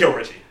 Until he killed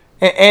Richie.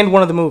 And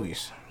one of the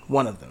movies.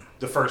 One of them.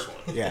 The first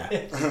one. Yeah.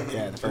 The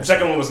first The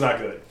second one was not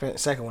good. The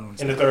second one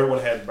was And the third one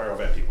had Barrel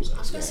Vat Peoples in it.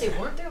 I was going to say,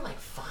 weren't there like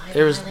 5?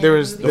 There was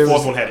The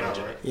fourth one had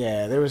AJ.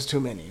 Yeah, there was too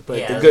many. But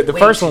Yeah, the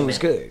first way one too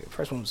was many. good. The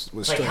first one was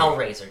Like straight.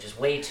 Hellraiser, just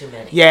way too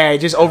many. Yeah,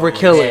 just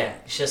overkill Yeah,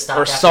 it. you should stop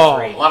Or after Saw.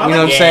 3. You know what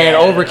I'm saying?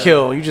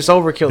 Overkill. You just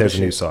overkill There's the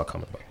a new shit. Saw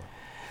coming up.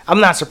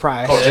 I'm not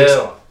surprised. Oh,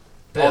 Jigsaw.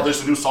 Oh,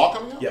 there's a new Saw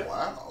coming out? Yeah.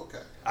 Wow, okay.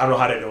 I don't know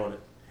how they're doing it.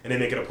 And they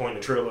make it a point in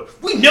the trailer.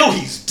 We know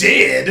he's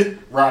dead.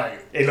 Right.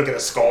 They look at a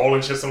skull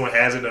and shit. Someone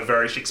has it in a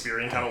very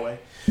Shakespearean kind of way.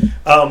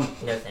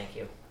 No, thank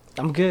you.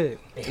 I'm good.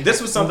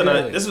 This was something.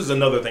 This was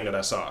another thing that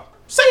I saw.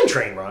 Same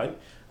train ride.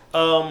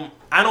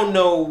 I don't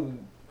know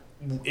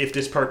if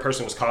this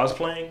person was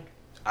cosplaying.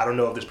 I don't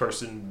know if this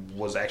person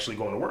was actually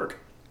going to work.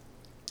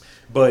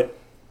 But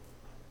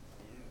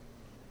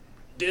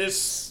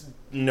this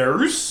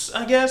nurse,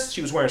 I guess,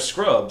 she was wearing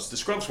scrubs. The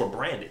scrubs were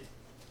branded.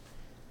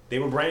 They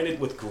were branded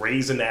with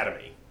Grey's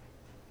Anatomy.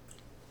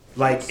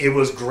 Like, it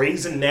was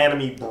Grey's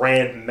Anatomy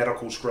brand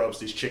medical scrubs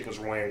this chick was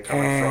wearing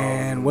coming from...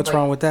 And what's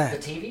wrong with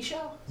that? The TV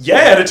show?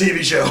 Yeah, the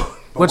TV show.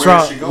 What's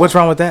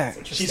wrong with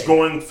that? She's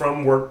going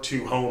from work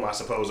to home, I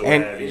suppose. Or what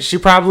have you. And she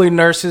probably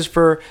nurses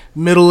for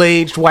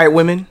middle-aged white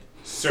women.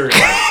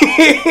 Certainly.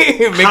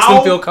 It makes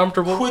them feel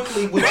comfortable. How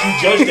quickly would you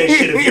judge that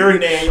shit if you're in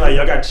there and you're like,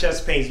 y'all got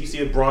chest pains, you see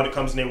a broad that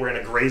comes in there wearing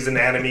a Grey's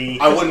Anatomy.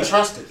 I wouldn't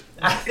trust it.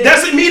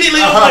 That's immediately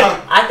like,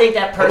 I think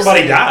that person...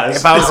 nobody dies.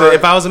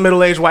 If I was a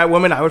middle-aged white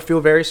woman, I would feel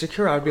very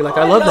secure. I would be like,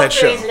 I love that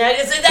show. That's what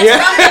I'm thinking.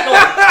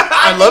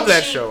 I love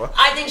that show.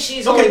 I think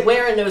she's only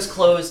wearing those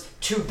clothes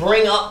to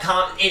bring up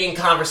it in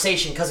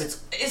conversation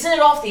because isn't it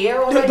off the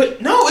air already?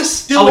 But no, it's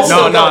still... It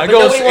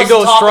goes it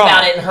goes talk strong.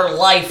 about it in her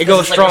life. It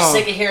goes it's strong. Like, we're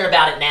sick of hearing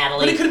about it,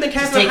 Natalie. But it could have been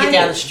Just Catherine take it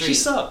down the Heigl. street. She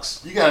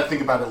sucks. You got to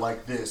think about it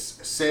like this.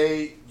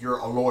 Say you're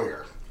a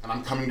lawyer, and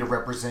I'm coming to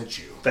represent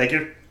you. Thank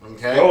you.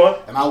 Okay? Go on.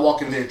 And I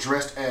walk in there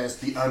dressed as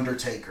The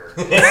Undertaker.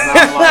 And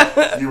I'm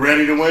like, you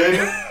ready to win?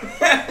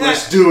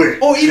 Let's do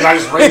it. Or even- I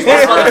just raise my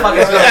This hand.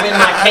 motherfucker's gonna win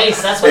my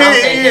case. That's what I'm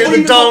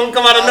thinking. The dome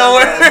come out of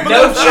nowhere.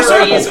 No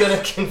jury is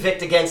gonna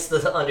convict against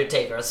the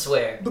Undertaker. I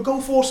swear. But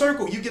go full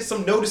circle. You get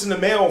some notice in the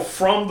mail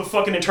from the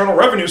fucking Internal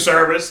Revenue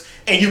Service,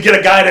 and you get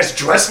a guy that's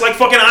dressed like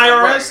fucking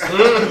IRS.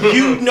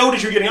 You know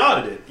that you're getting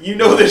audited. You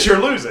know that you're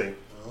losing.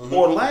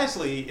 Or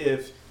lastly,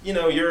 if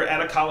you're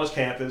at a college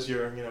campus,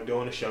 you're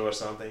doing a show or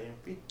something.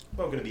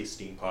 We're going to be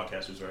esteemed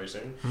podcasters very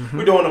soon.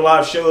 We're doing a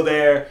live show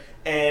there,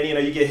 and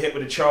you get hit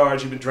with a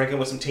charge. You've been drinking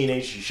with some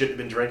teenagers you shouldn't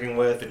have been drinking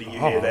with, and then you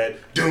hear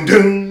that doom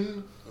doom.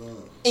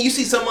 And you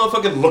see some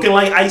motherfucker looking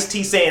like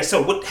Ice-T saying,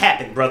 "So what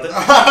happened, brother?"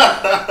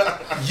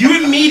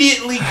 You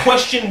immediately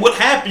question what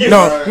happened.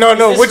 No.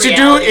 What you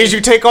do reality? is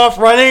you take off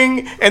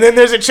running, and then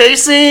there's a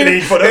chase scene, And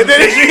then you put and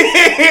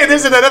then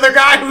there's another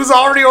guy who's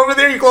already over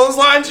there. He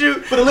clotheslines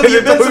you. But Olivia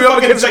and then Benson throw you up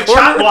fucking against like the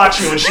corner. chop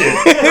blocks you and shit.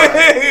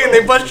 And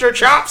they bust your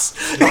chops.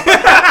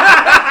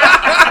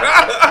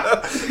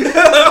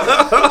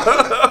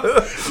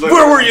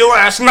 Where were you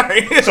last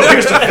night? So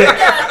here's the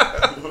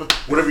thing.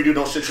 Whatever you do,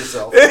 don't shit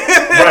yourself.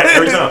 Right,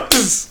 every time.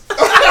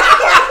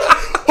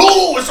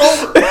 Oh, it's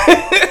over.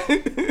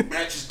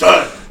 Match is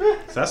done.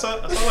 So that's all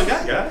I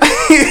got, guys.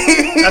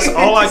 That's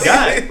all I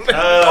got.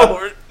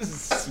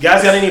 You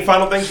guys got any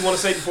final things you want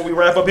to say before we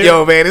wrap up here?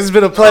 Yo, man, it's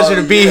been a pleasure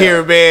to be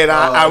here,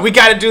 man. We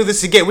got to do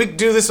this again. We can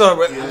do this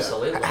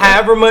Absolutely.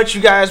 however much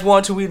you guys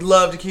want to. We'd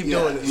love to keep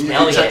doing this. You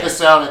can check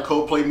us out at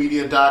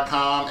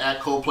coldplaymedia.com, at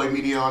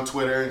coldplaymedia on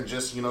Twitter, and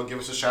just give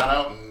us a shout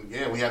out.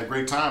 And we had a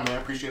great time,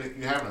 man. Appreciate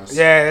you having us.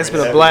 Yeah, it's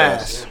been a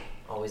blast.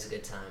 Always a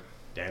good time.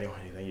 Daniel,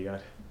 anything you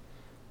got?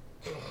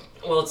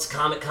 Well, it's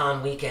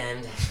Comic-Con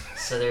weekend,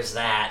 so there's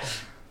that.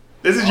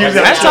 This is usually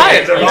That's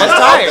tight.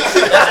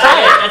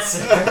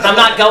 I'm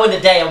not going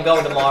today. I'm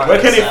going tomorrow. Where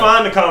can they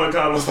find the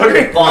Comic-Con?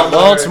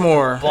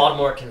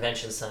 Baltimore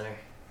Convention Center.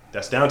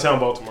 That's downtown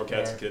Baltimore,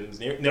 Cats and Kittens.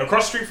 Near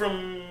across the street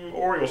from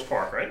Orioles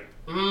Park, right?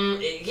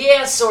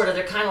 Yeah, sort of.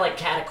 They're kind of like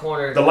cat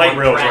corner. The light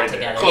rail's right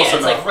there. Close Yeah,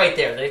 it's enough. like right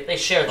there. They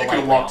share the You light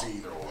can walk rail. to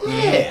either one.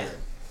 Yeah.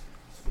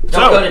 Don't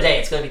So- go today.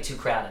 It's going to be too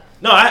crowded.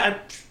 No,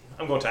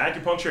 I'm going to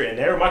acupuncture, and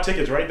there are my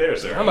tickets right there,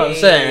 sir. I'm about to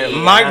say, Hey,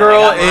 my I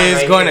girl got mine is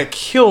right going here. to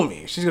kill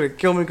me. She's going to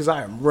kill me because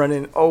I am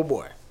running. Oh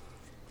boy,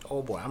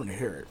 I'm going to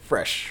hear it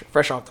fresh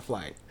off the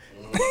flight.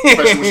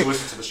 Especially when you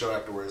listen to the show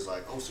afterwards,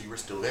 like, oh, so you were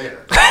still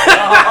there.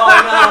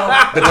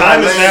 Oh, The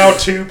time is now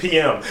 2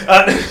 p.m.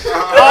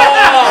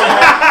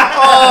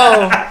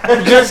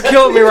 You just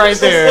killed me right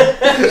there.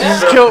 You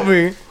just killed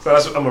me. So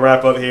I'm going to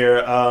wrap up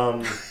here.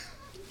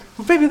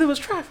 Baby, there was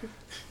traffic.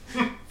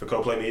 For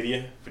Co-Play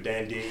Media, for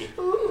Dan D,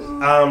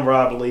 I'm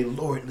Rob Lee,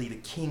 Lord Lee, the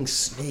King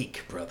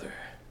Snake, brother.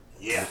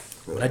 Yeah.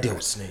 When I deal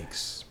with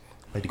snakes,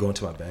 I like to go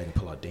into my bag and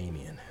pull out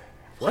Damien.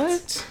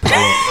 What?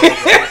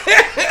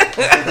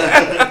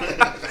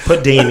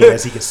 Put Damien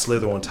as he can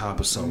slither on top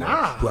of someone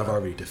who I've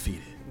already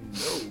defeated.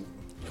 And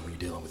when you're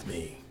dealing with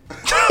me,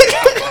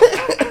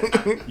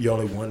 you're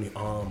only one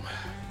arm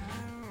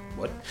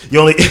What?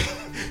 You're only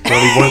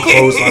one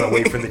clothesline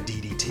away from the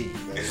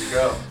DDT. There you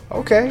go.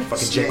 Okay.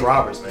 Fucking Jake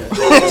Roberts, man.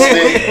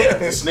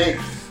 The Snake.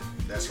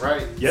 That's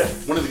right. Yeah.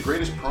 One of the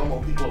greatest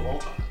promo people of all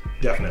time.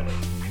 Definitely.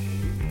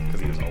 Because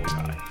he was always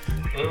high.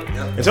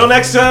 Yeah. Until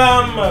next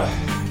time,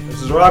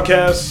 this is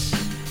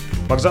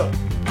Robcast. Bugs up.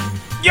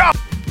 Yeah.